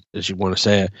say it, as you want to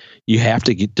say it. You have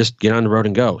to just get on the road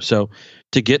and go. So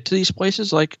to get to these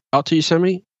places, like out to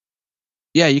Yosemite,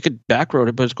 yeah, you could back road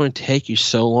it, but it's going to take you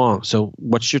so long. So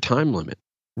what's your time limit?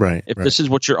 Right. If this is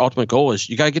what your ultimate goal is,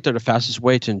 you got to get there the fastest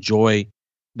way to enjoy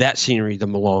that scenery the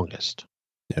longest.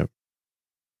 Yep.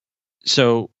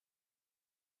 So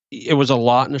it was a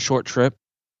lot in a short trip.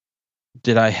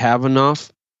 Did I have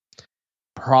enough?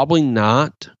 Probably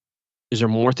not. Is there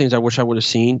more things I wish I would have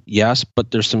seen? Yes,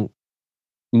 but there's some.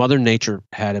 Mother Nature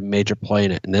had a major play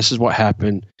in it, and this is what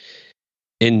happened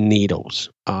in Needles.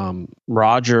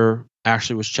 Roger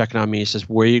actually was checking on me. He says,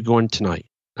 "Where are you going tonight?"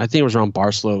 I think it was around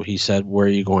Barstow. He said, "Where are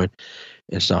you going?"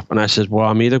 and stuff. And I said, "Well,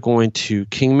 I'm either going to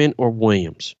Kingman or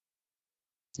Williams."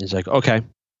 He's like, "Okay."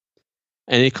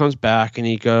 And he comes back and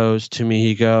he goes to me.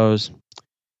 He goes,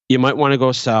 "You might want to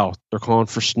go south. They're calling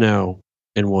for snow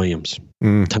in Williams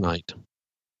tonight."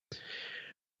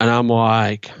 And I'm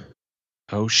like,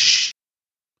 "Oh shh."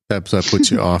 That puts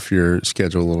you off your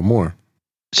schedule a little more.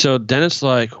 So then it's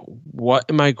like, what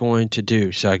am I going to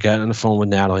do? So I got on the phone with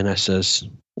Natalie and I says,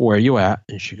 "Where are you at?"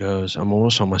 And she goes, "I'm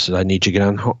almost home." I said, "I need you to get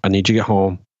on. I need you to get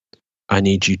home. I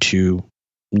need you to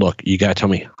look. You got to tell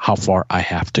me how far I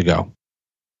have to go.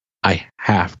 I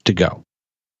have to go."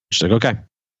 She's like, "Okay."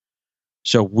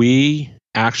 So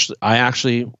I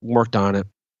actually worked on it,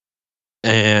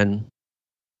 and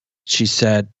she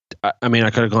said, I mean,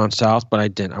 I could have gone south, but I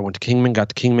didn't. I went to Kingman, got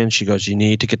to Kingman. She goes, "You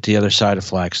need to get to the other side of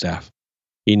Flagstaff.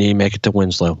 You need to make it to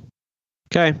Winslow."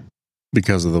 Okay.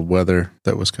 Because of the weather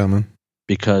that was coming?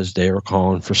 Because they were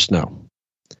calling for snow.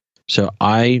 So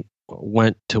I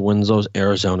went to Winslow,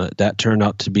 Arizona. That turned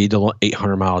out to be the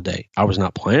 800-mile day. I was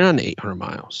not planning on 800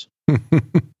 miles.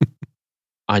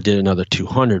 I did another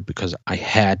 200 because I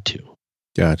had to.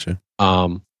 Gotcha.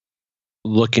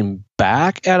 Looking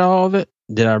back at all of it,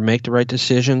 did I make the right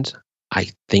decisions? I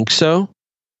think so.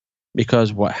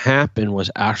 because what happened was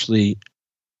actually,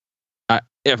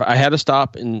 if I had to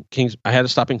stop in I had to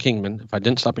stop in Kingman. If I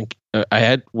didn't stop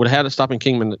would have had to stop in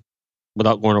Kingman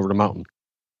without going over the mountain.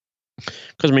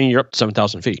 Because you're up to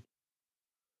 7,000 feet,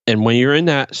 and when you're in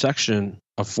that section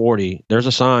of 40, there's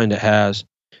a sign that has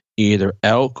either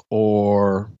elk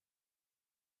or,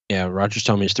 Roger's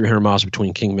telling me it's 300 miles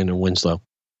between Kingman and Winslow.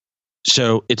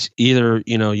 So it's either,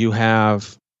 you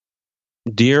have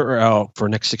deer or elk for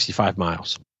the next 65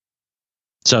 miles.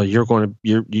 So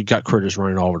you got critters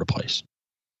running all over the place.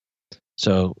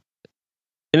 So,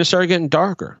 and it started getting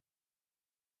darker.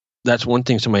 That's one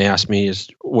thing somebody asked me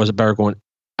was it better going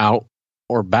out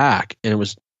or back? And it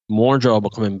was more enjoyable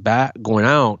going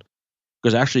out,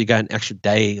 because actually you got an extra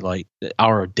day, like the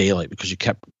hour of daylight, because you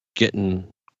kept getting,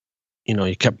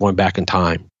 you kept going back in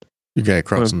time. You got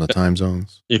crossing the time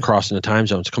zones. You're crossing the time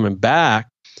zones. Coming back,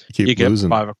 you get losing.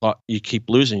 5 o'clock. You keep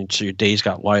losing, so your days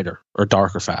got lighter or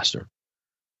darker faster.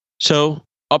 So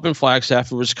up in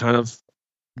Flagstaff, it was kind of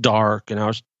dark, and I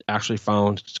was actually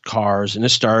found cars, and it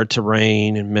started to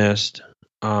rain and mist.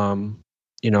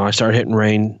 I started hitting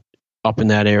rain up in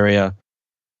that area,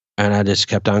 and I just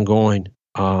kept on going.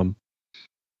 And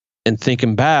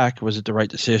thinking back, was it the right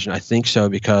decision? I think so,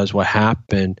 because what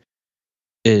happened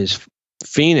is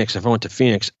Phoenix, if I went to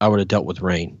Phoenix, I would have dealt with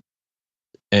rain,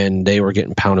 and they were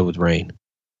getting pounded with rain.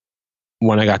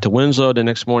 When I got to Winslow the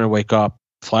next morning, wake up,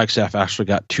 Flagstaff actually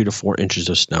got 2 to 4 inches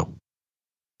of snow,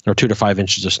 or 2 to 5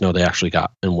 inches of snow they actually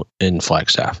got in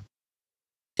Flagstaff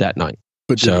that night.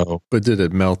 But did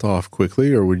it melt off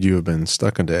quickly, or would you have been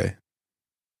stuck a day?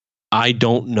 I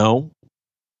don't know.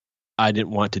 I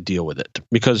didn't want to deal with it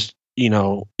because,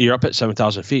 you're up at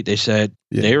 7,000 feet. They said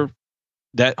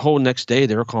that whole next day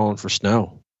they were calling for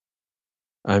snow.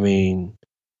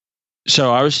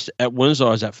 So I was at Winslow,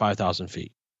 I was at 5,000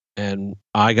 feet, and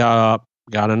I got up,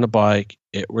 got on the bike.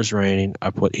 It was raining.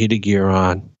 I put heated gear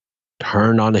on,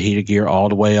 turned on the heated gear all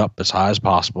the way up as high as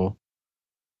possible.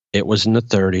 It was in the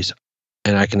 30s,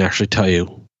 and I can actually tell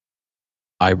you,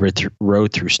 I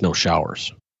rode through snow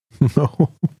showers.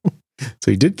 No.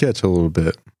 So you did catch a little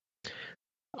bit.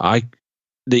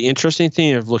 The interesting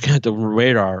thing of looking at the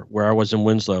radar where I was in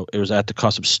Winslow, it was at the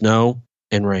cusp of snow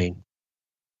and rain.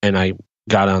 And I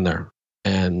got on there,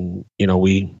 and,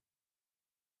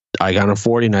 I got on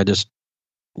 40 and I just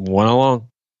went along.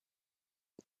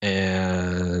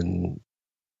 And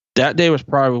that day was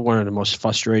probably one of the most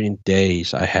frustrating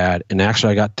days I had. And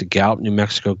actually I got to Gallup, New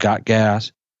Mexico, got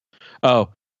gas. I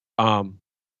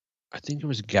think it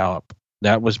was Gallup.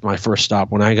 That was my first stop.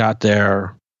 When I got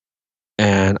there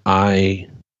and I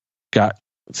got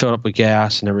filled up with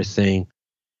gas and everything,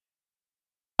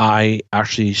 I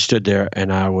actually stood there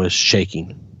and I was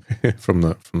shaking from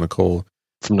the cold.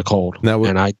 From the cold. So that was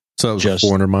a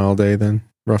 400-mile day then,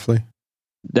 roughly?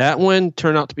 That one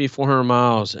turned out to be 400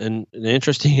 miles. And the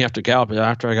interesting thing after Gallup,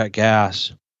 after I got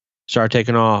gas, started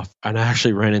taking off, and I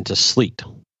actually ran into sleet.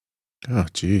 Oh,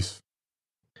 geez.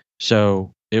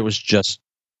 So it was just...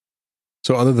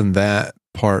 So other than that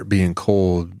part being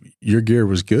cold, your gear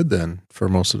was good then for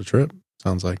most of the trip,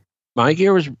 sounds like. My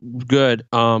gear was good.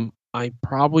 I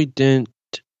probably didn't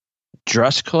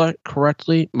dress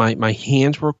correctly. My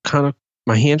hands were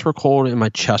cold, and my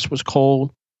chest was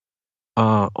cold.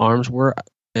 Arms were,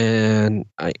 and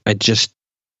I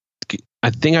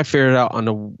think I figured it out on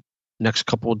the next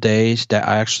couple of days that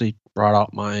I actually brought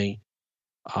out my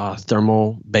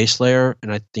thermal base layer,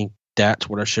 and I think that's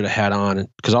what I should have had on,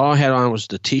 because all I had on was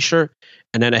the t-shirt,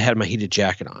 and then I had my heated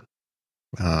jacket on,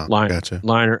 gotcha.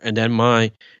 liner, and then my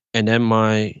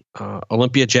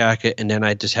Olympia jacket, and then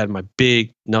I just had my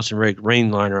big Nelson Rig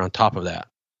rain liner on top of that,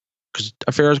 because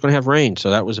I figured I was going to have rain, so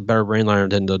that was a better rain liner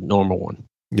than the normal one.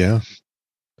 Yeah.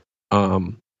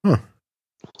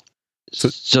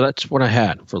 So that's what I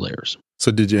had for layers. So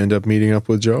did you end up meeting up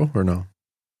with Joe or no?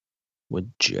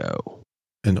 With Joe.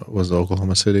 And was it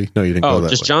Oklahoma City? No, you didn't go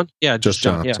that just way. John? Yeah, just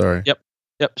John. Yeah. Sorry. Yep.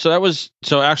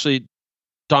 So actually,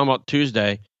 talking about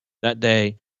Tuesday, that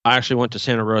day, I actually went to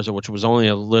Santa Rosa, which was only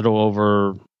a little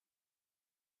over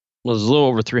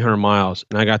 300 miles.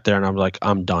 And I got there and I'm like,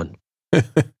 I'm done.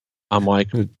 I'm like,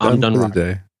 I'm done for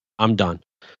the day. I'm done.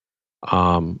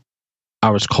 I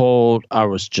was cold. I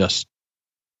was just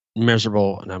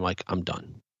miserable. And I'm like, I'm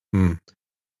done. Hmm.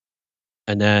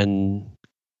 And then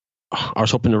I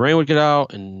was hoping the rain would get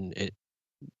out, and it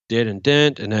did and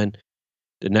didn't. And then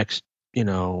the next,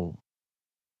 So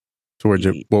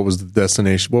what was the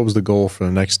destination? What was the goal for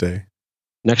the next day?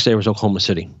 Next day was Oklahoma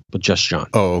City with just John.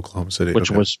 Oh, Oklahoma City.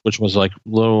 Which was like a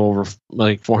little over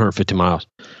like 450 miles.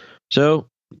 So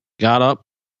got up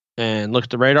and looked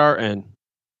at the radar, and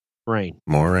rain.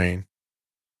 More rain.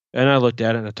 And I looked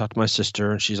at it and I talked to my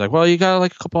sister, and she's like, well, you got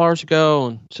like a couple hours ago.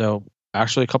 And so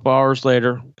actually a couple hours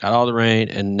later, got all the rain,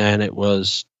 and then it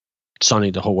was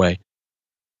sunny the whole way.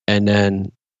 And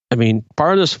then, I mean,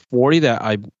 part of this 40 that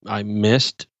I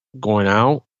missed going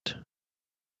out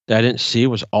that I didn't see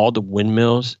was all the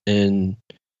windmills in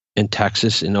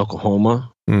Texas and Oklahoma.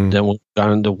 Then we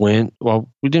got into wind. Well,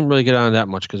 we didn't really get on that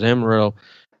much because Amarillo,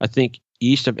 I think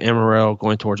east of Amarillo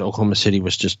going towards Oklahoma City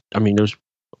was just, I mean, there's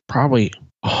probably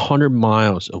 100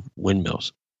 miles of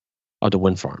windmills of the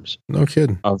wind farms. No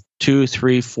kidding. Of 2,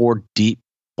 3, 4 deep,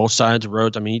 both sides of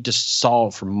roads. I mean, you just saw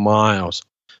it for miles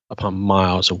upon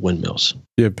miles of windmills.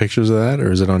 You have pictures of that,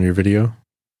 or is it on your video?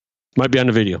 Might be on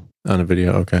the video. On a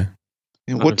video, okay.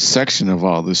 And what section of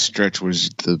all this stretch was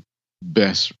the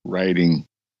best riding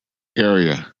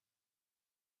area?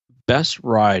 Best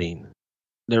riding.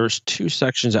 There was 2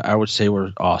 sections that I would say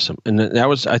were awesome. And that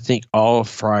was, I think, all of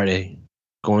Friday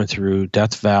going through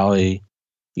Death Valley,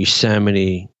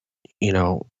 Yosemite,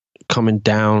 coming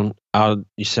down out of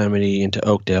Yosemite into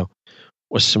Oakdale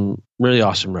was some really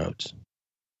awesome roads.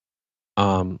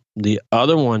 The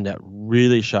other one that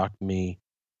really shocked me,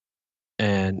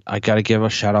 and I got to give a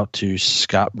shout out to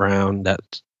Scott Brown that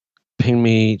pinged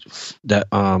me, that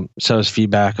sent us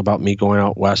feedback about me going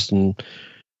out west and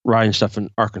riding stuff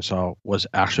in Arkansas, was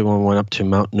actually when we went up to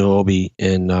Mount Noobi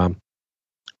in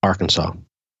Arkansas.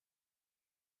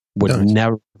 Would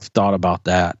never have thought about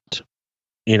that.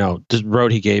 This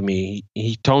road he gave me,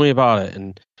 he told me about it,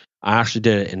 and I actually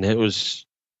did it, and it was,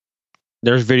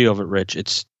 there's video of it, Rich.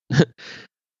 It's,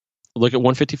 look at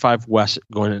 155 West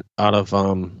going out of,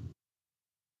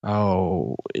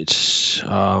 it's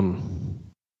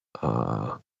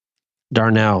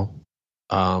Darnell,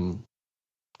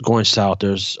 going south.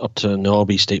 There's up to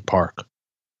Noobi State Park.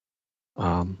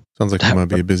 Sounds like you might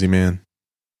be a busy man.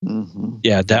 Mm-hmm.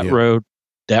 Yeah, that road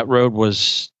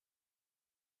was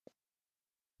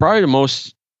probably the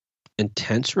most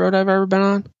intense road I've ever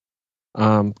been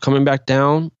on. Coming back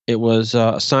down, it was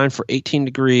a sign for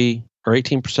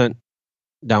 18%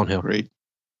 downhill.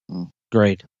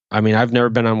 Great. I mean, I've never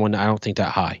been on one, I don't think,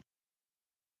 that high.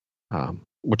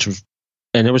 Which was,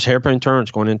 and it was hairpin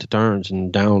turns going into turns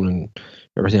and down and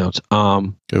everything else.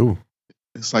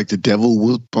 It's like the devil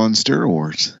whoop on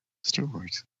steroids.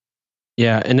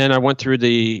 Yeah, and then I went through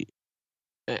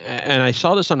and I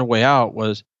saw this on the way out,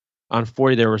 was on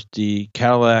 40, there was the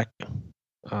Cadillac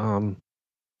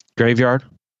graveyard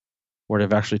where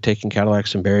they've actually taken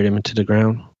Cadillacs and buried them into the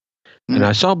ground. Mm-hmm. And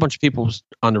I saw a bunch of people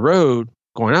on the road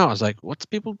going out. I was like, what's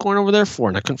people going over there for?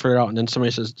 And I couldn't figure it out. And then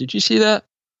somebody says, did you see that?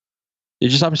 Did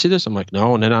you just happen to see this? I'm like,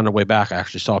 no. And then on the way back, I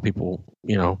actually saw people,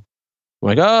 I'm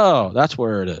like, oh, that's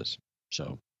where it is.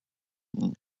 So,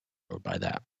 rode by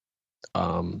that.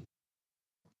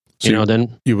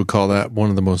 Then you would call that one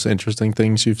of the most interesting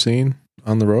things you've seen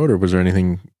on the road, or was there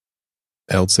anything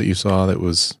else that you saw that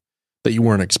you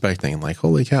weren't expecting? Like,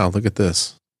 holy cow, look at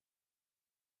this.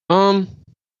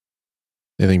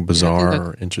 Anything bizarre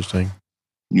or interesting?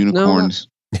 Unicorns.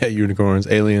 No. Yeah, unicorns,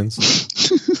 aliens.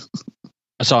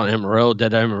 I saw an Amarillo,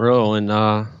 dead Amarillo in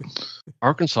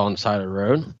Arkansas on the side of the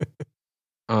road.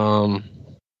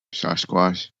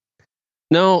 Sasquatch.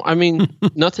 No, I mean,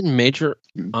 nothing major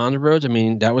on the roads. I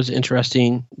mean, that was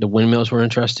interesting. The windmills were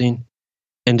interesting.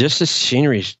 And just the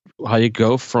scenery, how you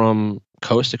go from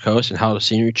coast to coast and how the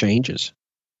scenery changes.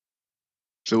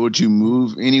 So would you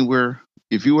move anywhere?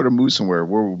 If you were to move somewhere,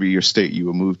 where would be your state you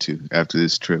would move to after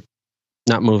this trip?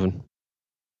 Not moving.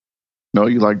 No,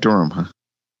 you like Durham, huh?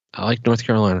 I like North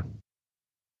Carolina.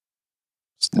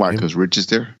 Why? Because Rich is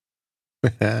there?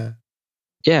 Yeah,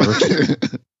 Rich.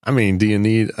 I mean, do you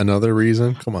need another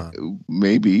reason? Come on.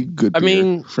 Maybe. Good beer,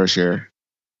 mean, fresh air.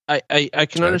 I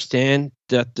can understand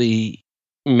that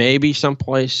maybe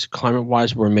someplace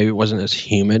climate-wise where maybe it wasn't as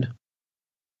humid.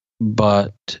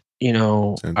 But,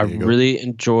 I really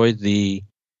enjoyed the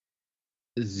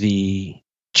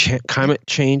climate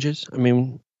changes. I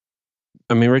mean,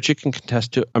 Rich, you can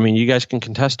contest to it. I mean, you guys can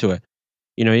contest to it.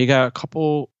 You got a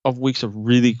couple of weeks of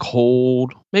really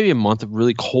cold, maybe a month of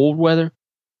really cold weather,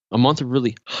 a month of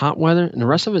really hot weather, and the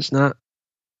rest of it's not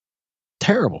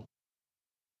terrible.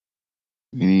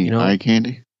 Any eye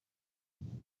candy?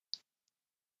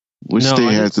 Which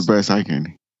state has the best eye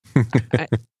candy?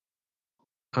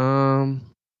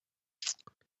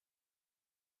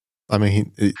 I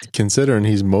mean, considering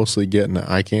he's mostly getting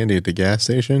eye candy at the gas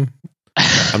station,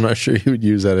 I'm not sure you would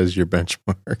use that as your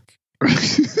benchmark.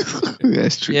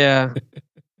 That's true. Yeah.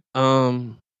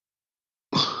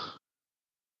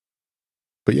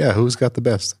 But yeah, who's got the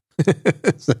best? I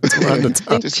think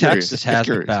Texas has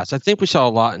the best. I think we saw a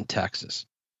lot in Texas.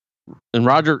 and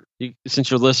Roger, since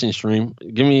you're listening, stream,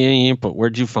 give me any input.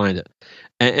 Where'd you find it?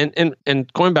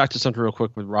 And going back to something real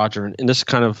quick with Roger, and this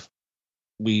kind of,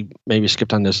 we maybe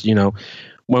skipped on this.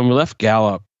 When we left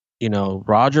Gallup,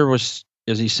 Roger was,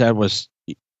 as he said,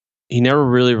 he never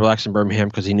really relaxed in Birmingham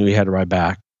because he knew he had to ride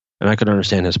back, and I could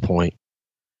understand his point.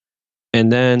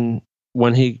 And then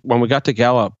when we got to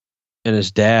Gallup, and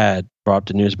his dad brought up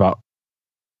the news about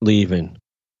leaving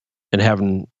and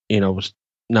having, was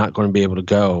not going to be able to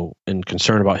go, and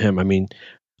concerned about him. I mean,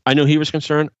 I knew he was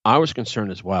concerned. I was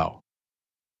concerned as well.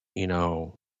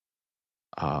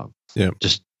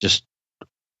 Just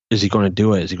is he going to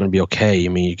do it? Is he going to be okay? I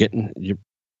mean,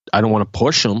 I don't want to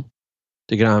push him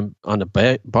to get on the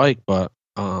bike, but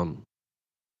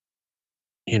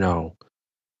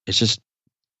it's just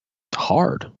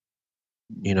hard.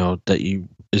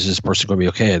 Is this person going to be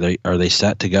okay? Are they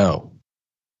set to go?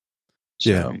 So,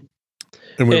 yeah.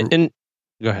 And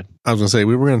go ahead. I was going to say,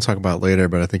 we were going to talk about it later,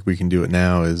 but I think we can do it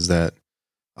now, is that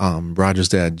Roger's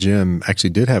dad, Jim,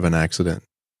 actually did have an accident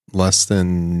less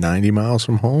than 90 miles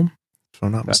from home, if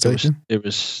I'm not mistaken. It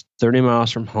was 30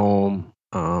 miles from home.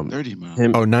 30 miles.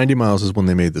 90 miles is when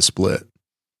they made the split.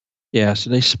 Yeah, so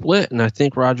they split, and I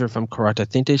think, Roger, if I'm correct, I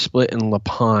think they split in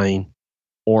Lapine,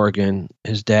 Oregon.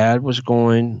 His dad was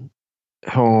going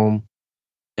home,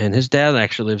 and his dad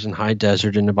actually lives in High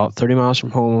Desert, and about 30 miles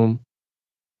from home,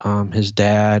 his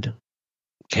dad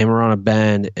came around a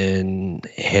bend and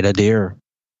hit a deer.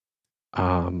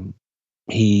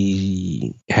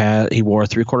 He wore a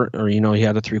 3/4, or he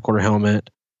had a 3/4 helmet,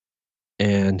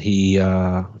 and he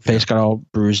face got all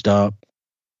bruised up,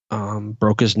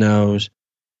 broke his nose.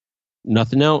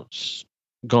 Nothing else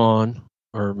gone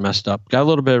or messed up. Got a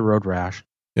little bit of road rash.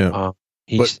 Yeah,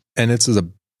 and it's a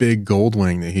big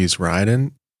Goldwing that he's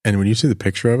riding, and when you see the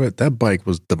picture of it, that bike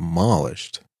was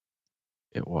demolished.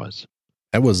 It was.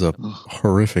 That was a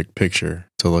horrific picture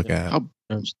to look at.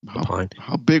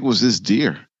 How big was this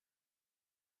deer?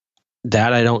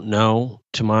 That I don't know.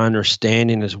 To my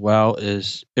understanding as well,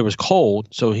 is it was cold,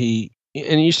 so and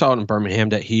you saw it in Birmingham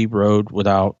that he rode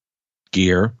without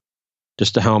gear,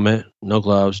 just a helmet, no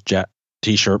gloves,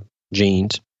 t-shirt,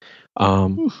 jeans.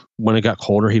 When it got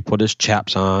colder, he put his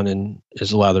chaps on and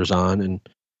his leathers on, and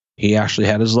he actually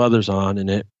had his leathers on,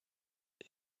 and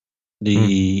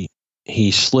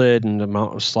he slid, and the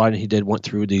amount of sliding he did went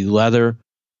through the leather,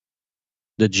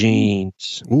 the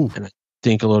jeans, and I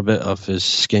think a little bit of his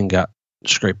skin got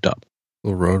scraped up. A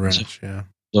little road rash, yeah.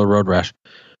 Little road rash.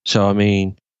 So, I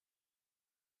mean,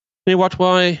 he walked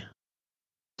by,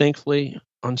 thankfully,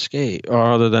 unscathed, or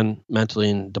other than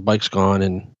mentally, and the bike's gone,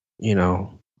 and,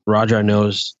 Roger, I know,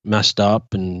 is messed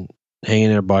up and hanging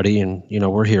there, buddy, and,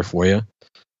 we're here for you.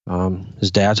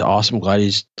 His dad's awesome. Glad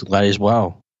he's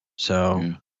well. So,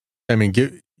 yeah. I mean,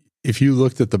 if you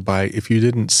looked at the bike, if you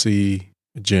didn't see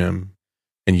Jim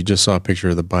and you just saw a picture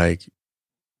of the bike,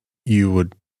 you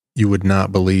would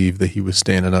not believe that he was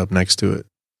standing up next to it.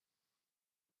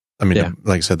 I mean,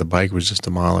 like I said, the bike was just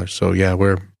demolished. So yeah,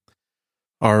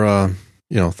 our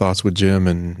thoughts with Jim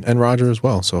and Roger as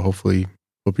well. So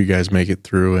hope you guys make it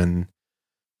through. And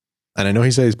I know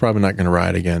he said he's probably not going to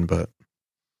ride again, but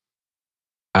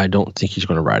I don't think he's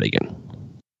going to ride again.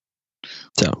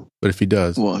 So, but if he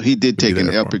does, well, he did take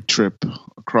an epic trip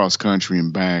across country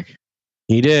and back.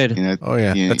 He did.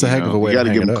 That's a heck of a way. You got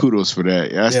to give him kudos for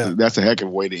that. That's a heck of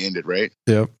a way to end it, right?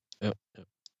 Yep.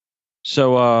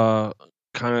 So,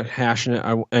 kind of hashing it.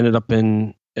 I ended up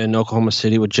in Oklahoma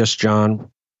City with just John.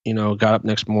 Got up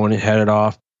next morning, headed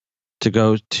off to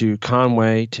go to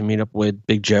Conway to meet up with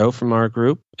Big Joe from our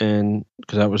group, and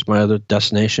because that was my other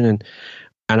destination, and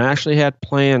I actually had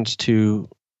plans to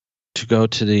go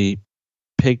to the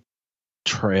Pig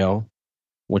Trail,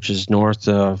 which is north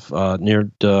of near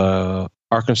the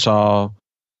Arkansas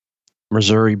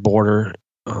Missouri border,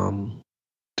 to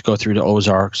go through the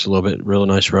Ozarks a little bit. Really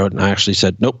nice road, and I actually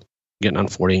said nope, getting on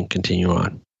 40 and continue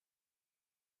on.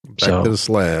 Back to the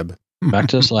slab. Back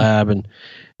to the slab, and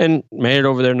made it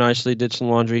over there nicely. Did some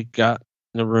laundry, got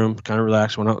in the room, kind of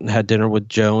relaxed. Went out and had dinner with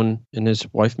Joe and his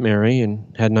wife Mary,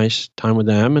 and had a nice time with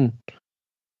them, and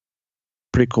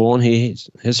pretty cool. And his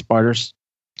spider's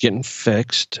getting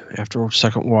fixed after a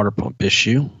second water pump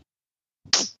issue.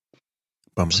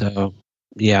 Bummer. So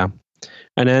yeah,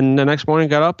 and then the next morning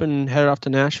got up and headed off to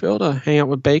Nashville to hang out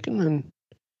with Bacon, and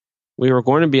we were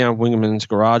going to be on Wingman's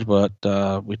Garage, but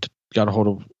we got a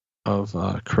hold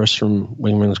of Chris from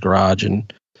Wingman's Garage,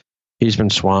 and he's been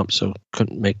swamped, so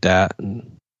couldn't make that.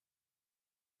 And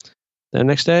the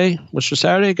next day, which was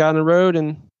Saturday, got on the road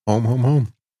and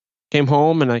home. Came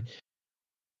home, and I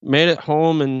made it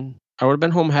home, and I would have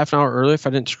been home half an hour early if I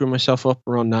didn't screw myself up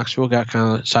around Knoxville. Got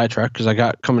kind of sidetracked because I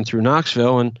got coming through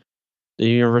Knoxville and the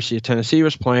University of Tennessee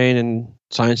was playing, and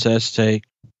sign says take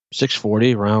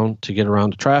 640 around to get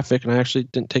around the traffic, and I actually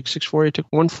didn't take 640. I took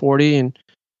 140 and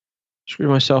screwed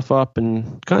myself up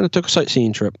and kind of took a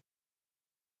sightseeing trip.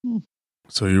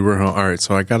 So you were home. All right.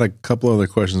 So I got a couple other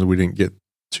questions that we didn't get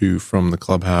to from the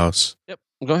clubhouse. Yep.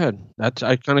 Go ahead.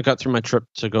 I kind of got through my trip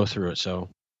to go through it. So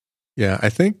yeah, I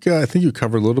think you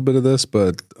covered a little bit of this,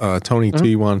 but Tony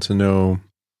T wanted to know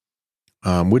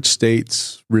which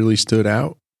states really stood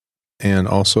out, and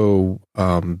also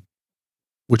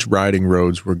which riding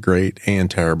roads were great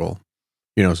and terrible.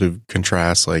 You know, so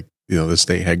contrast, like, you know, the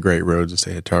state had great roads, the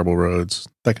state had terrible roads,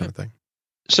 that kind of thing.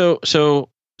 So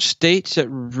states that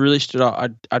really stood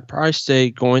out, I'd probably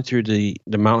say going through the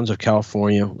mountains of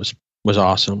California was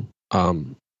awesome.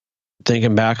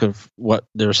 Thinking back of what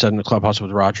they were said in the clubhouse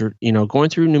with Roger, you know, going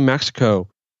through New Mexico,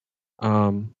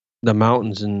 the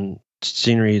mountains and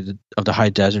scenery of the high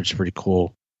desert is pretty cool.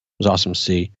 It was awesome to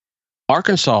see.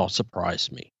 Arkansas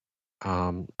surprised me.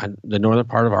 The northern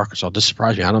part of Arkansas just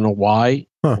surprised me. I don't know why,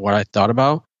 what I thought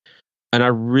about. And I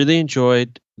really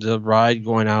enjoyed the ride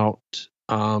going out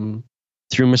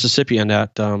through Mississippi on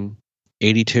that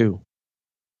 82.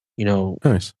 You know,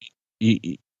 nice.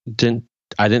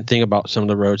 I didn't think about some of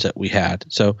the roads that we had.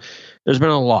 So there's been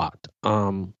a lot.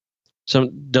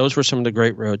 Those were some of the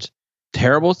great roads.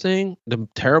 I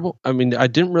mean, I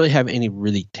didn't really have any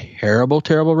really terrible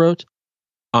roads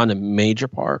on the major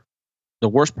part. The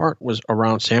worst part was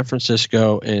around San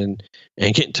Francisco and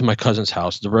getting to my cousin's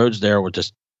house. The roads there were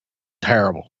just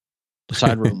terrible. The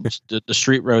side roads, the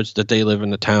street roads that they live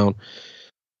in the town.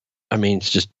 I mean, it's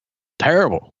just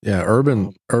terrible. Yeah,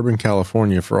 urban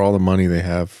California, for all the money they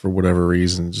have, for whatever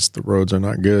reason, just the roads are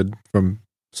not good from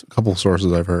a couple of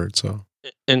sources I've heard. So,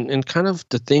 and kind of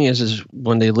the thing is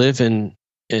when they live in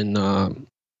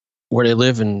where they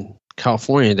live in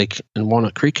California, in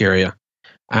Walnut Creek area,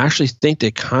 I actually think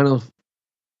they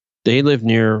live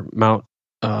near Mount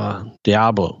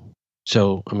Diablo.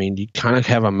 So, I mean, you kind of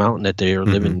have a mountain that they are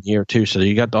living near too. So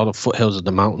you got all the foothills of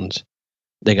the mountains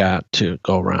they got to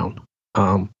go around.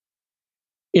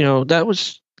 You know, that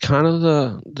was kind of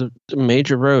the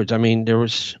major roads. I mean, the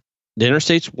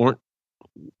interstates were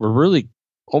really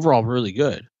overall really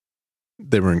good.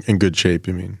 They were in good shape,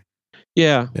 you mean?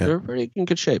 Yeah, they were pretty in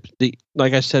good shape.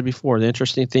 Like I said before, the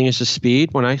interesting thing is the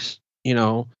speed.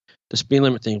 The speed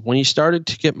limit thing. When you started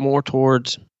to get more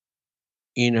towards,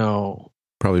 you know,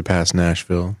 probably past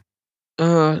Nashville.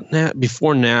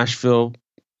 Before Nashville,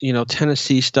 you know,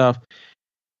 Tennessee stuff.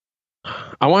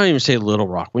 I want to even say Little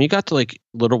Rock. When you got to like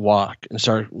Little Rock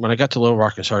when I got to Little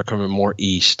Rock and started coming more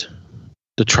east,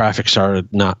 the traffic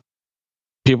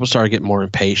people started getting more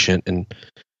impatient and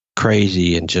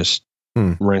crazy and just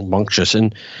rambunctious.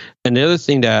 And the other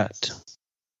thing that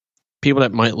people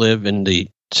that might live in the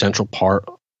central part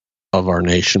of our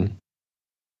nation,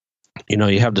 you know,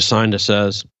 you have the sign that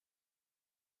says,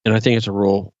 and I think it's a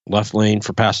rule, left lane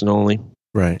for passing only.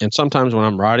 Right. And sometimes when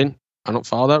I'm riding, I don't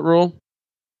follow that rule.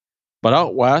 But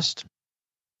out west,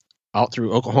 out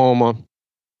through Oklahoma,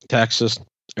 Texas,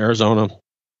 Arizona,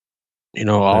 you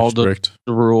know, all the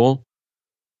rule,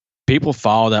 people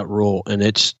follow that rule. And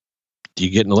it's, you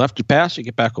get in the left, you pass, you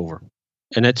get back over.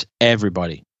 And it's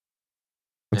everybody.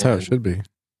 That's how it should be.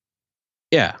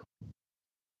 Yeah.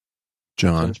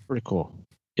 John. That's pretty cool.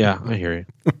 Yeah, I hear you.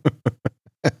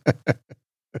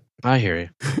 I hear you.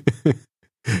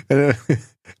 I'm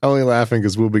only laughing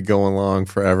because we'll be going along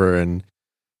forever and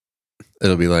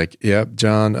it'll be like, yep,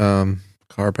 John,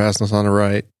 car passing us on the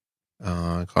right.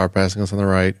 Car passing us on the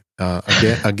right.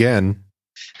 Again.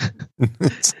 Like,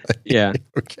 yeah.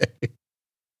 Okay.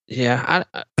 Yeah.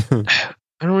 I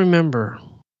don't remember.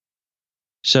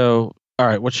 So, all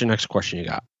right. What's your next question you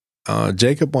got?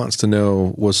 Jacob wants to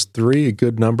know, was 3 a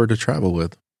good number to travel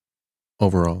with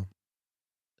overall?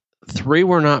 3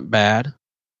 were not bad.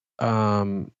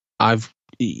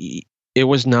 It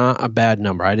was not a bad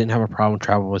number. I didn't have a problem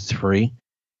traveling with 3.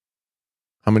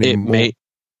 How many more?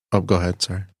 Go ahead.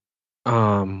 Sorry.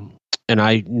 And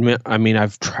I mean,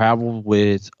 I've traveled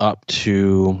with up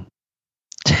to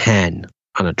 10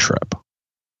 on a trip.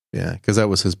 Yeah, because that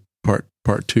was his part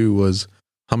 2 was,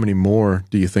 how many more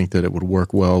do you think that it would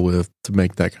work well with to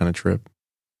make that kind of trip?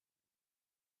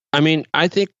 I mean, I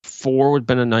think 4 would have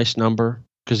been a nice number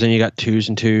because then you got 2s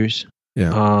and 2s.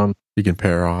 Yeah. You can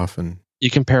pair off.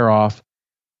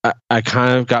 I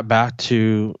kind of got back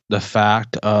to the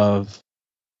fact of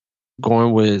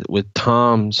going with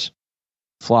Tom's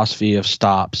philosophy of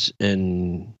stops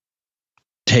and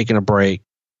taking a break.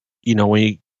 You know,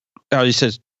 when he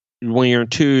says when you're in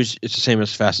twos, it's the same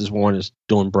as fast as one is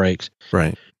doing brakes.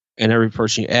 Right. And every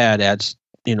person you add adds,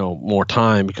 more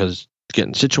time because it's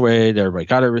getting situated. Everybody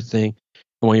got everything.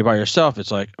 And when you're by yourself,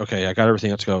 it's like, okay, I got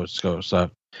everything. Let's go. So,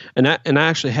 and I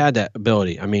actually had that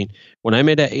ability. I mean, when I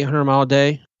made that 800 mile a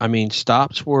day, I mean,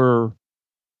 stops were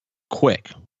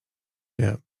quick.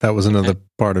 Yeah. That was another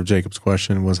part of Jacob's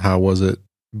question was how was it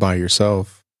by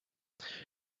yourself?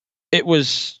 It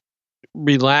was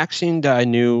relaxing that I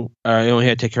knew I only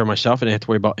had to take care of myself and I didn't have to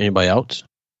worry about anybody else.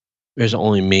 It was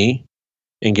only me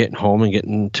and getting home and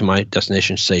getting to my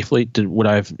destination safely. Would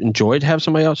I have enjoyed to have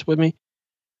somebody else with me?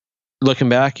 Looking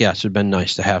back, yes, it would have been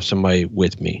nice to have somebody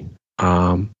with me.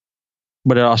 But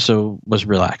it also was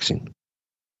relaxing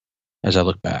as I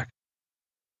look back.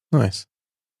 Nice.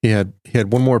 He had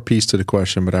one more piece to the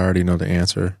question, but I already know the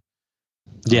answer.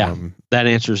 Yeah, that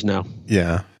answer is no.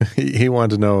 Yeah. He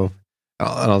wanted to know,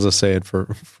 and I'll just say it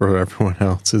for everyone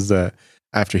else, is that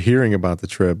after hearing about the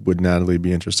trip, would Natalie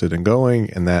be interested in going?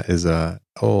 And that is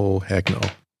heck no.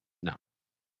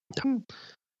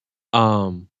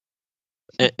 No.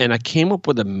 And I came up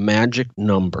with a magic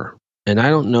number, and I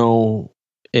don't know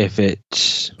if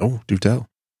it's... Oh, do tell.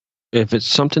 If it's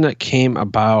something that came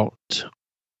about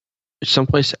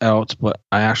someplace else, but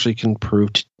I actually can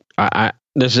prove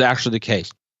this is actually the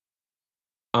case.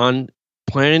 On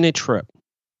planning a trip,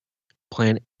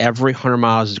 plan every 100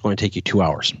 miles is going to take you 2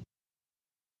 hours.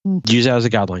 Use that as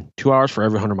a guideline. 2 hours for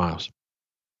every 100 miles.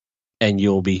 And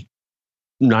you'll be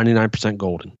 99%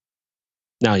 golden.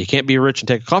 Now, you can't be rich and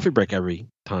take a coffee break every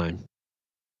time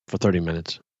for 30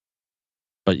 minutes.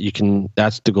 But you can,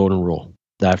 that's the golden rule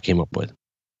that I've came up with.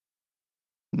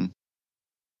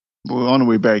 Well, on the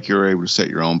way back, you were able to set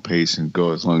your own pace and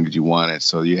go as long as you wanted.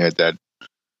 So you had that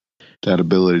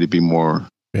ability to be more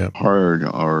hard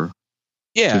or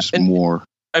just more.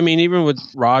 I mean, even with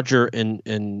Roger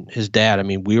and his dad, I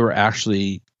mean, we were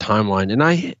actually timelined.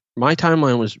 And my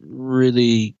timeline was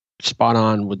really spot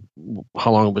on with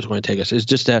how long it was going to take us. It's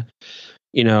just that,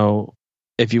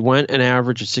 if you went an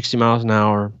average of 60 miles an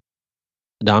hour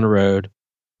down the road,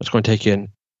 it's going to take you an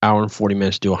hour and 40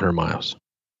 minutes to do 100 miles.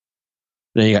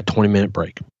 Then you got 20-minute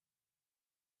break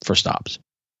for stops.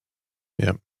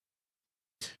 Yep.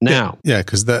 Now. Yeah,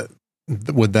 because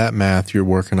with that math, you're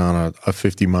working on a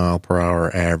 50 mile per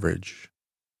hour average.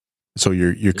 So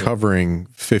you're covering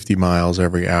 50 miles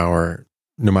every hour,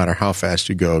 no matter how fast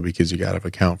you go, because you got to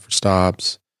account for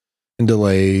stops and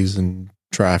delays and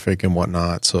traffic and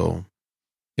whatnot. So,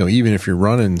 even if you're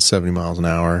running 70 miles an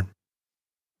hour,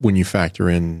 when you factor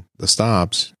in the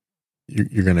stops,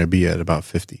 you're going to be at about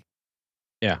 50.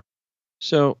 Yeah.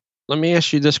 So let me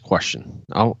ask you this question.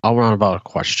 I'll run about a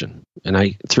question, and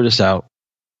I threw this out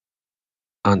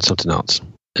on something else,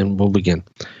 and we'll begin.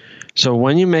 So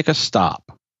when you make a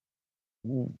stop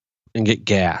and get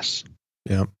gas,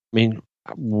 I mean,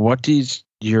 what is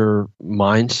your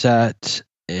mindset,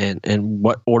 and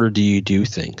what order do you do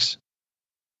things?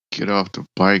 Get off the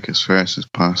bike as fast as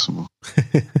possible.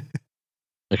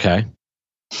 Okay.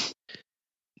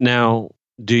 Now,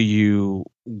 do you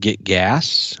get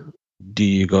gas? Do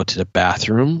you go to the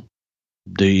bathroom?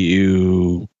 Do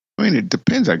you... I mean, it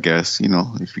depends, I guess.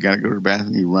 If you got to go to the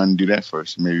bathroom, you run and do that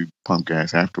first, and maybe pump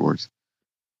gas afterwards.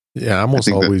 Yeah, I almost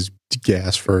always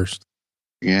gas first.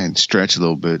 Yeah, and stretch a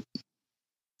little bit.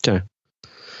 Okay.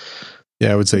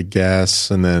 Yeah, I would say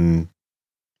gas, and then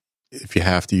if you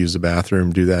have to use the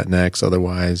bathroom, do that next.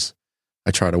 Otherwise,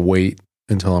 I try to wait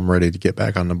until I'm ready to get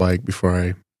back on the bike before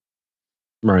I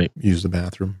use the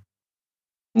bathroom.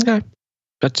 Okay.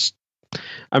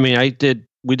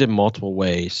 We did multiple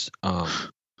ways.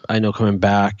 I know coming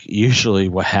back, usually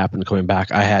what happened coming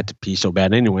back, I had to pee so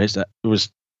bad anyways that it was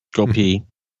go pee,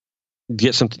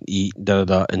 get something to eat,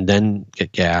 and then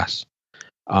get gas.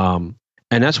 And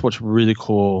that's what's really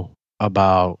cool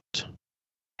about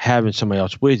having somebody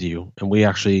else with you. And we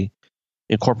actually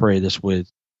incorporated this with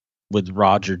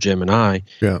Roger, Jim, and I,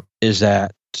 is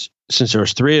that since there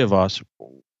was three of us,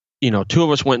 two of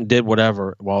us went and did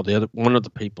whatever while one of the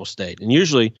people stayed. And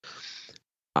usually,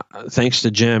 thanks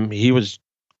to Jim, he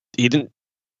didn't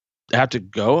have to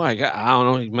go. I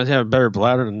don't know. He must have a better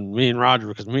bladder than me and Roger,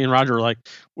 because me and Roger were like,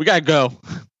 we got to go.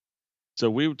 So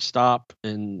we would stop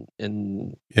and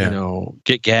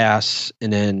get gas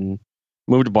and then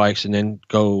move the bikes and then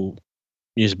go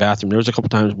use the bathroom. There was a couple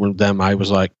times with them I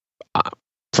was like,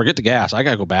 forget the gas. I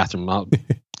got to go bathroom. I'll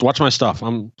watch my stuff.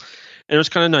 And it was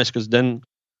kind of nice because then,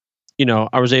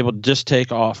 I was able to just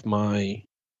take off my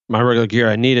regular gear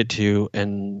I needed to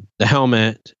and the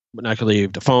helmet, but I could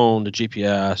leave the phone, the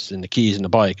GPS, and the keys in the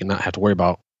bike and not have to worry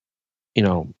about,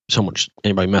 so much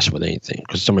anybody messing with anything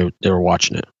because they were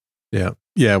watching it. Yeah.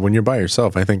 Yeah, when you're by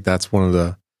yourself, I think that's one of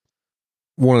the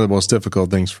most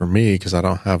difficult things for me, because I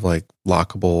don't have like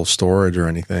lockable storage or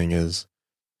anything, is,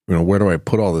 where do I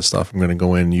put all this stuff? I'm going to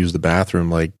go in and use the bathroom.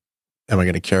 Like, am I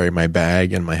going to carry my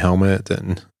bag and my helmet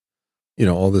and,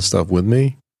 all this stuff with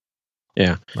me?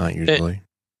 Yeah. Not usually.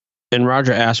 And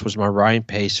Roger asked, was my riding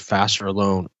pace faster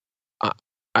alone?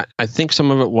 I think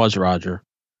some of it was, Roger.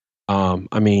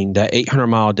 That 800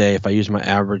 mile a day, if I use my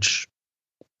average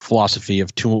philosophy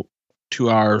of 2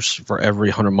 hours for every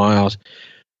 100 miles,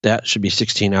 that should be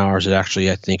 16 hours. I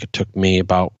think it took me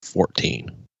about 14,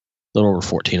 a little over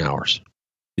 14 hours.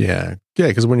 Yeah. Yeah.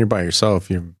 Because when you're by yourself,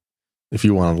 if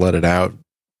you want to let it out,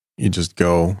 you just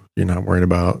go. You're not worried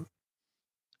about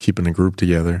keeping a group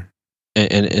together.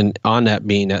 And on that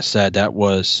being that said, that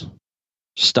was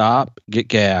stop, get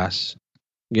gas,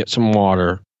 get some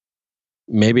water,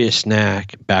 maybe a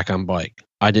snack, back on bike.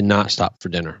 I did not stop for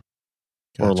dinner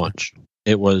or lunch.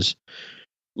 It was,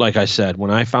 like I said,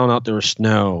 when I found out there was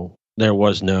snow, I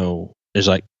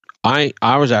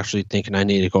was actually thinking I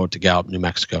needed to go to Gallup, New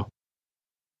Mexico.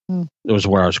 It was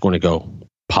where I was going to go,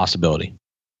 possibility.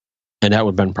 And that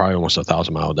would have been probably almost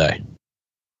 1,000 mile a day.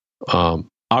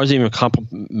 I was even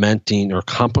contemplating.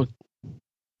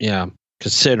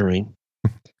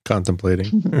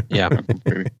 Yeah.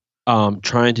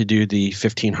 Trying to do the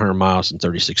 1,500 miles in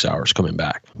 36 hours coming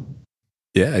back.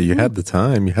 Yeah, you had the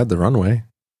time. You had the runway.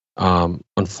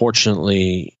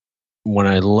 Unfortunately, when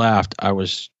I left, I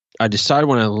decided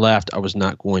when I left I was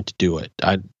not going to do it.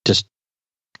 I just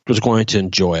was going to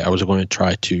enjoy it. I was going to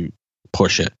try to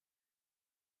push it.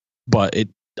 But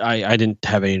I didn't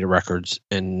have any of the records,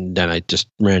 and then I just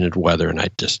ran into weather, and I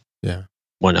just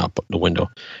went out the window.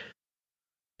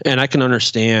 And I can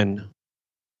understand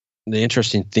the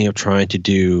interesting thing of trying to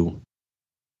do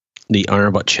the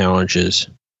Iron Butt challenges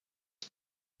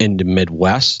in the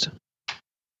Midwest,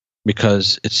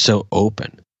 because it's so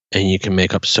open and you can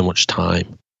make up so much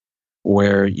time.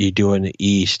 Where you do in the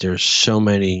East, there's so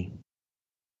many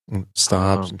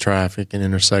stops and traffic and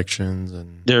intersections,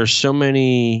 and there's so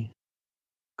many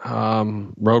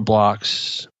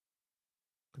roadblocks,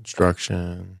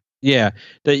 construction. Yeah,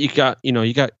 that you got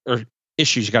or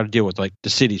issues you got to deal with, like the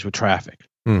cities with traffic.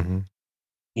 Mm-hmm.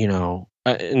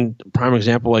 And prime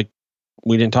example, like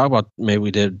we didn't talk about, maybe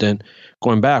we did. Then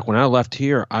going back, when I left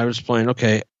here, I was playing.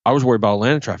 Okay, I was worried about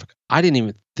Atlanta traffic. I didn't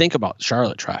even think about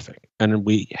Charlotte traffic, and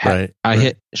then I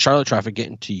hit Charlotte traffic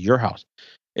getting to your house.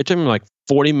 It took me like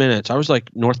 40 minutes. I was like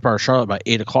north part of Charlotte by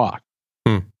 8:00,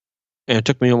 and it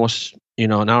took me almost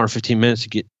an hour and 15 minutes to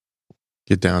get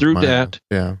down through that,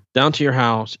 down to your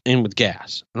house, in with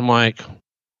gas. And I'm like,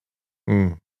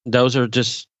 those are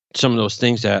just some of those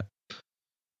things that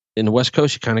in the West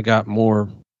Coast you kind of got more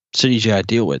cities you got to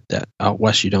deal with that out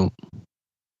west you don't.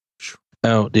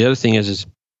 Oh, the other thing is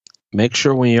make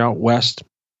sure when you're out west,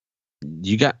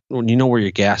 you know where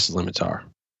your gas limits are.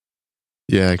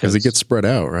 Yeah, because it gets spread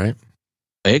out, right?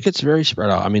 It gets very spread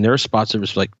out. I mean, there are spots that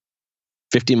was like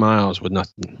 50 miles with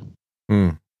nothing.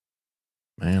 Man,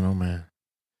 oh man.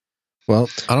 Well,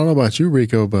 I don't know about you,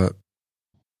 Rico, but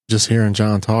just hearing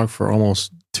John talk for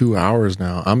almost 2 hours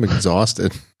now, I'm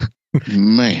exhausted.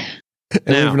 Man.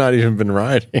 And we've not even been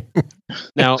riding.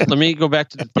 Now, let me go back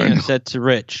to the thing I said to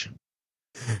Rich.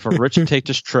 For Rich to take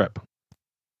this trip,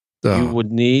 you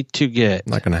would need to get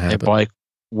not gonna happen. A bike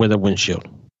with a windshield.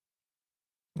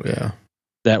 Yeah.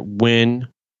 That wind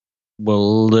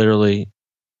will literally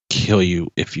kill you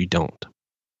if you don't.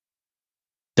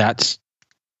 And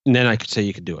then I could say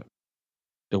you could do it.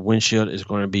 The windshield is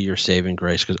going to be your saving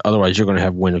grace, because otherwise you're going to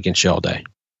have wind against you all day.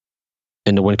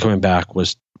 And the wind coming back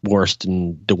was worse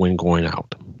than the wind going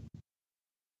out.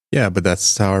 Yeah, but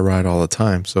that's how I ride all the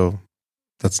time. So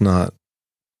that's not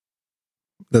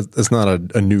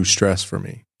a new stress for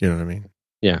me. You know what I mean?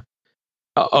 Yeah.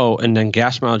 Oh, and then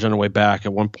gas mileage on the way back.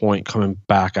 At one point coming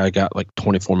back, I got like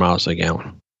 24 miles a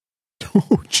gallon.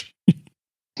 Oh, gee.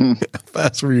 How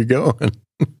fast were you going?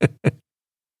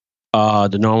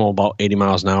 The normal about 80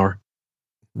 miles an hour.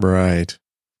 Right.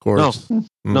 Of course.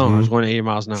 No, I was going 80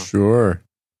 miles an hour. Sure.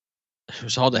 It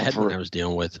was all the headwind I was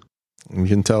dealing with. You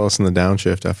can tell us in the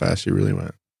downshift how fast you really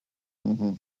went.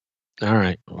 Mm-hmm. All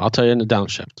right. I'll tell you in the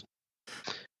downshift.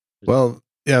 Well,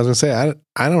 yeah, I was going to say,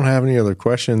 I don't have any other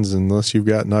questions unless you've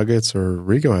got nuggets or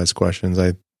Rico has questions.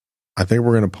 I think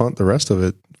we're going to punt the rest of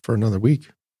it for another week.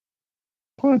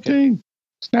 Punting.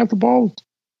 Snap the ball.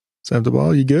 Snap the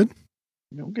ball. You good?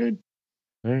 No good.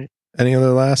 All right. Any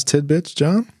other last tidbits,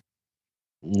 John?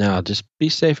 No, just be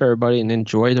safe, everybody, and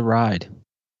enjoy the ride.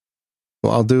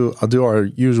 Well, I'll do our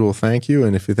usual thank you,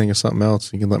 and if you think of something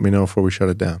else, you can let me know before we shut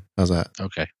it down. How's that?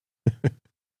 Okay.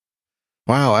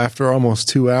 Wow, after almost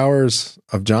 2 hours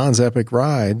of John's epic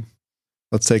ride,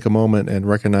 let's take a moment and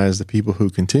recognize the people who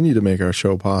continue to make our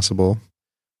show possible.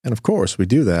 And of course, we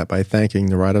do that by thanking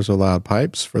the Riders of Loud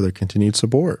Pipes for their continued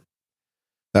support.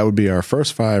 That would be our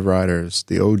first 5 riders,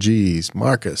 the OGs,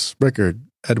 Marcus, Rickard,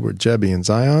 Edward, Jebby, and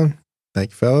Zion.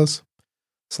 Thank you, fellas.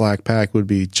 Slack Pack would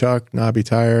be Chuck, Nobby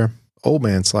Tire, Old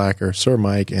Man Slacker, Sir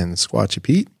Mike, and Squatchy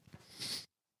Pete.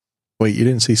 Wait, you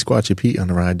didn't see Squatchy Pete on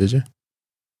the ride, did you?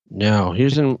 No,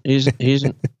 he's in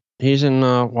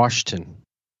Washington.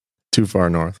 Too far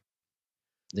north.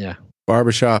 Yeah.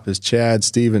 Barbershop is Chad,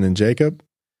 Steven, and Jacob.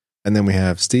 And then we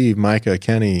have Steve, Micah,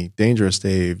 Kenny, Dangerous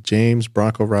Dave, James,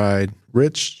 Bronco Ride,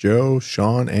 Rich, Joe,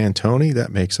 Sean, and Tony.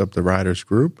 That makes up the riders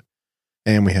group.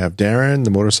 And we have Darren,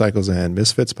 the Motorcycles and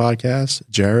Misfits podcast,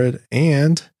 Jared,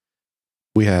 and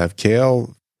we have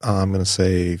Kale, I'm going to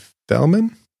say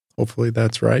Fellman. Hopefully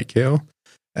that's right, Kale.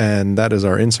 And that is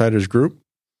our insiders group.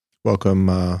 Welcome,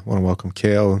 want to welcome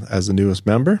Kale as the newest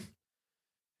member.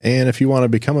 And if you want to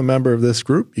become a member of this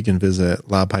group, you can visit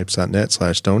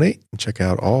loudpipes.net/donate and check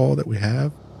out all that we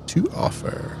have to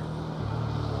offer.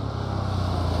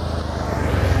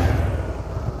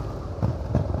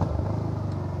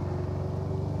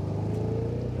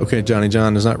 Okay, Johnny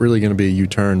John, there's not really going to be a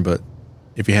U-turn, but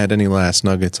if you had any last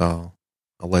nuggets, I'll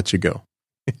let you go.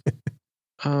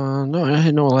 No, I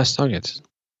had no last nuggets.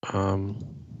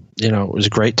 It was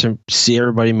great to see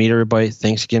everybody, meet everybody.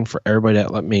 Thanks again for everybody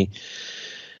that let me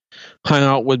hang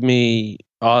out with me,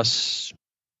 us.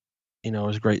 It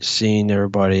was great seeing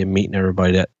everybody and meeting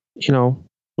everybody that,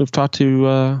 we've talked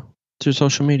to through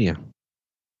social media.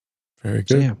 Very good.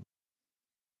 So, yeah.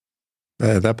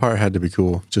 That part had to be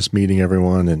cool, just meeting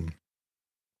everyone and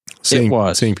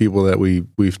seeing people that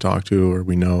we've talked to or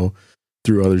we know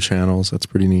through other channels. That's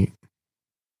pretty neat.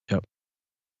 Yep.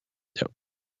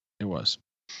 It was.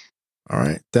 All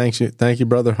right. Thank you,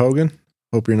 Brother Hogan.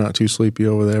 Hope you're not too sleepy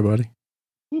over there, buddy.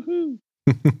 Woohoo.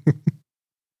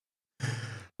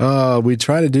 We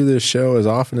try to do this show as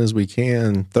often as we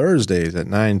can Thursdays at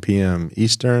 9 p.m.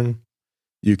 Eastern.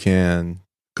 You can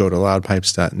go to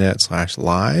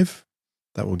loudpipes.net/live.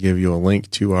 That will give you a link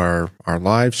to our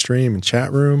live stream and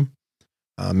chat room.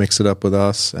 Mix it up with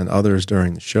us and others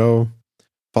during the show.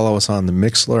 Follow us on the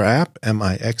Mixlr app,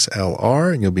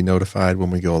 MIXLR, and you'll be notified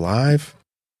when we go live.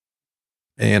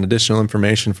 And additional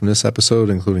information from this episode,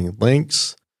 including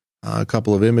links, a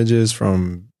couple of images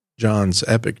from John's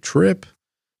epic trip,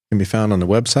 can be found on the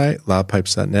website,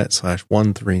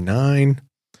 loudpipes.net/139.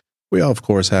 We, of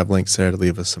course, have links there to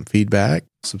leave us some feedback.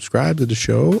 Subscribe to the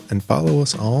show and follow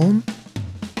us on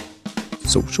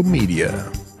social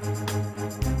media.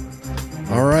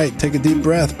 All right, take a deep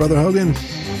breath, Brother Hogan.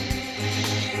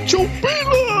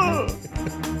 Chopila!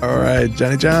 All right,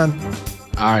 Johnny John.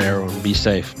 All right, everyone, be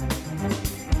safe.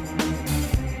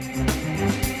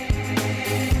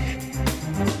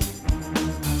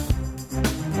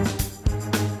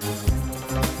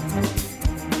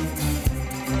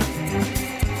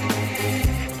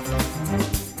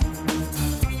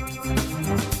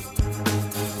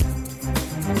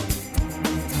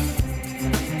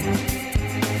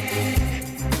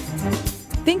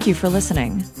 Thank you for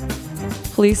listening.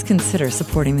 Please consider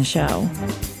supporting the show.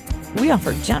 We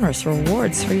offer generous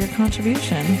rewards for your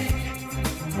contribution.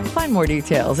 Find more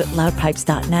details at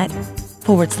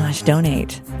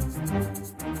loudpipes.net/donate.